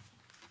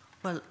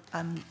 Well,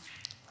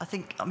 I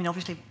think, I mean,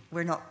 obviously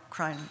we're not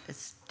Crown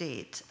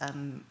Estate.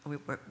 We're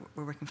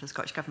working for the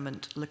Scottish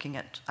Government looking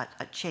at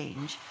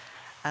change.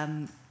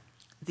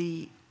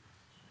 The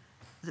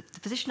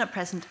position at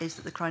present is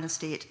that the Crown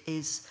Estate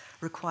is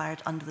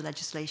required under the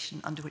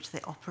legislation under which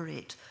they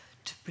operate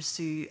to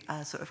pursue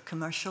a sort of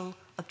commercial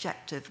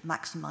objective,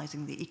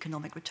 maximising the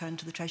economic return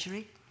to the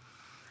Treasury.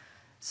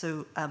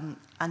 So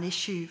an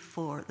issue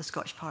for the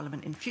Scottish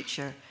Parliament in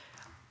future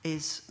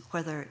is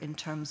whether, in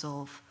terms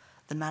of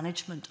the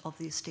management of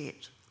the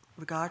estate,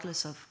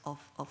 regardless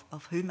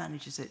of who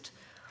manages it,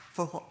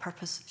 for what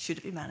purpose should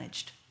it be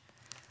managed?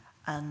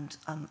 And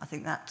I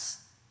think that's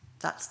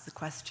the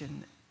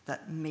question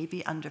that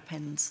maybe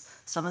underpins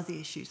some of the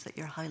issues that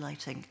you're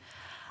highlighting.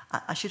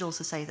 I should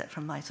also say that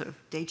from my sort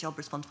of day job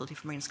responsibility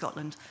for Marine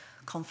Scotland,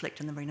 conflict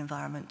in the marine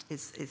environment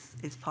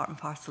is part and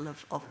parcel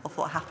of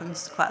what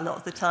happens quite a lot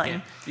of the time.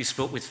 Yeah. You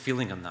spoke with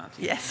feeling on that.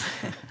 Yes.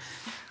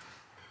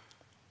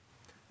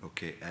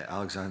 Okay,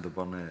 Alexander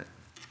Burnett.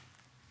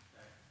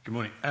 Good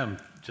morning.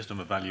 Just on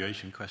the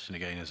valuation question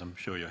again, as I'm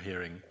sure you're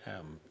hearing,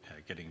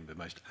 getting the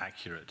most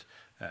accurate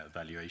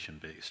valuation,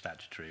 be it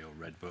statutory or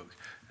Red Book,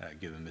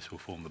 given this will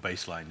form the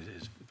baseline,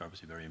 is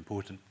obviously very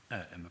important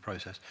in the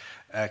process.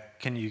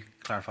 Can you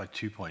clarify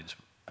 2 points?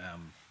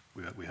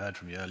 We heard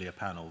from the earlier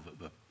panel that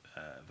the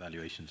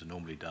valuations are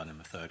normally done in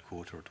the 3rd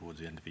quarter or towards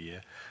the end of the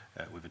year,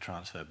 with the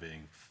transfer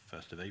being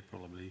 1st of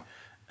April, I believe.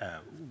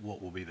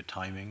 What will be the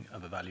timing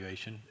of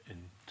evaluation in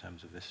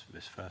terms of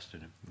this first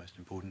and most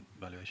important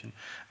valuation?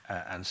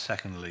 And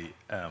secondly,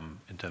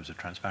 in terms of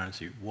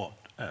transparency, what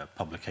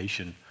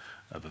publication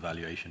of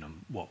evaluation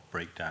and what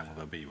breakdown will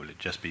there be? Will it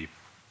just be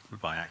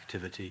by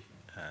activity,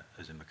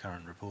 as in the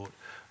current report,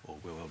 or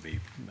will it be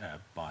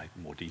by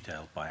more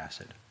detailed by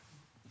asset?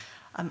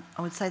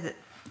 I would say that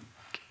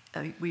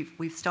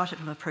we've started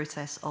from a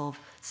process of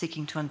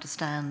seeking to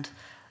understand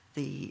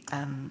the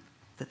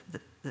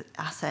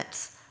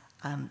assets,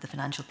 the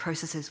financial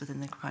processes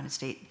within the Crown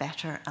Estate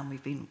better, and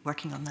we've been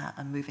working on that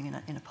and moving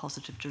in a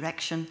positive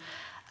direction.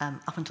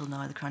 Up until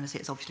now, the Crown Estate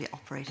has obviously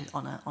operated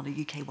on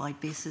a UK-wide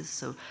basis,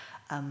 so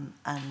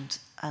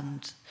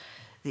and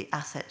the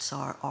assets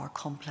are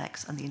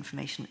complex and the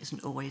information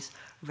isn't always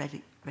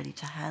ready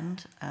to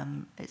hand,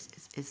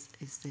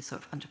 is the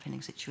sort of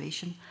underpinning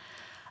situation.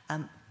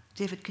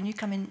 David, can you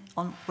come in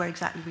on where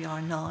exactly we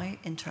are now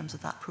in terms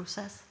of that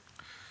process?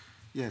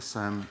 Yes,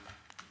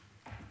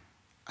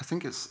 I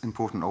think it's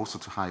important also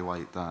to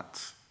highlight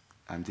that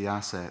the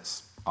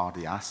assets are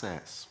the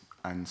assets,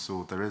 and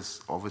so there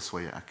is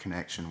obviously a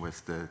connection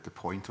with the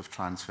point of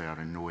transfer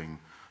and knowing,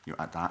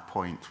 at that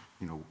point,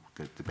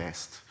 the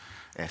best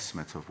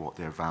estimate of what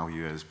their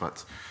value is.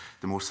 But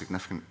the most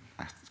significant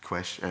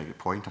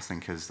point, I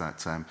think, is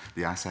that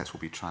the assets will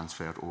be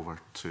transferred over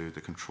to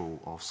the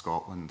control of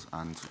Scotland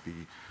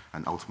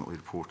and ultimately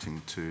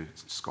reporting to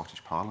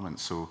Scottish Parliament.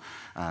 So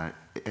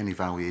any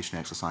valuation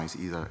exercise,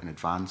 either in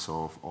advance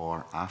of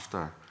or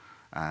after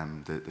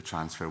the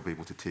transfer, will be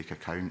able to take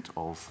account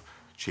of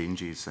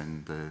changes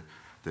in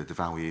the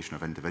valuation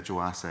of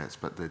individual assets,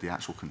 but the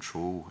actual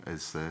control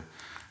is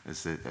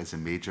a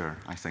major,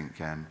 I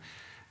think,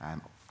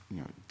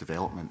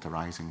 development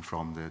arising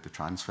from the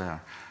transfer.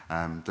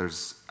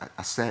 There's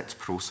a set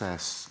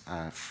process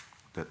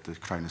that the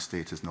Crown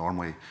Estate is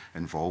normally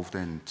involved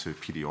in to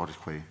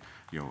periodically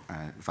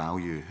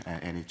value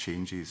any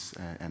changes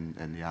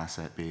in the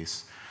asset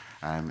base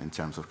in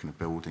terms of kind of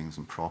buildings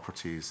and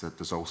properties. That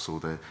there's also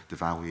the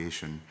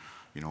valuation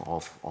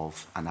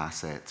of an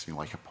asset,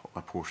 like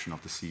a portion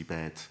of the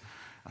seabed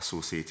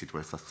associated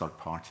with a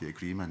third-party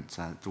agreement.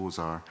 Those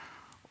are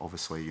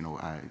obviously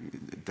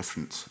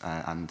different,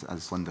 and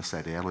as Linda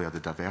said earlier, the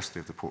diversity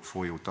of the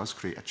portfolio does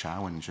create a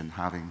challenge in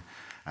having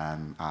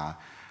a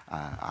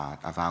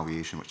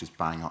valuation which is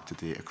bang up to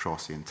date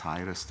across the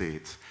entire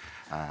estate.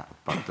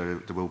 But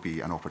there will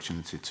be an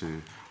opportunity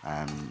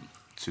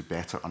to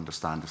better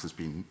understand if there's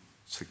been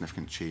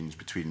significant change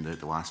between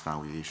the last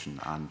valuation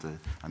and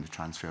the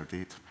transfer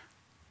date.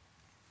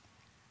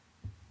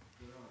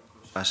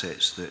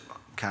 Assets that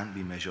can't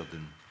be measured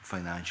in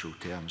financial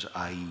terms,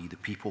 i.e. the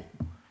people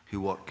who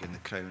work in the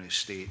Crown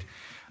Estate.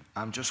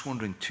 I'm just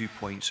wondering 2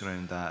 points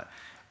around that.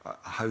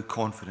 How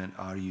confident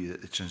are you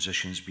that the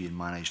transition's being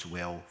managed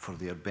well for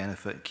their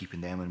benefit,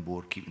 keeping them on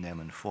board, keeping them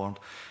informed?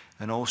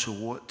 And also,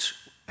 what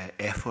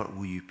effort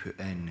will you put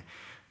in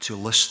to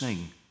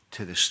listening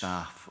to the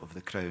staff of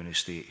the Crown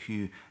Estate,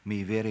 who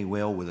may very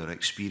well, with their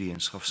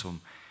experience, have some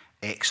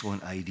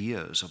excellent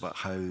ideas about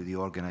how the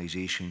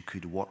organisation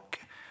could work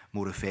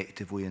more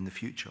effectively in the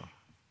future?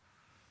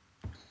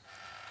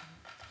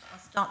 I'll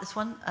start this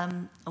one.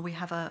 We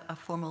have a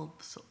formal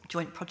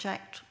joint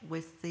project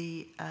with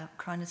the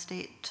Crown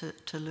Estate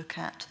to look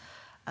at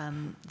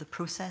the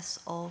process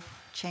of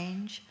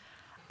change.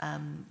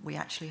 We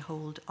actually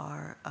hold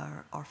our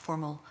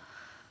formal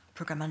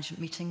programme management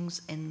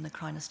meetings in the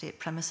Crown Estate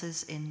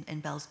premises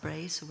in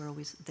Bellsbrae, so we're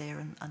always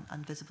there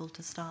and visible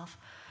to staff.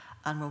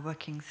 And we're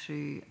working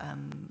through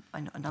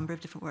a number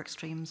of different work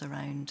streams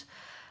around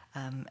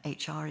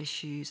HR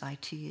issues,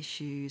 IT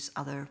issues,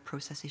 other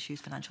process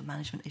issues, financial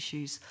management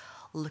issues,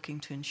 looking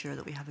to ensure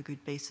that we have a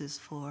good basis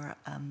for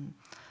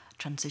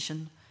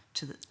transition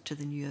to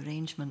the new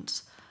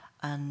arrangements.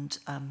 And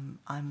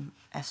I'm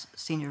as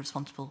senior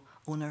responsible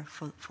owner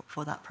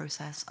for that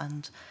process,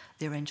 and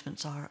the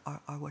arrangements are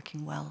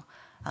working well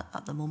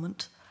at the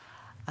moment.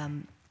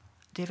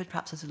 David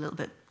perhaps is a little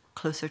bit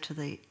closer to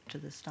the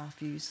staff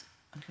views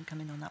and can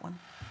come in on that one.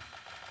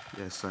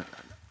 Yes,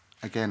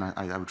 again,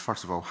 I would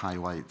first of all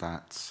highlight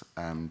that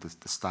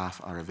the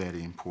staff are a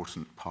very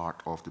important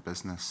part of the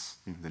business,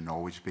 the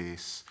knowledge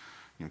base,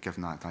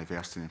 given that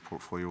diversity in the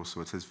portfolio.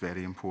 So it is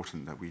very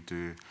important that we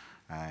do,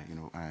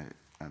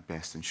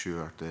 best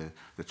ensure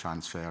the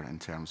transfer in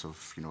terms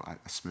of,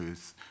 a smooth,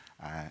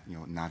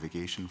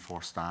 navigation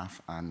for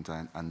staff, and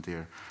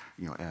they're,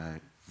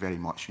 very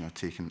much,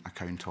 taken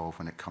account of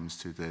when it comes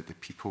to the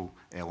people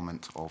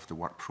element of the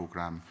work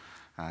programme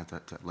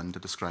that Linda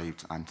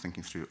described, and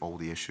thinking through all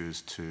the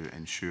issues to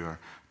ensure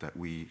that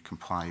we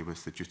comply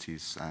with the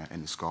duties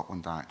in the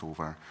Scotland Act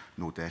over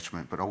no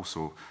detriment, but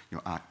also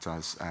act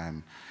as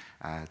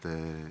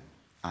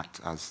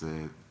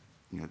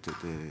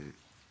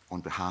on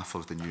behalf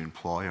of the new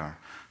employer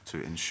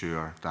to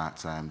ensure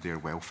that their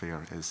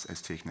welfare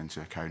is taken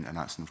into account, and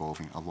that's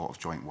involving a lot of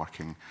joint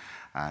working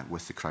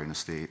with the Crown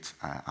Estate,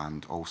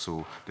 and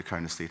also the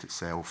Crown Estate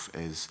itself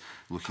is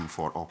looking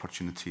for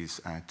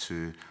opportunities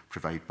to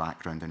provide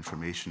background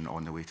information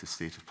on the latest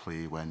state of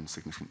play when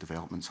significant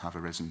developments have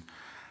arisen.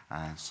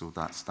 So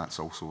that's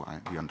also,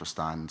 we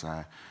understand,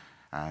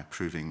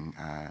 proving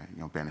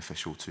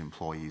beneficial to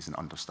employees and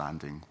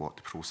understanding what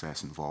the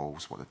process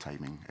involves, what the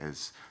timing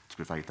is, to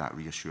provide that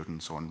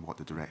reassurance on what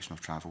the direction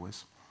of travel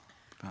is.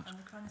 And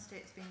the Crown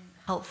Estate has been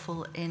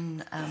helpful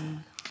in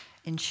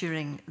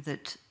ensuring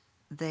that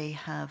they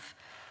have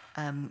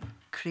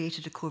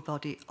created a core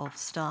body of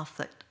staff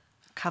that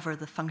cover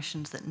the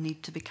functions that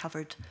need to be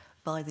covered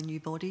by the new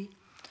body.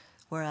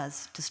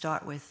 Whereas to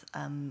start with,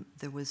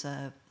 there was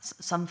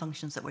some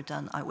functions that were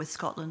done out with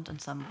Scotland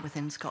and some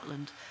within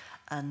Scotland,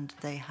 and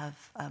they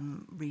have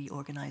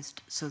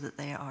reorganised so that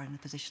they are in a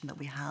position that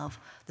we have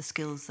the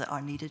skills that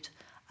are needed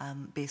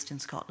based in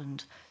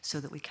Scotland so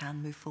that we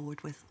can move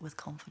forward with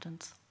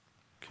confidence.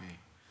 Okay.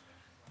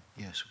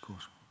 Yes, of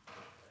course.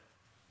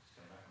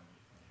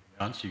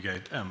 Answer you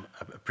gave, I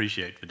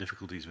appreciate the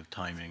difficulties with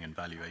timing and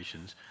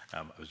valuations.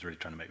 I was really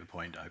trying to make the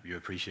point. I hope you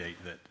appreciate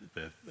that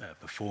the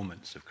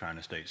performance of Crown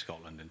Estate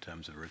Scotland in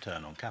terms of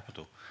return on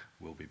capital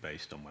will be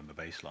based on when the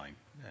baseline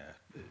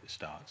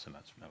starts, and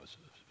that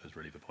was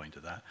really the point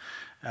of that.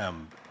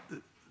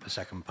 The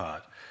second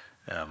part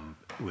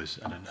was,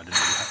 I don't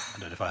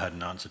know if I had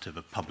an answer to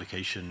the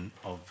publication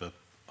of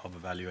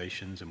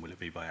evaluations, and will it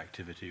be by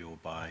activity or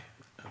by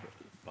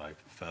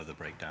further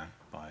breakdown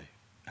by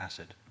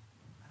asset?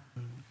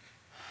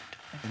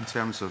 In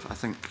terms of, I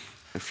think,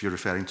 if you're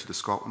referring to the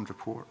Scotland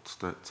report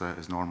that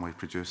is normally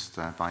produced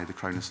by the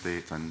Crown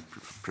Estate and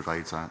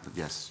provides that,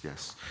 yes,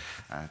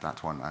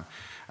 that one.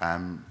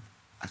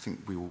 I think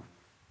we will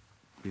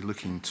be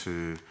looking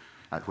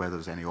at whether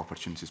there's any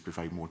opportunities to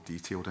provide more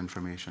detailed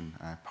information,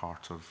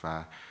 part of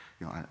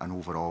an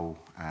overall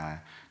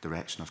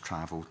direction of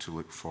travel to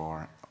look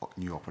for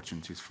new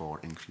opportunities for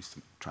increased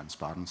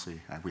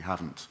transparency. We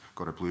haven't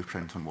got a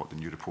blueprint on what the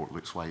new report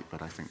looks like,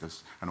 but I think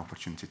there's an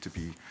opportunity to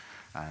be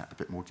a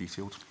bit more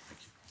detailed.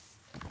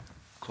 Thank you.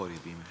 Claudia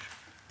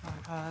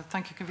Beamish.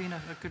 Thank you, Convener.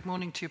 Good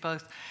morning to you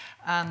both.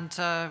 And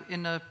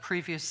in a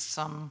previous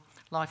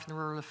Life in the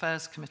Rural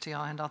Affairs Committee,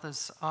 I and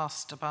others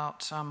asked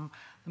about the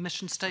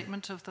mission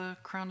statement of the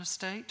Crown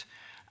Estate.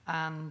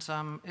 And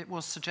it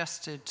was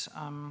suggested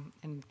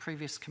in the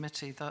previous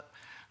committee that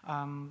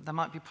there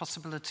might be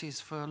possibilities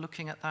for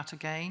looking at that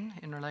again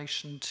in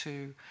relation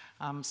to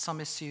some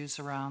issues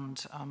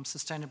around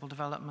sustainable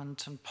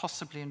development and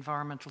possibly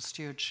environmental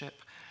stewardship.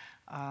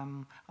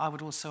 I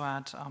would also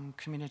add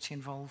community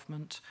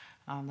involvement.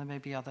 There may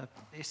be other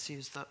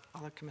issues that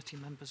other committee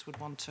members would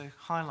want to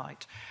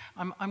highlight.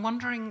 I'm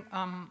wondering,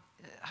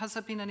 has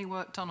there been any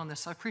work done on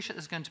this? I appreciate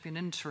there's going to be an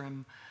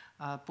interim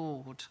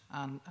board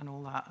and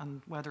all that,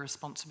 and where the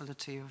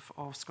responsibility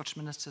of Scottish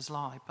ministers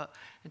lie, but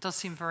it does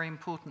seem very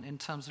important in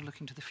terms of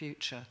looking to the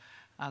future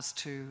as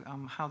to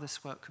how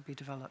this work could be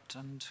developed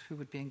and who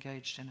would be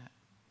engaged in it.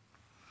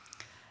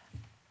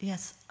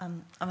 Yes, I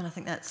mean, I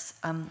think that's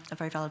a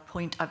very valid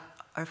point. I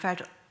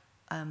referred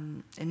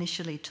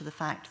initially to the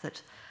fact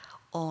that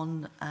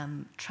on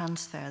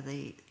transfer,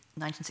 the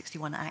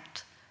 1961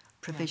 Act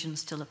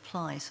provisions still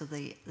apply, so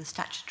the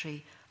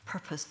statutory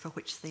purpose for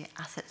which the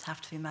assets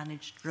have to be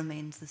managed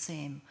remains the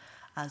same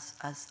as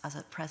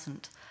at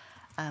present.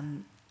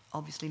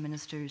 Obviously,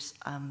 ministers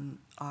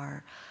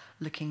are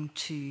looking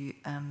to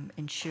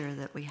ensure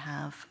that we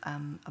have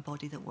a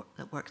body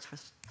that works for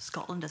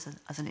Scotland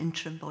as an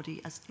interim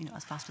body, as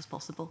fast as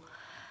possible,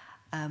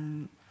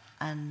 and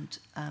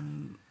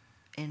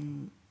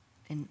in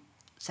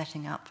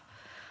setting up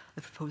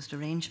the proposed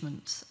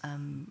arrangements,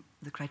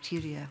 the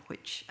criteria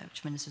which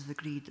ministers have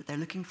agreed that they're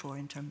looking for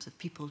in terms of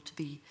people to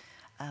be,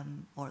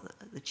 or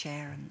the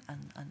chair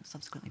and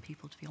subsequently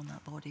people to be on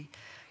that body,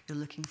 you're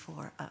looking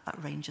for a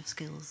range of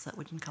skills that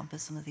would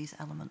encompass some of these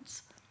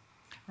elements.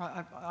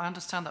 Right, I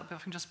understand that, but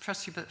if I can just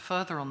press you a bit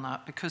further on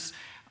that, because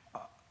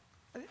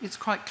it's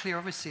quite clear,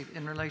 obviously,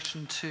 in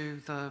relation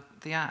to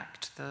the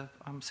Act, the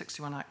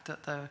 61 Act,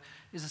 that there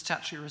is a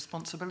statutory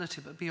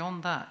responsibility, but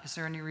beyond that, is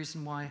there any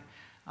reason why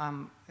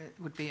it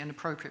would be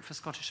inappropriate for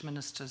Scottish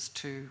ministers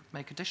to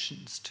make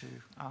additions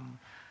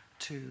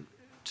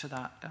to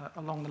that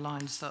along the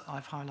lines that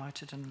I've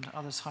highlighted and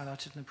others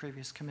highlighted in the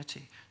previous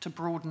committee, to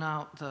broaden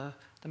out the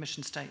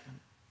mission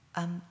statement?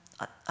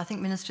 I think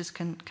ministers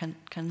can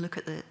look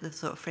at the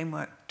sort of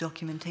framework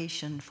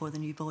documentation for the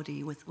new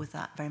body with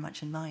that very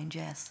much in mind,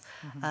 yes.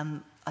 Mm-hmm.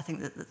 I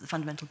think that the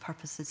fundamental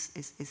purpose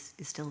is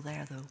still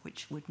there, though,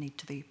 which would need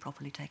to be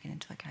properly taken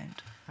into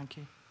account. Thank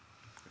you.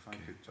 If I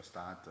could just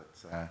add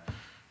that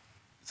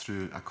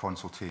through a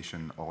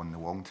consultation on the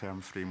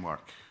long-term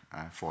framework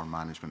for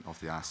management of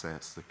the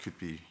assets, there could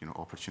be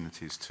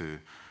opportunities to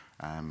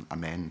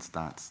amend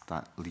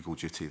that legal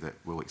duty that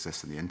will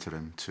exist in the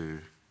interim to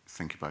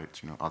think about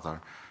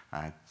other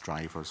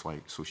drivers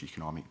like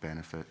socio-economic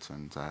benefit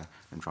and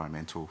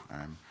environmental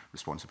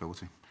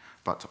responsibility.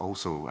 But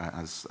also,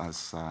 as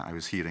I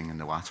was hearing in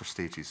the latter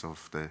stages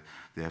of the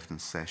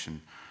evidence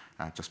session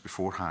just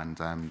beforehand,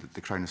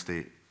 the Crown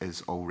Estate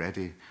is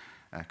already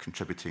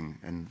contributing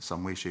in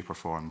some way, shape or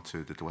form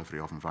to the delivery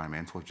of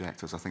environmental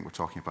objectives. I think we're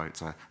talking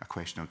about a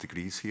question of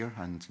degrees here,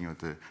 and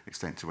the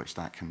extent to which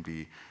that can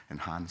be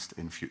enhanced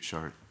in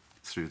future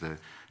through the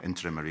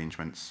interim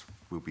arrangements.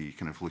 We'll be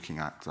kind of looking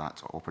at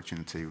that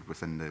opportunity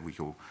within the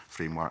legal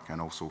framework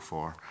and also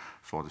for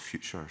the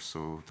future.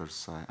 So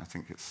there's, I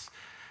think it's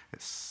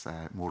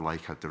more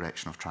like a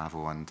direction of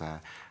travel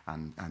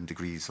and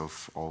degrees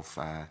of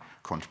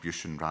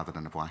contribution rather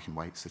than a black and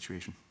white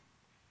situation.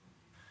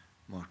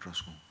 Mark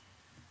Ruskell.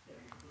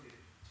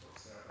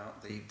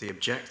 About the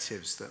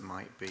objectives that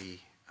might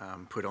be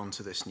put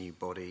onto this new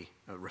body,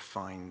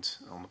 refined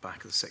on the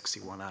back of the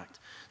 61 Act.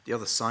 The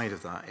other side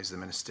of that is the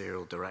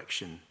ministerial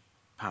direction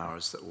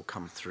powers that will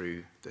come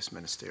through this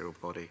ministerial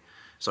body,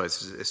 sorry,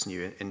 this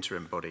new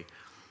interim body.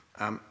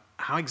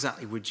 how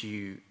exactly would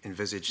you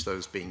envisage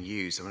those being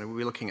used? I mean, are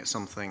we looking at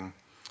something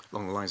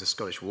along the lines of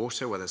Scottish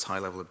Water, where there's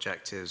high-level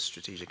objectives,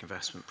 strategic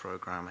investment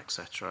programme,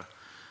 etc.,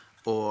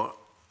 or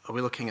are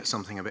we looking at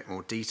something a bit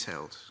more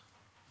detailed?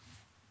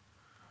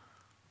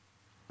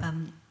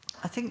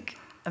 I think,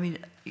 I mean,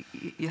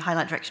 you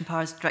highlight direction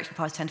powers. Direction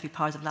powers tend to be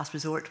powers of last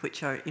resort,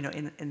 which are, you know,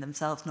 in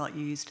themselves not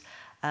used.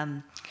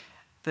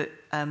 But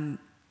in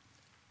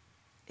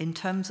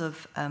terms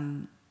of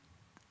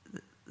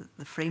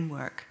the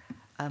framework,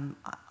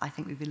 I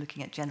think we'd be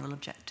looking at general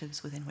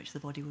objectives within which the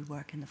body would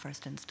work in the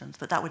first instance,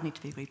 but that would need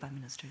to be agreed by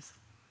ministers.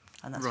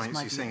 And that's Right, just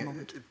my so you're view at the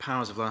saying moment.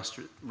 powers of last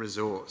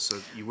resort, so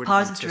you wouldn't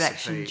Powers of anticipate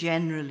direction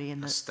generally in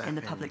a the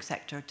step public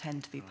sector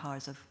tend to be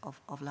powers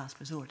of last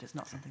resort. It's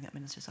not something that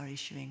ministers are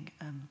issuing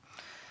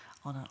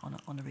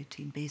on a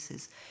routine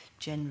basis.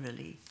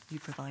 Generally, you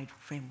provide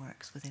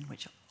frameworks within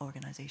which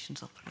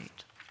organisations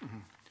operate. Mm-hmm.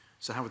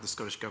 So how would the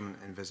Scottish Government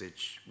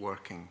envisage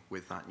working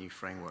with that new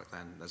framework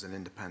then? As an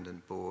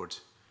independent board,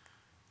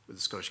 would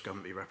the Scottish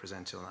Government be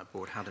represented on that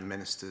board? How do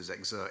ministers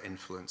exert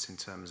influence in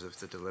terms of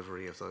the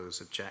delivery of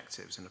those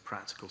objectives in a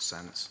practical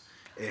sense,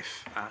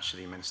 if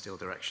actually ministerial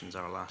directions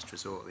are a last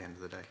resort at the end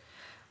of the day?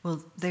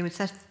 Well, they would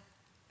set,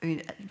 I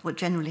mean, what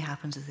generally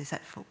happens is they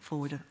set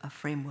forward a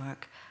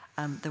framework.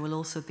 There will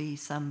also be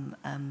some,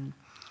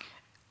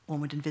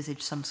 one would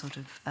envisage some sort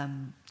of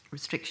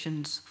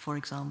restrictions, for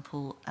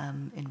example,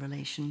 in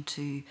relation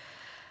to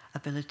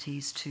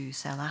abilities to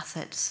sell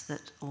assets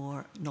that,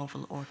 or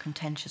novel or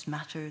contentious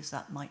matters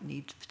that might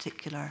need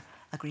particular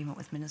agreement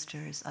with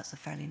ministers. That's a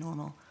fairly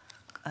normal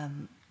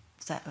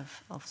set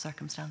of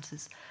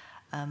circumstances.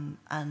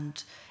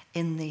 And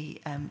in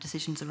the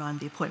decisions around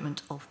the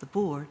appointment of the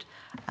board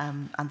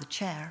and the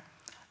chair,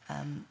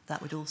 that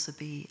would also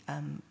be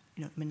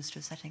you know,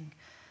 ministers setting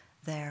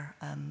their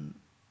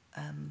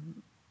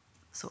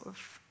sort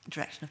of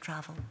direction of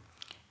travel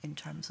in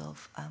terms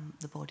of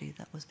the body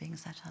that was being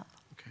set up.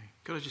 Okay.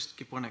 Could I just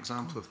give one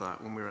example of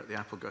that? When we were at the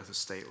Applegate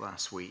estate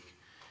last week,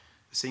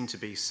 there seemed to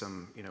be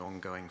some, you know,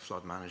 ongoing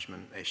flood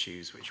management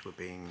issues which were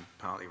being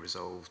partly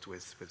resolved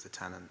with the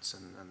tenants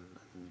and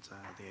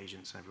the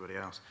agents and everybody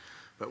else.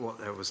 But what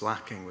there was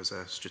lacking was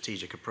a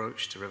strategic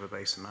approach to river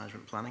basin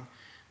management planning.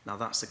 Now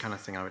that's the kind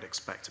of thing I would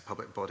expect a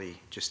public body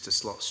just to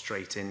slot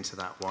straight into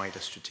that wider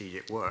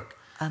strategic work.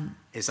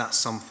 Is that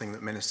something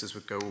that ministers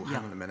would go, oh,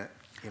 hang on a minute,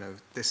 you know,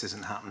 this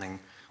isn't happening.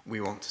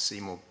 We want to see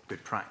more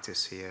good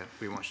practice here.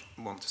 We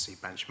want to see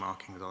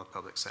benchmarking with other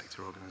public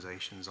sector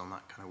organisations on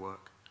that kind of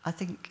work. I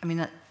think, I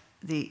mean,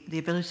 the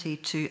ability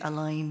to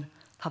align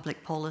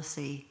public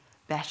policy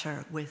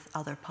better with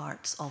other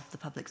parts of the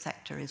public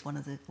sector is one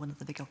of the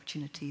big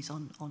opportunities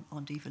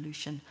on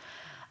devolution.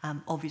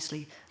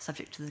 Obviously,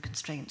 subject to the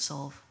constraints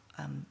of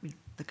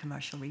the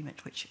commercial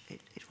remit, which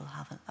it will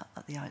have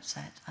at the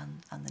outset,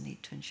 and the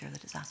need to ensure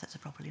that its assets are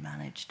properly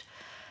managed.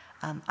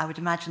 I would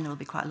imagine there will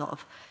be quite a lot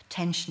of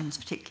tensions,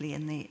 particularly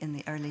in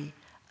the early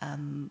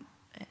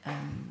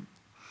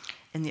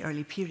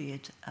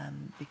period,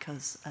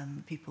 because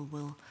people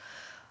will,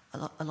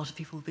 a lot of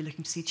people will be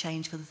looking to see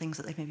change for the things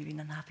that they've maybe been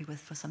unhappy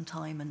with for some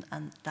time,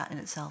 and that in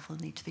itself will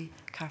need to be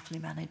carefully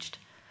managed.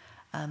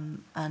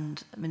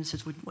 And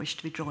ministers wouldn't wish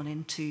to be drawn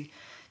into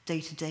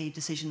day-to-day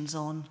decisions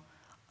on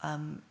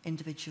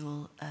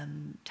individual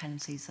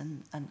tenancies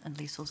and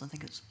leaseholds. I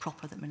think it's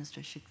proper that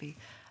ministers should be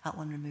at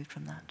one removed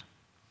from that.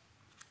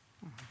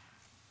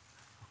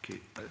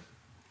 Okay,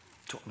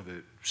 talking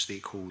about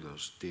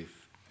stakeholders, Dave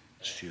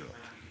Stewart.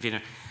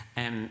 Convener,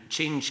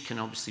 change can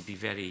obviously be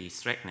very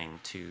threatening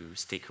to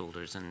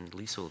stakeholders and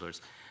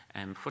leaseholders.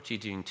 What are you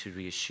doing to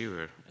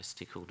reassure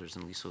stakeholders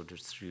and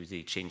leaseholders through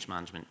the change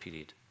management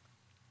period?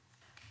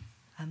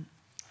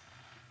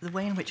 The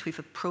way in which we've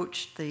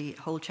approached the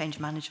whole change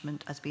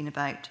management has been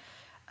about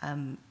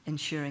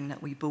ensuring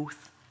that we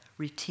both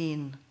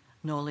retain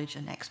knowledge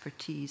and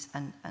expertise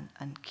and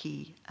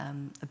key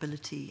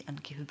ability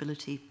and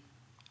capability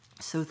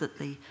so that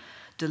the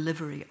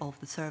delivery of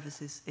the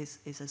service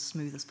is as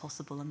smooth as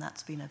possible. And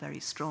that's been a very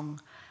strong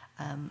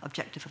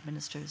objective of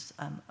ministers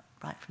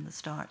right from the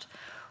start,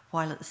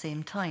 while at the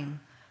same time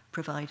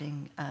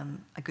providing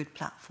a good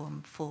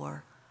platform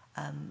for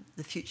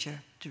the future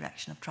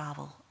direction of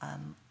travel,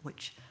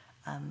 which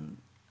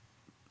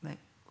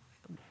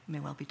may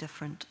well be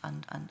different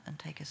and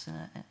take us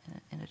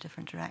in a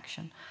different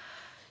direction.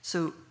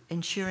 So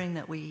ensuring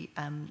that we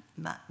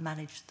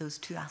manage those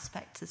two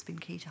aspects has been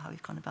key to how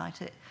we've gone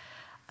about it.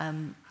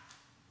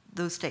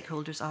 Those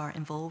stakeholders are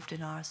involved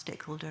in our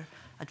stakeholder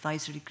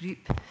advisory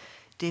group.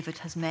 David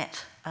has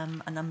met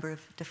a number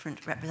of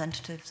different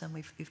representatives, and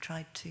we've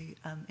tried to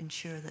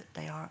ensure that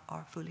they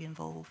are fully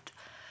involved.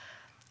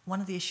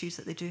 One of the issues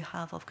that they do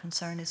have of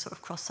concern is sort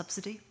of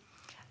cross-subsidy,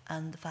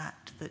 and the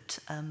fact that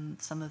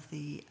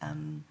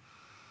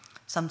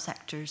some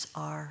sectors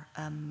are,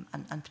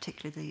 and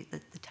particularly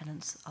the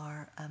tenants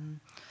are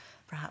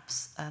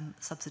perhaps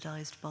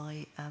subsidised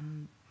by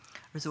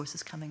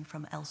resources coming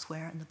from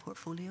elsewhere in the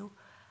portfolio.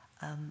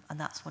 And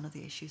that's one of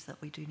the issues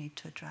that we do need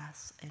to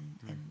address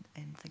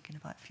in thinking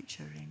about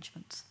future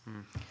arrangements.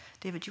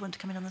 David, do you want to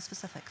come in on the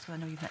specifics? So I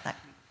know you've met that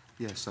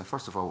Yes,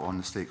 first of all, on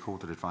the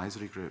stakeholder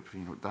advisory group,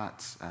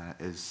 that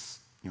is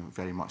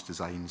very much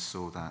designed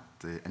so that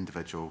the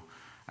individual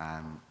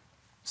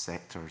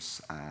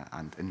sectors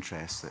and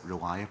interests that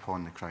rely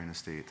upon the Crown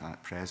Estate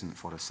at present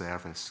for a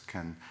service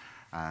can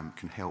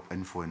help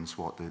influence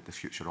what the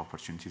future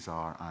opportunities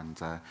are,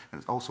 and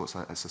also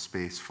it's a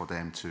space for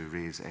them to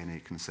raise any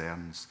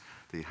concerns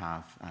they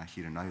have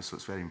here and now. So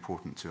it's very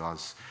important to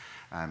us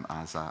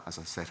as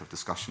a set of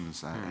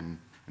discussions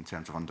in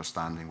terms of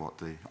understanding what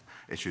the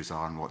issues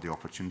are and what the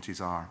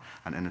opportunities are.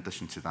 And in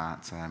addition to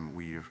that,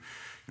 we're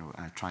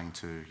trying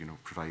to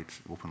provide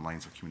open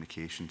lines of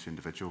communication to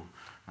individual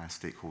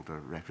stakeholder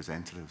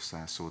representatives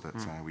so that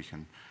we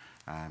can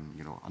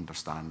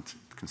understand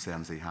the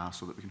concerns they have,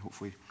 so that we can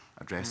hopefully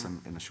address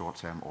them in the short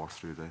term or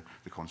through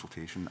the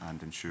consultation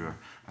and ensure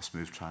a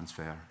smooth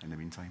transfer in the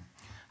meantime.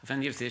 Have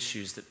any of the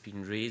issues that have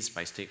been raised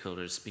by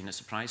stakeholders been a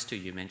surprise to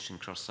you? You mentioned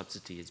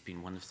cross-subsidy as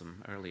being one of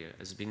them earlier.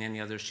 Has there been any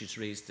other issues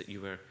raised that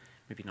you were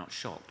maybe not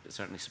shocked, but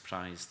certainly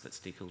surprised that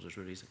stakeholders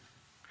were raising?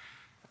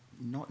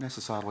 Not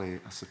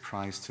necessarily a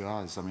surprise to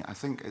us. I mean, I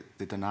think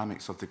the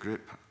dynamics of the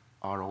group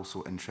are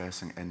also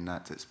interesting in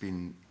that it's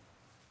been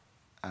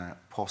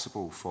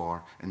possible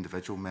for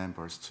individual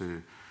members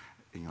to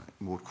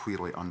more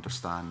clearly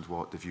understand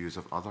what the views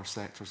of other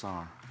sectors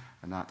are.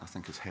 And that, I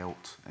think, has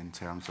helped in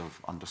terms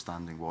of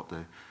understanding what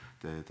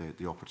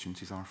the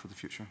opportunities are for the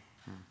future.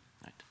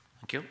 Right.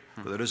 Thank you.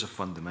 But there is a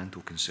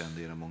fundamental concern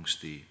there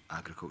amongst the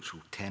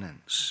agricultural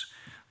tenants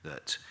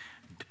that,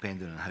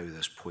 depending on how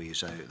this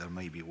plays out, there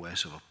might be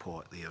less of a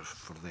pot there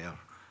for their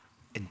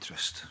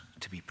interest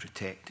to be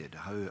protected.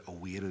 How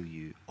aware are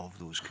you of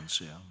those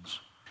concerns?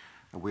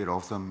 Aware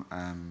of them.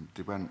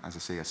 They weren't, as I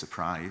say, a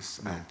surprise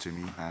to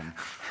me.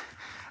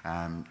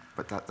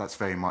 But that's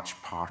very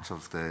much part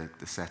of the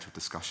set of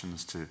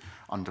discussions to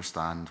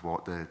understand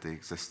what the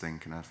existing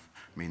kind of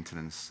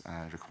maintenance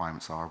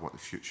requirements are, what the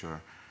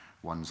future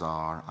ones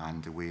are,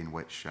 and the way in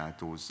which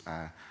those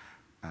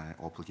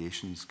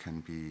obligations can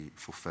be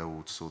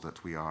fulfilled so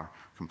that we are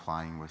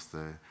complying with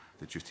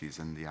the duties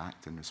in the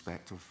Act in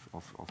respect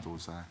of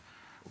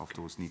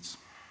those needs.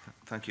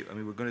 Thank you. I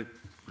mean, we're going to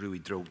really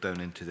drill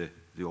down into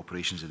the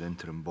operations of the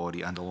interim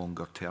body and the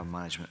longer-term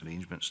management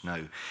arrangements now.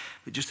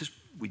 But just as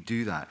we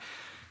do that,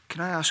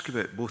 can I ask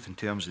about, both in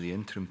terms of the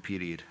interim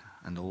period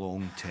and the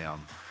long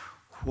term,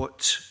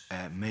 what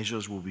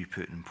measures will be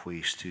put in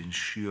place to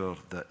ensure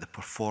that the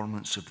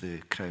performance of the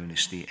Crown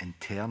Estate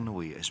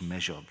internally is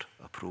measured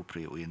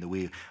appropriately in the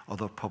way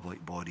other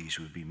public bodies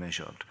would be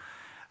measured?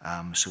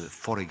 So that,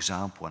 for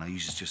example, and I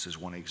use this just as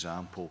one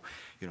example,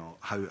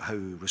 how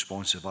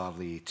responsive are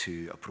they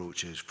to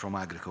approaches from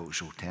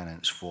agricultural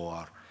tenants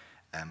for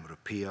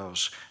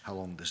repairs? How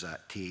long does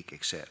that take,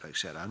 etc.,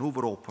 etc.? An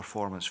overall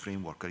performance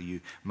framework, are you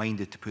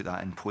minded to put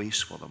that in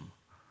place for them?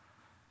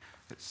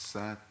 It's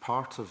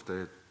part of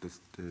the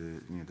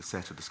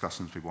set of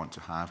discussions we want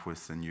to have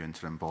with the new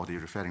interim body,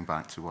 referring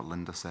back to what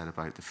Linda said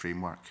about the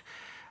framework.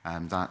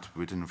 That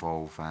would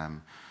involve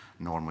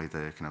normally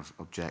the kind of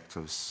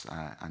objectives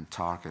and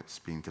targets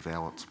being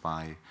developed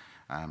by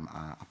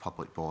a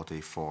public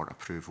body for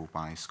approval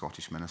by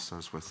Scottish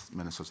ministers, with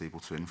ministers able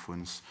to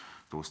influence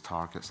those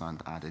targets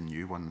and add in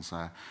new ones.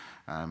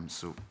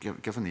 So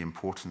given the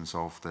importance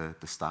of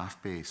the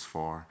staff base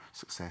for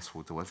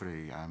successful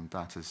delivery,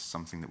 that is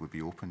something that would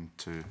be open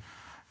to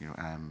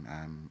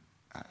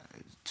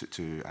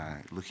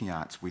looking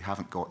at. We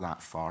haven't got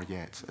that far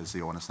yet, is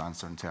the honest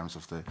answer, in terms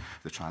of the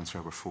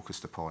transfer. We're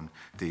focused upon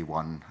day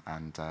one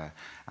and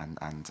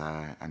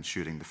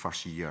ensuring the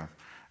first year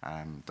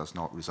does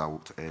not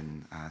result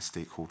in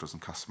stakeholders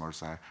and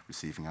customers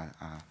receiving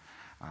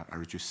a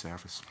reduced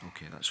service.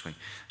 Okay, that's fine.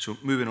 So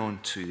moving on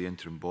to the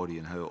interim body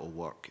and how it will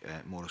work,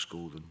 Maurice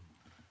Golden.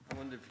 I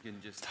wonder if you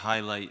can just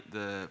highlight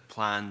the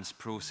plans,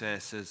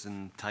 processes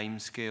and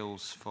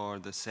timescales for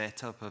the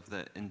setup of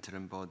the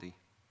interim body.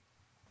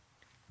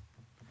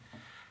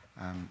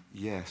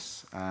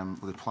 Yes, well,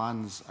 the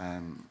plans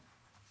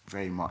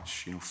very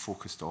much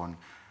focused on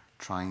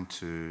trying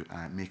to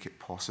make it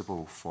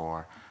possible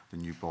for the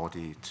new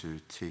body to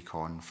take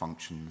on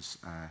functions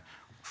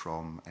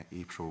from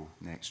April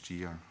next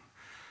year.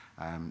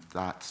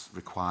 That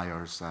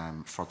requires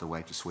further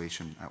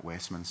legislation at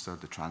Westminster,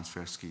 the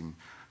transfer scheme,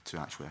 to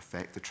actually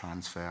affect the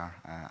transfer,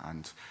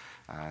 and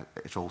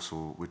it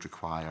also would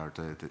require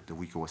the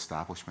legal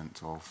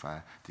establishment of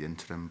the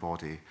interim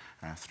body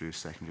through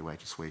secondary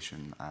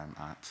legislation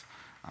at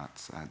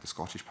the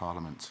Scottish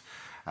Parliament.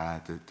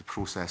 The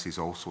processes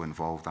also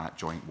involve that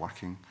joint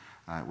working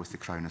with the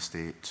Crown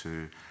Estate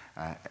to,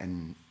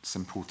 in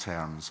simple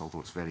terms,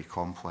 although it's very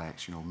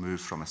complex, move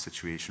from a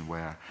situation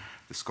where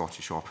the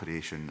Scottish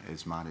operation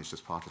is managed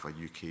as part of a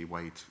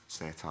UK-wide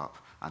setup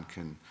and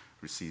can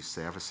receive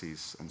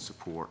services and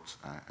support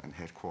and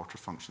headquarter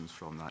functions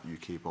from that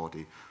UK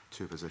body,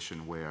 to a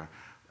position where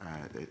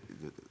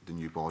the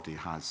new body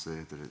has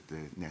the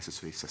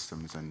necessary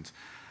systems and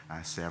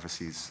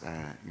services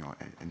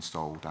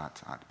installed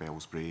at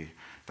Bellsbrae.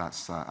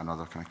 That's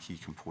another kind of key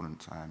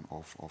component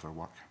of our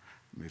work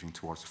moving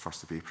towards the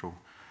 1st of April.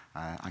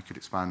 I could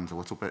expand a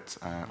little bit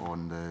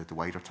on the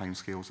wider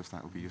timescales, if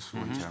that would be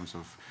useful, in terms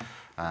of,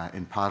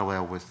 in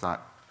parallel with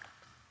that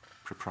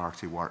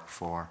preparatory work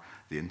for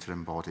the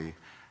interim body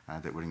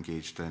that we're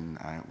engaged in,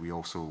 we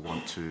also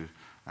want to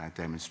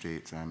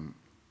demonstrate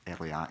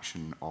early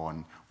action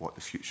on what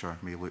the future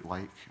may look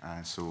like.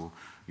 So,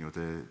 you know,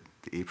 the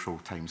April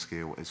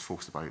timescale is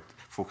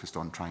focused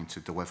on trying to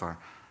deliver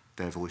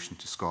devolution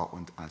to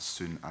Scotland as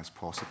soon as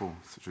possible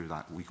through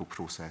that legal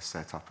process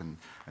set up in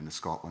the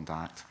Scotland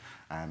Act.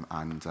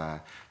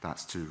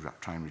 That's to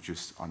try and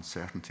reduce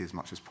uncertainty as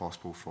much as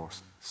possible for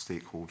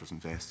stakeholders,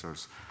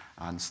 investors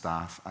and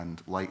staff.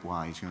 And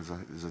likewise, you know,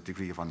 there's a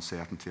degree of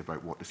uncertainty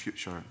about what the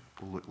future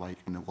will look like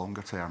in the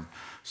longer term.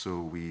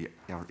 So we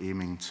are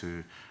aiming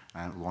to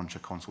launch a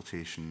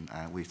consultation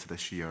later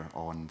this year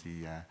on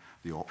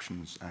the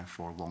options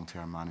for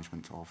long-term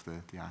management of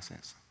the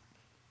assets.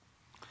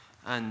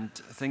 And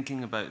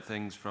thinking about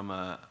things from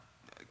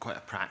quite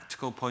a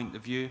practical point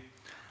of view,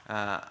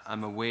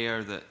 I'm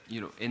aware that, you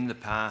know, in the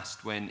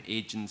past when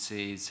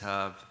agencies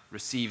have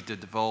received a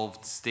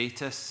devolved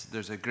status,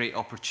 there's a great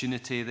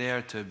opportunity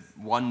there to,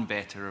 one,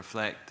 better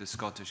reflect the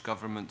Scottish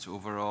Government's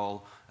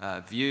overall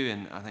view,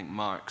 and I think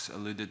Mark's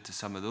alluded to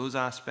some of those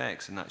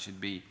aspects, and that should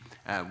be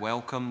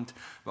welcomed,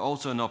 but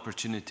also an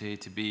opportunity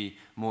to be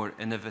more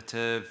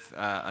innovative,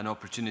 an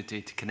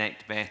opportunity to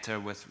connect better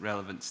with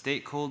relevant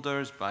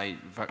stakeholders by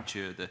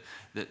virtue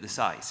of the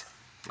size.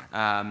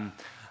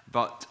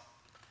 But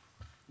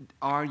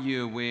are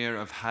you aware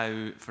of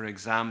how, for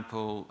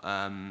example,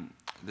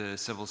 the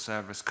civil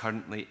service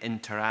currently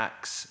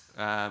interacts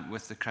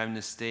with the Crown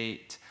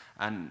Estate,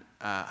 and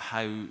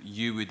how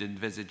you would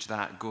envisage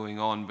that going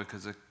on?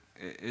 Because it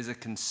is a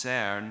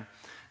concern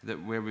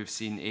that where we've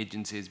seen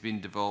agencies being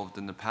devolved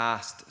in the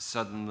past,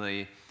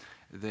 suddenly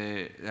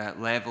the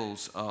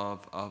levels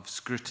of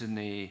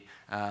scrutiny,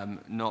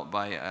 not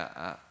by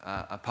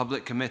a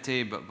public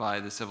committee, but by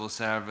the civil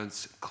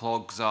servants,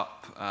 clogs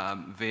up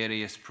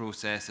various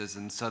processes,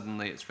 and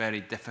suddenly it's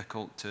very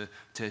difficult to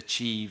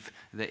achieve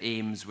the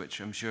aims which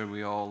I'm sure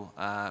we all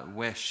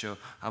wish. So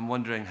I'm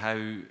wondering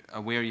how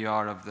aware you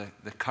are of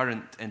the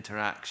current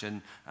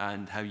interaction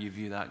and how you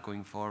view that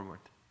going forward.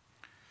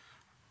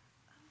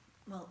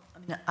 Well, I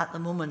mean, at the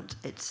moment,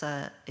 it's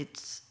a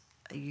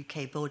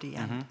UK body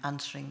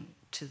answering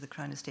to the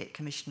Crown Estate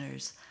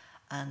Commissioners,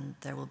 and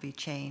there will be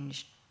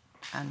change.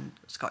 And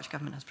the Scottish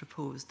Government has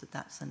proposed that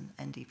that's an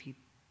NDP,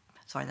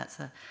 sorry, that's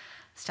a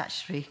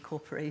statutory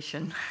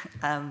corporation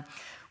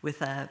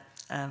with a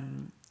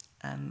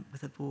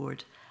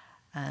board,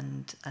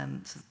 and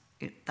so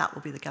that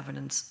will be the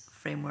governance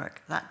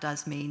framework. That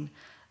does mean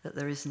that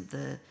there isn't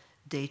the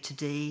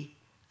day-to-day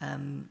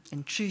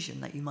intrusion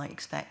that you might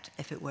expect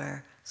if it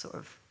were sort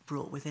of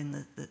brought within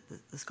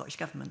the Scottish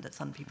Government, that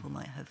some people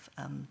might have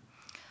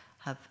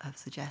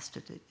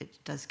suggested.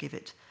 It does give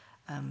it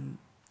a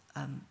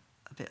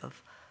bit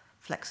of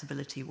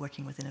flexibility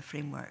working within a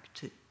framework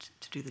to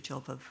do the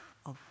job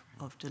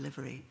of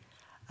delivery.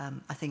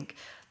 I think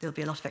there'll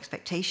be a lot of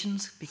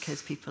expectations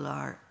because people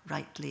are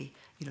rightly,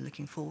 you know,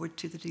 looking forward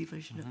to the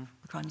devolution of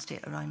the Crown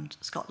Estate around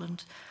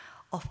Scotland,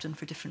 often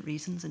for different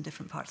reasons in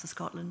different parts of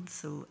Scotland.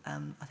 So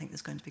I think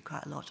there's going to be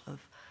quite a lot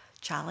of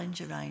challenge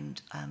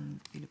around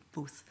you know,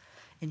 both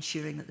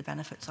ensuring that the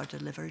benefits are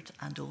delivered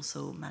and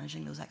also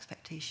managing those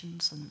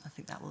expectations, and I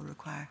think that will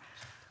require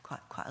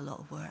quite a lot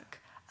of work.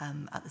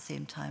 At the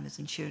same time as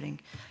ensuring,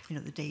 you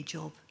know, the day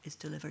job is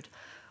delivered.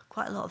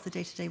 Quite a lot of the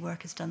day-to-day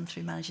work is done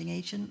through managing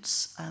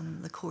agents.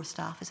 The core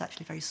staff is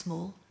actually very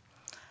small,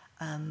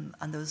 and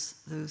those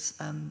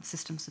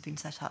systems have been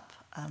set up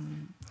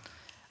on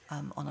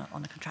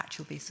a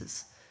contractual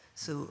basis.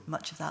 So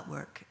much of that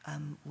work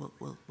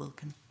will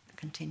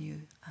continue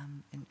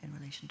in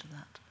relation to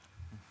that.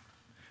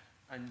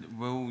 And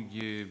will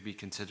you be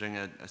considering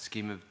a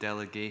scheme of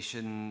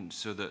delegation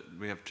so that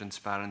we have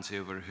transparency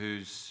over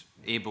who's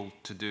able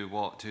to do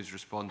what, who's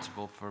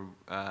responsible for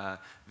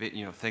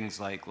you know, things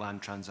like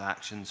land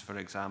transactions, for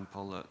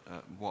example, at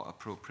what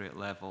appropriate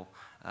level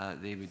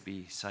they would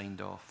be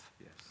signed off?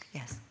 Yes.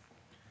 Yes.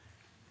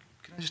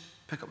 Can I just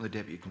pick up on the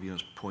Deputy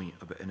Convener's point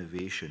about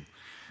innovation?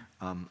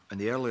 In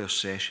the earlier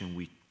session,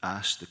 we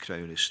asked the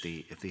Crown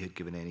Estate if they had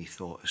given any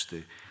thought as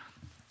to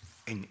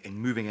in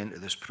moving into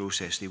this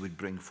process, they would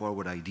bring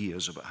forward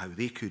ideas about how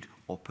they could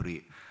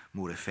operate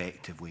more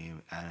effectively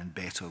and in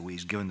better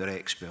ways, given their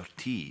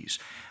expertise.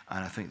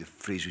 And I think the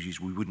phrase was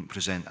used, we wouldn't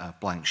present a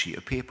blank sheet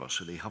of paper,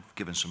 so they have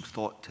given some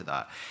thought to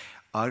that.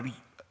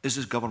 Is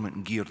this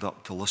government geared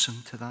up to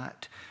listen to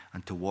that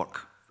and to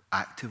work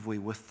actively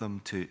with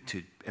them to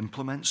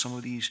implement some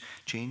of these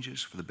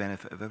changes for the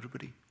benefit of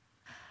everybody?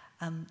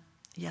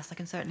 Yes, I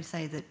can certainly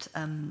say that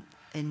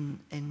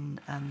in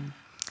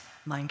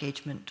my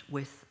engagement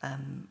with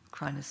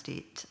Crown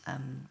Estate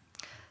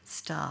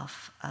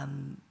staff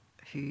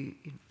who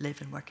live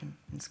and work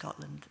in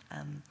Scotland,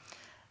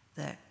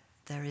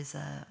 there is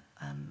a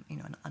you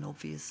know, an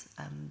obvious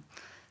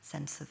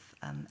sense of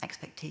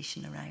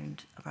expectation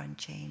around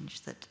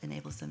change that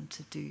enables them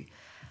to do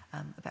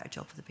a better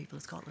job for the people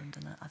of Scotland,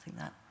 and I think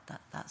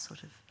that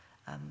sort of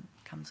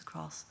comes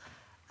across.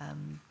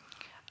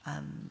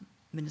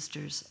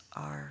 Ministers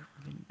are,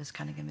 I mean, Ms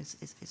Cunningham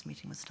is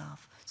meeting with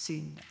staff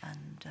soon,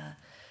 and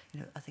you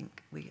know, I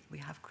think we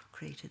have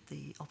created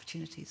the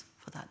opportunities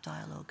for that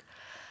dialogue.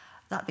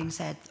 That being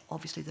said,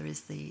 obviously there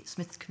is the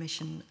Smith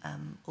Commission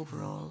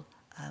overall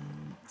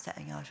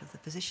setting out of the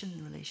position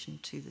in relation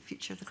to the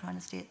future of the Crown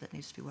Estate that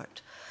needs to be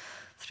worked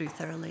through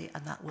thoroughly,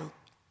 and that will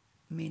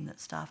mean that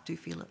staff do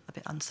feel a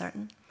bit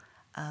uncertain.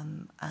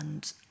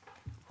 And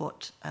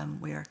what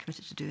we are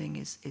committed to doing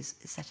is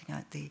setting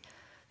out the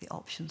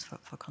options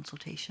for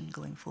consultation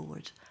going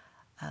forward.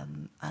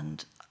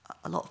 And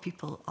a lot of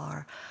people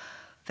are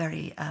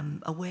very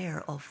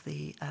aware of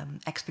the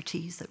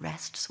expertise that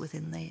rests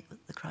within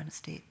the Crown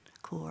Estate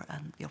core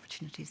and the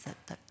opportunities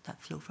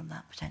that flow from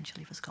that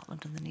potentially for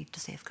Scotland, and the need to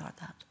safeguard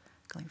that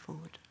going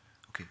forward.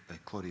 Okay,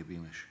 Claudia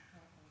Beamish.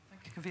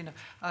 Thank you, Convener.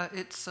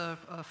 It's a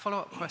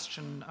follow-up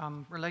question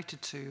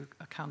related to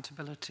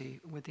accountability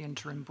with the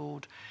interim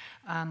board,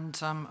 and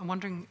I'm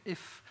wondering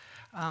if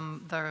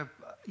there are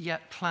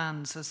yet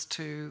plans as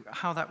to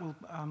how that will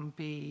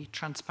be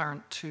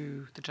transparent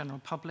to the general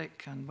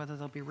public, and whether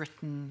there'll be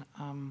written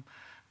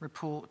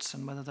reports,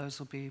 and whether those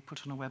will be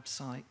put on a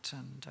website,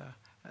 and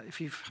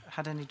if you've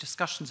had any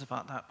discussions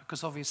about that,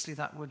 because obviously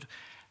that would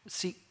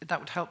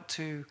help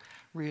to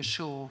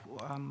reassure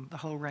the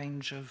whole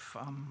range of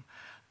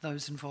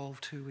those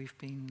involved who we've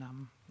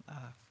been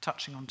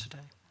touching on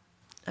today.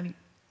 I mean,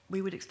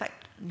 we would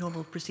expect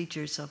normal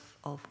procedures of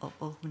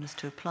openness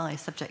to apply,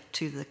 subject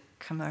to the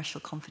commercial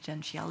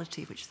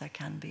confidentiality which there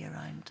can be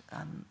around,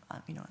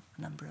 you know,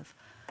 a number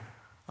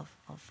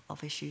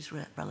of issues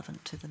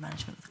relevant to the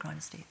management of the Crown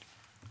Estate.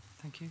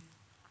 Thank you.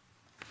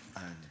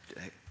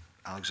 And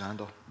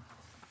Alexander.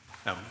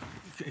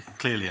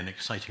 Clearly an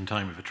exciting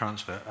time with the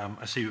transfer.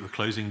 I see that the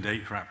closing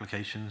date for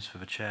applications for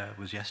the chair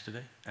was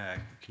yesterday.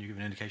 Can you give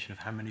an indication of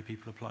how many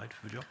people applied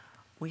for the job?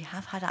 We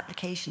have had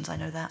applications, I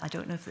know that. I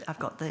don't know if I've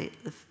got the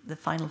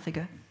final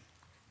figure.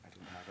 I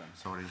don't have it, I'm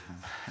sorry.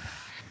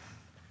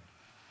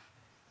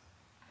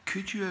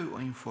 Could you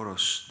outline for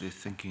us the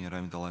thinking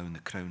around allowing the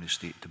Crown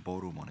Estate to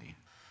borrow money?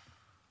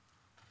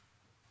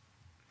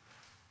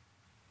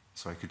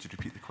 Sorry, could you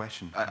repeat the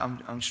question?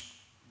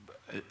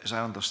 As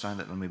I understand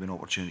it, there may be an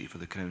opportunity for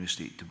the Crown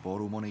Estate to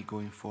borrow money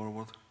going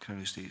forward,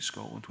 Crown Estate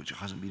Scotland, which it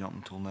hasn't been up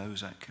until now,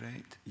 is that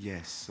correct?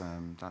 Yes,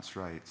 that's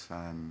right.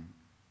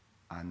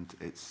 And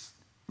it's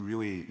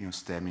really, you know,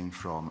 stemming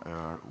from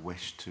our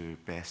wish to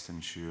best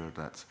ensure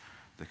that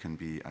there can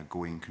be a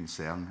going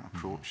concern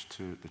approach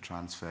to the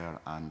transfer,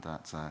 and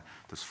that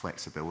there's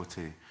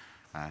flexibility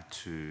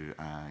to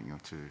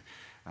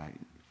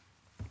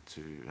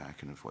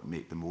kind of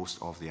make the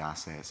most of the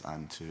assets,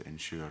 and to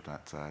ensure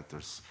that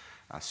there's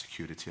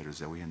security or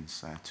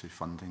resilience to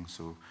funding.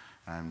 So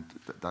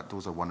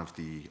those are one of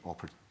the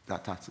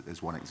that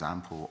is one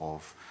example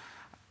of,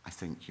 I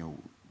think, you know,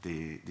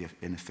 the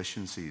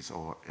inefficiencies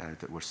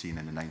that were seen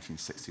in the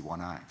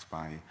 1961 Act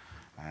by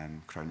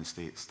Crown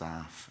Estate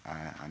staff,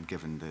 and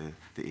given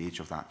the age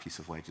of that piece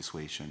of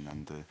legislation,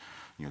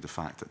 and the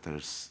fact that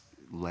there's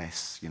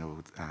less, you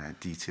know,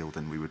 detail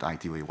than we would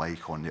ideally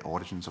like on the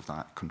origins of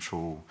that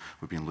control,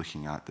 we've been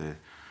looking at the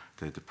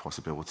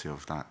possibility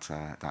of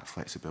that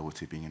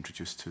flexibility being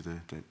introduced to the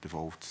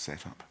devolved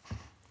setup.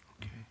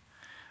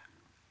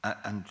 Okay.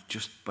 And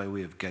just by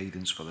way of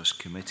guidance for this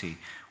committee,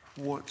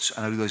 and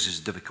I realise this is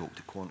difficult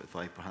to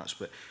quantify perhaps,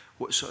 but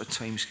what sort of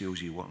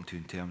timescales are you working to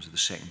in terms of the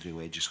secondary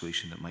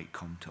legislation that might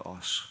come to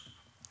us?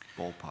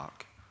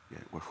 Ballpark. Yeah,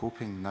 we're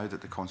hoping now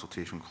that the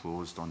consultation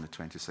closed on the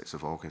 26th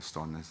of August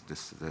on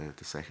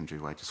the secondary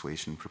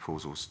legislation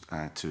proposals,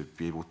 to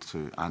be able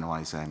to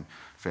analyse them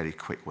very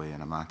quickly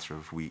in a matter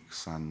of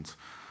weeks, and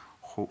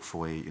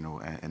hopefully, you know,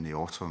 in the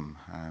autumn,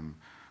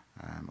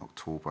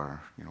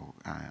 October, you know,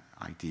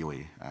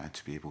 ideally,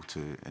 to be able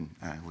to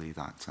lay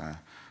that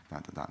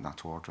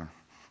order.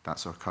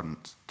 That's our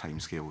current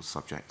timescales,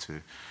 subject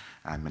to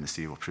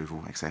ministerial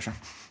approval, etc.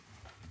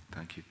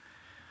 Thank you.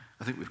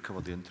 I think we've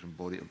covered the interim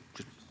body.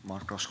 Just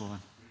Mark Ruskell then.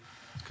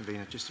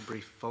 Convener, just a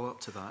brief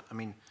follow-up to that. I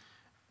mean,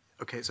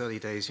 okay, it's early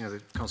days, you know,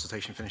 the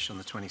consultation finished on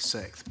the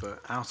 26th,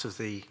 but out of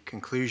the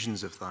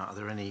conclusions of that, are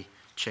there any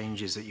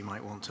changes that you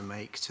might want to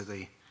make to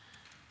the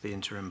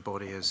interim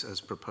body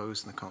as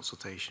proposed in the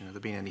consultation? Have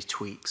there been any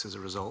tweaks as a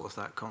result of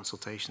that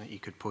consultation that you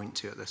could point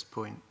to at this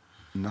point?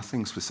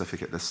 Nothing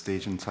specific at this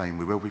stage in time.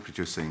 We will be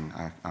producing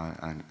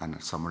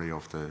a summary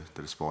of the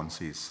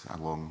responses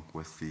along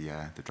with the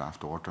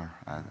draft order,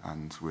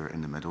 and we're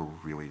in the middle,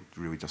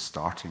 really just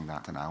starting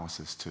that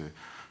analysis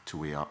to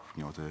weigh up,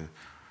 you know,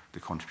 the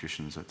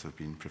contributions that have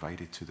been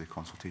provided to the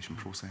consultation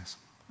process.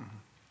 Mm-hmm.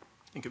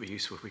 I think it'd be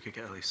useful if we could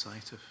get at least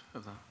sight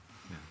of that.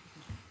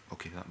 Yeah.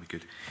 Okay, that'd be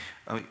good.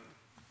 I mean,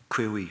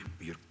 clearly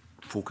your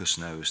focus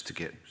now is to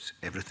get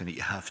everything that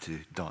you have to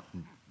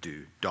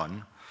do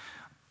done.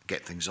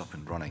 Get things up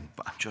and running,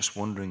 but I'm just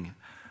wondering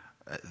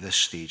at this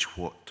stage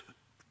what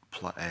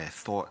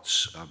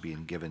thoughts are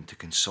being given to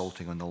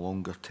consulting on the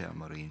longer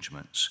term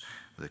arrangements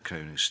with the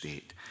Crown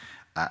Estate,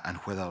 and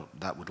whether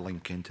that would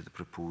link into the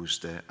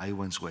proposed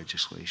islands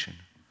legislation.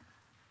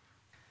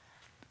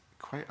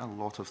 quite a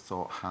lot of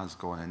thought has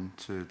gone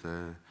into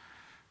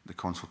the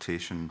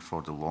consultation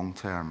for the long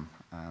term.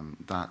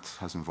 That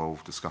has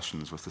involved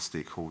discussions with the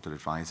stakeholder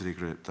advisory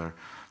group.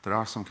 There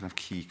are some kind of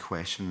key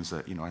questions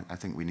that, you know, I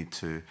think we need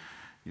to,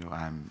 you know,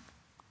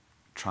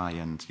 try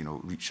and, you know,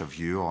 reach a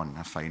view on,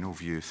 a final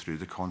view through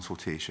the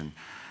consultation.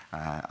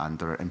 And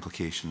there are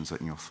implications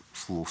that, you know,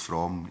 flow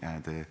from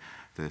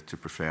the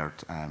preferred,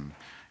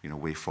 you know,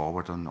 way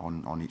forward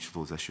on each of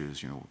those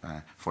issues. You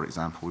know, for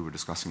example, we were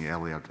discussing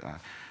earlier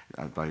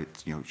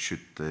about, you know,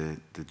 should the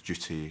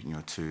duty, you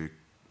know, to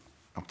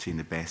obtain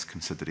the best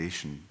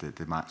consideration,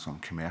 the maximum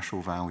commercial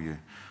value,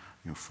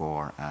 you know,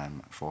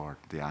 for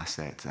the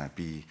asset,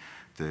 be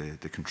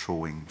the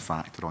controlling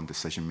factor on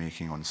decision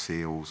making on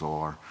sales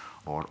or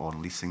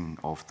on leasing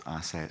of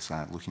assets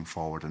looking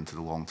forward into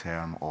the long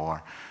term,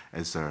 or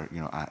is there,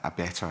 you know, a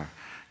better,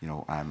 you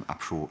know,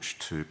 approach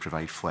to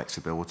provide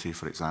flexibility,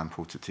 for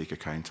example, to take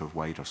account of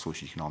wider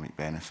socio-economic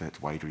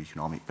benefit, wider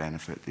economic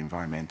benefit, the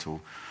environmental,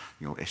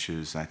 you know,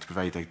 issues, to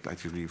provide a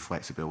degree of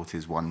flexibility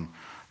is one,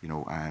 you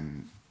know,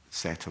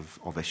 set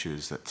of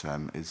issues that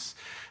is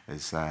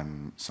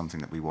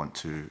something that we want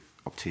to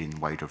obtain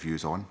wider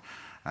views on,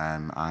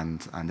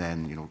 and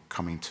then, you know,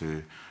 coming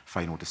to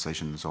final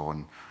decisions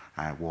on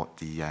what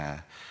the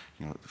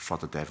you know,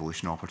 further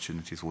devolution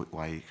opportunities look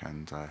like,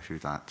 and who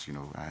that, you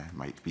know,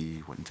 might be,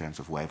 what in terms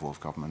of level of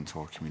government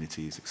or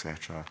communities,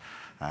 etc.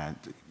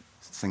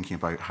 Thinking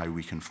about how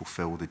we can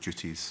fulfil the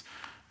duties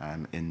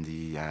in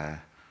the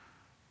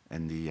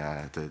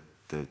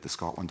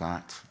Scotland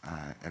Act,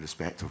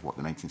 irrespective of what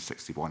the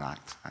 1961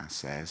 Act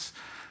says,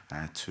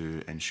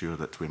 to ensure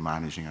that we're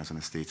managing as an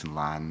estate and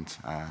land,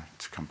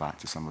 to come back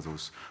to some of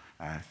those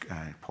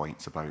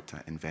points about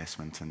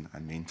investment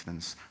and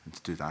maintenance, and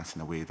to do that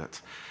in a way that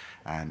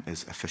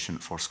is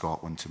efficient for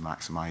Scotland to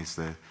maximise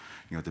the,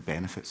 you know, the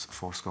benefits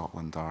for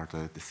Scotland are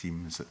the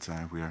themes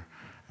that we're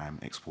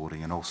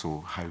exploring, and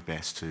also how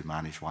best to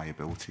manage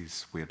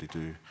liabilities where they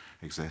do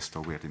exist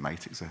or where they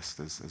might exist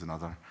is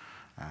another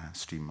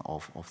stream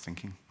of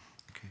thinking.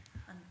 Okay.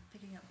 And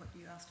picking up what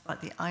you asked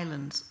about the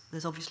islands,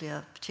 there's obviously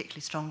a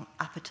particularly strong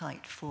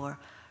appetite for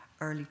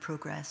early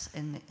progress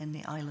in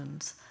the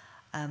islands,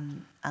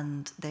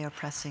 and they are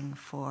pressing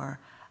for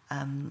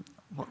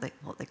what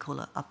they call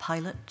a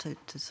pilot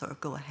to sort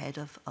of go ahead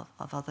of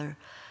other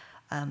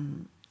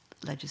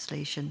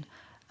legislation.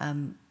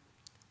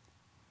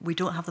 We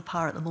don't have the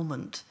power at the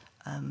moment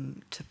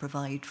to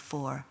provide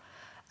for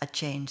a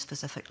change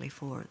specifically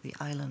for the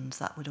islands.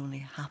 That would only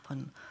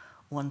happen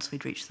once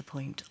we'd reached the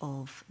point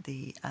of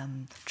the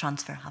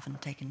transfer having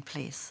taken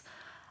place,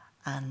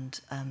 and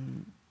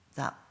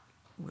that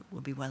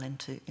will be well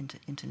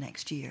into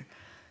next year.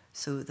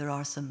 So there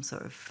are some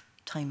sort of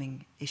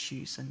timing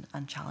issues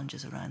and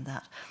challenges around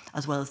that,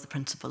 as well as the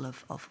principle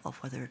of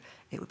whether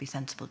it would be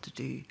sensible to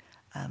do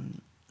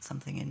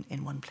something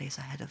in one place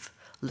ahead of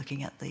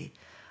looking at the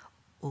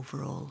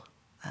overall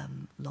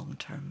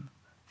long-term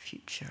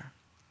future.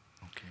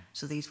 Okay.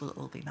 So these will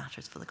all be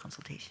matters for the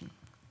consultation.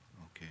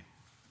 Okay.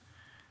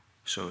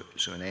 So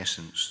in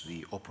essence,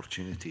 the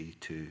opportunity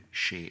to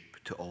shape,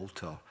 to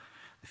alter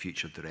the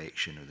future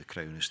direction of the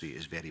Crown Estate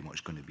is very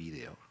much going to be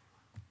there.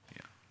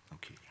 Yeah.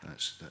 Okay.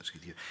 That's good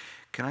to hear.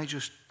 Can I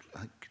just,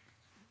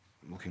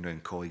 looking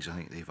around colleagues, I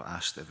think they've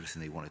asked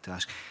everything they wanted to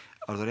ask.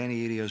 Are there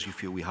any areas you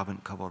feel we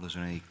haven't covered? Is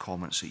there any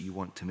comments that you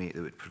want to make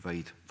that would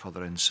provide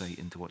further insight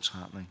into what's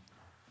happening?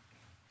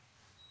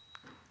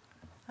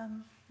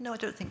 No, I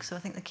don't think so. I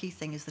think the key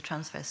thing is the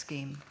transfer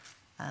scheme,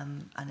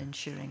 and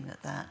ensuring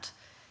that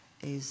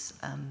is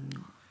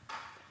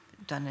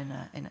done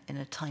in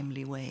a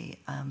timely way,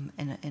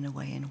 in a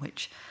way in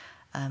which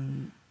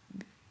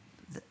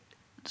the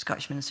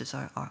Scottish ministers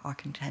are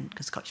content,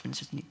 because Scottish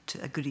ministers need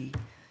to agree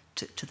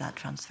to that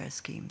transfer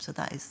scheme. So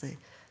that is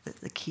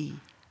the key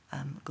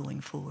going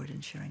forward,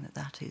 ensuring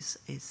that is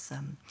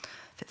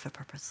fit for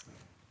purpose.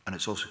 And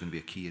it's also going to be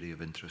a key area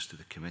of interest to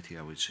the committee,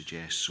 I would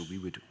suggest. So we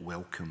would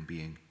welcome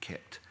being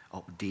kept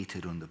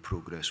updated on the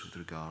progress with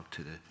regard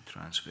to the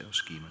transfer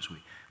scheme as we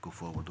go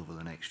forward over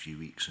the next few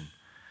weeks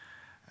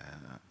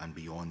and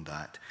beyond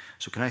that.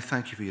 So can I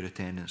thank you for your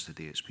attendance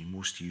today? It's been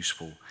most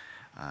useful.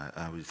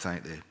 I would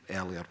thank the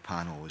earlier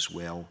panel as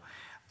well.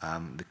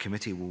 The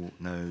committee will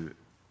now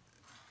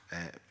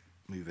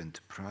move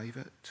into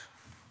private.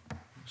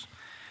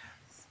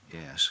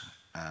 Yes.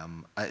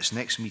 At its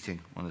next meeting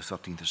on the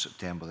 13th of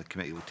September, the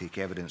committee will take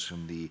evidence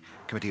from the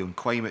Committee on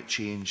Climate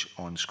Change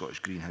on Scottish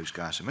greenhouse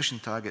gas emission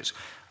targets,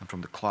 and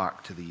from the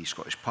Clerk to the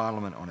Scottish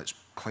Parliament on its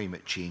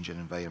climate change and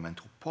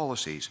environmental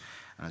policies.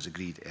 And as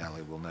agreed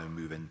earlier, we'll now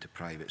move into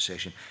private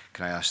session.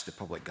 Can I ask the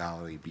public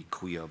gallery be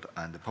cleared,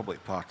 and the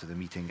public part of the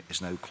meeting is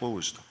now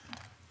closed.